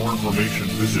 For more information,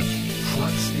 visit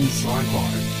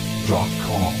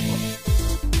treksinSciFi.com.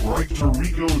 Write to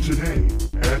Rico today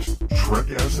at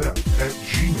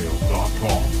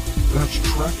treksf@gmail.com. That's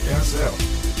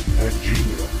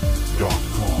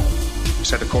treksf@gmail.com.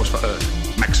 Set a course for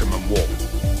Earth. Maximum warp.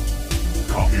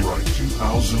 Copyright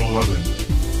 2011.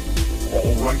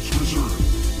 All rights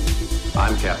reserved.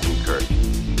 I'm Captain Kirk.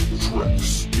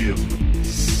 Treks in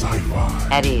Sci-Fi.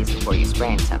 At ease before you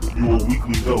sprain something. Your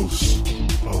weekly dose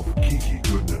of geeky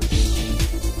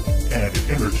goodness and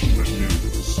entertainment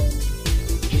news.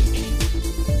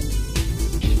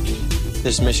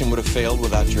 This mission would have failed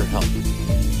without your help.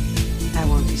 I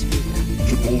won't dispute that.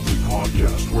 Chipotle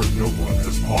podcast where no one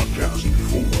has podcasted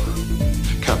before.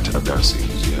 Captain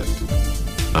Cardassians yet.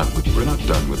 We're not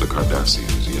done with the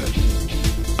Cardassians yet.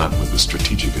 Not with the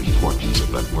strategic importance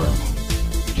of that world.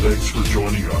 Thanks for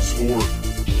joining us for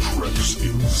Treks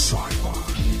in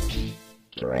Sci-Fi.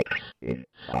 Treks in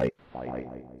Sci-Fi.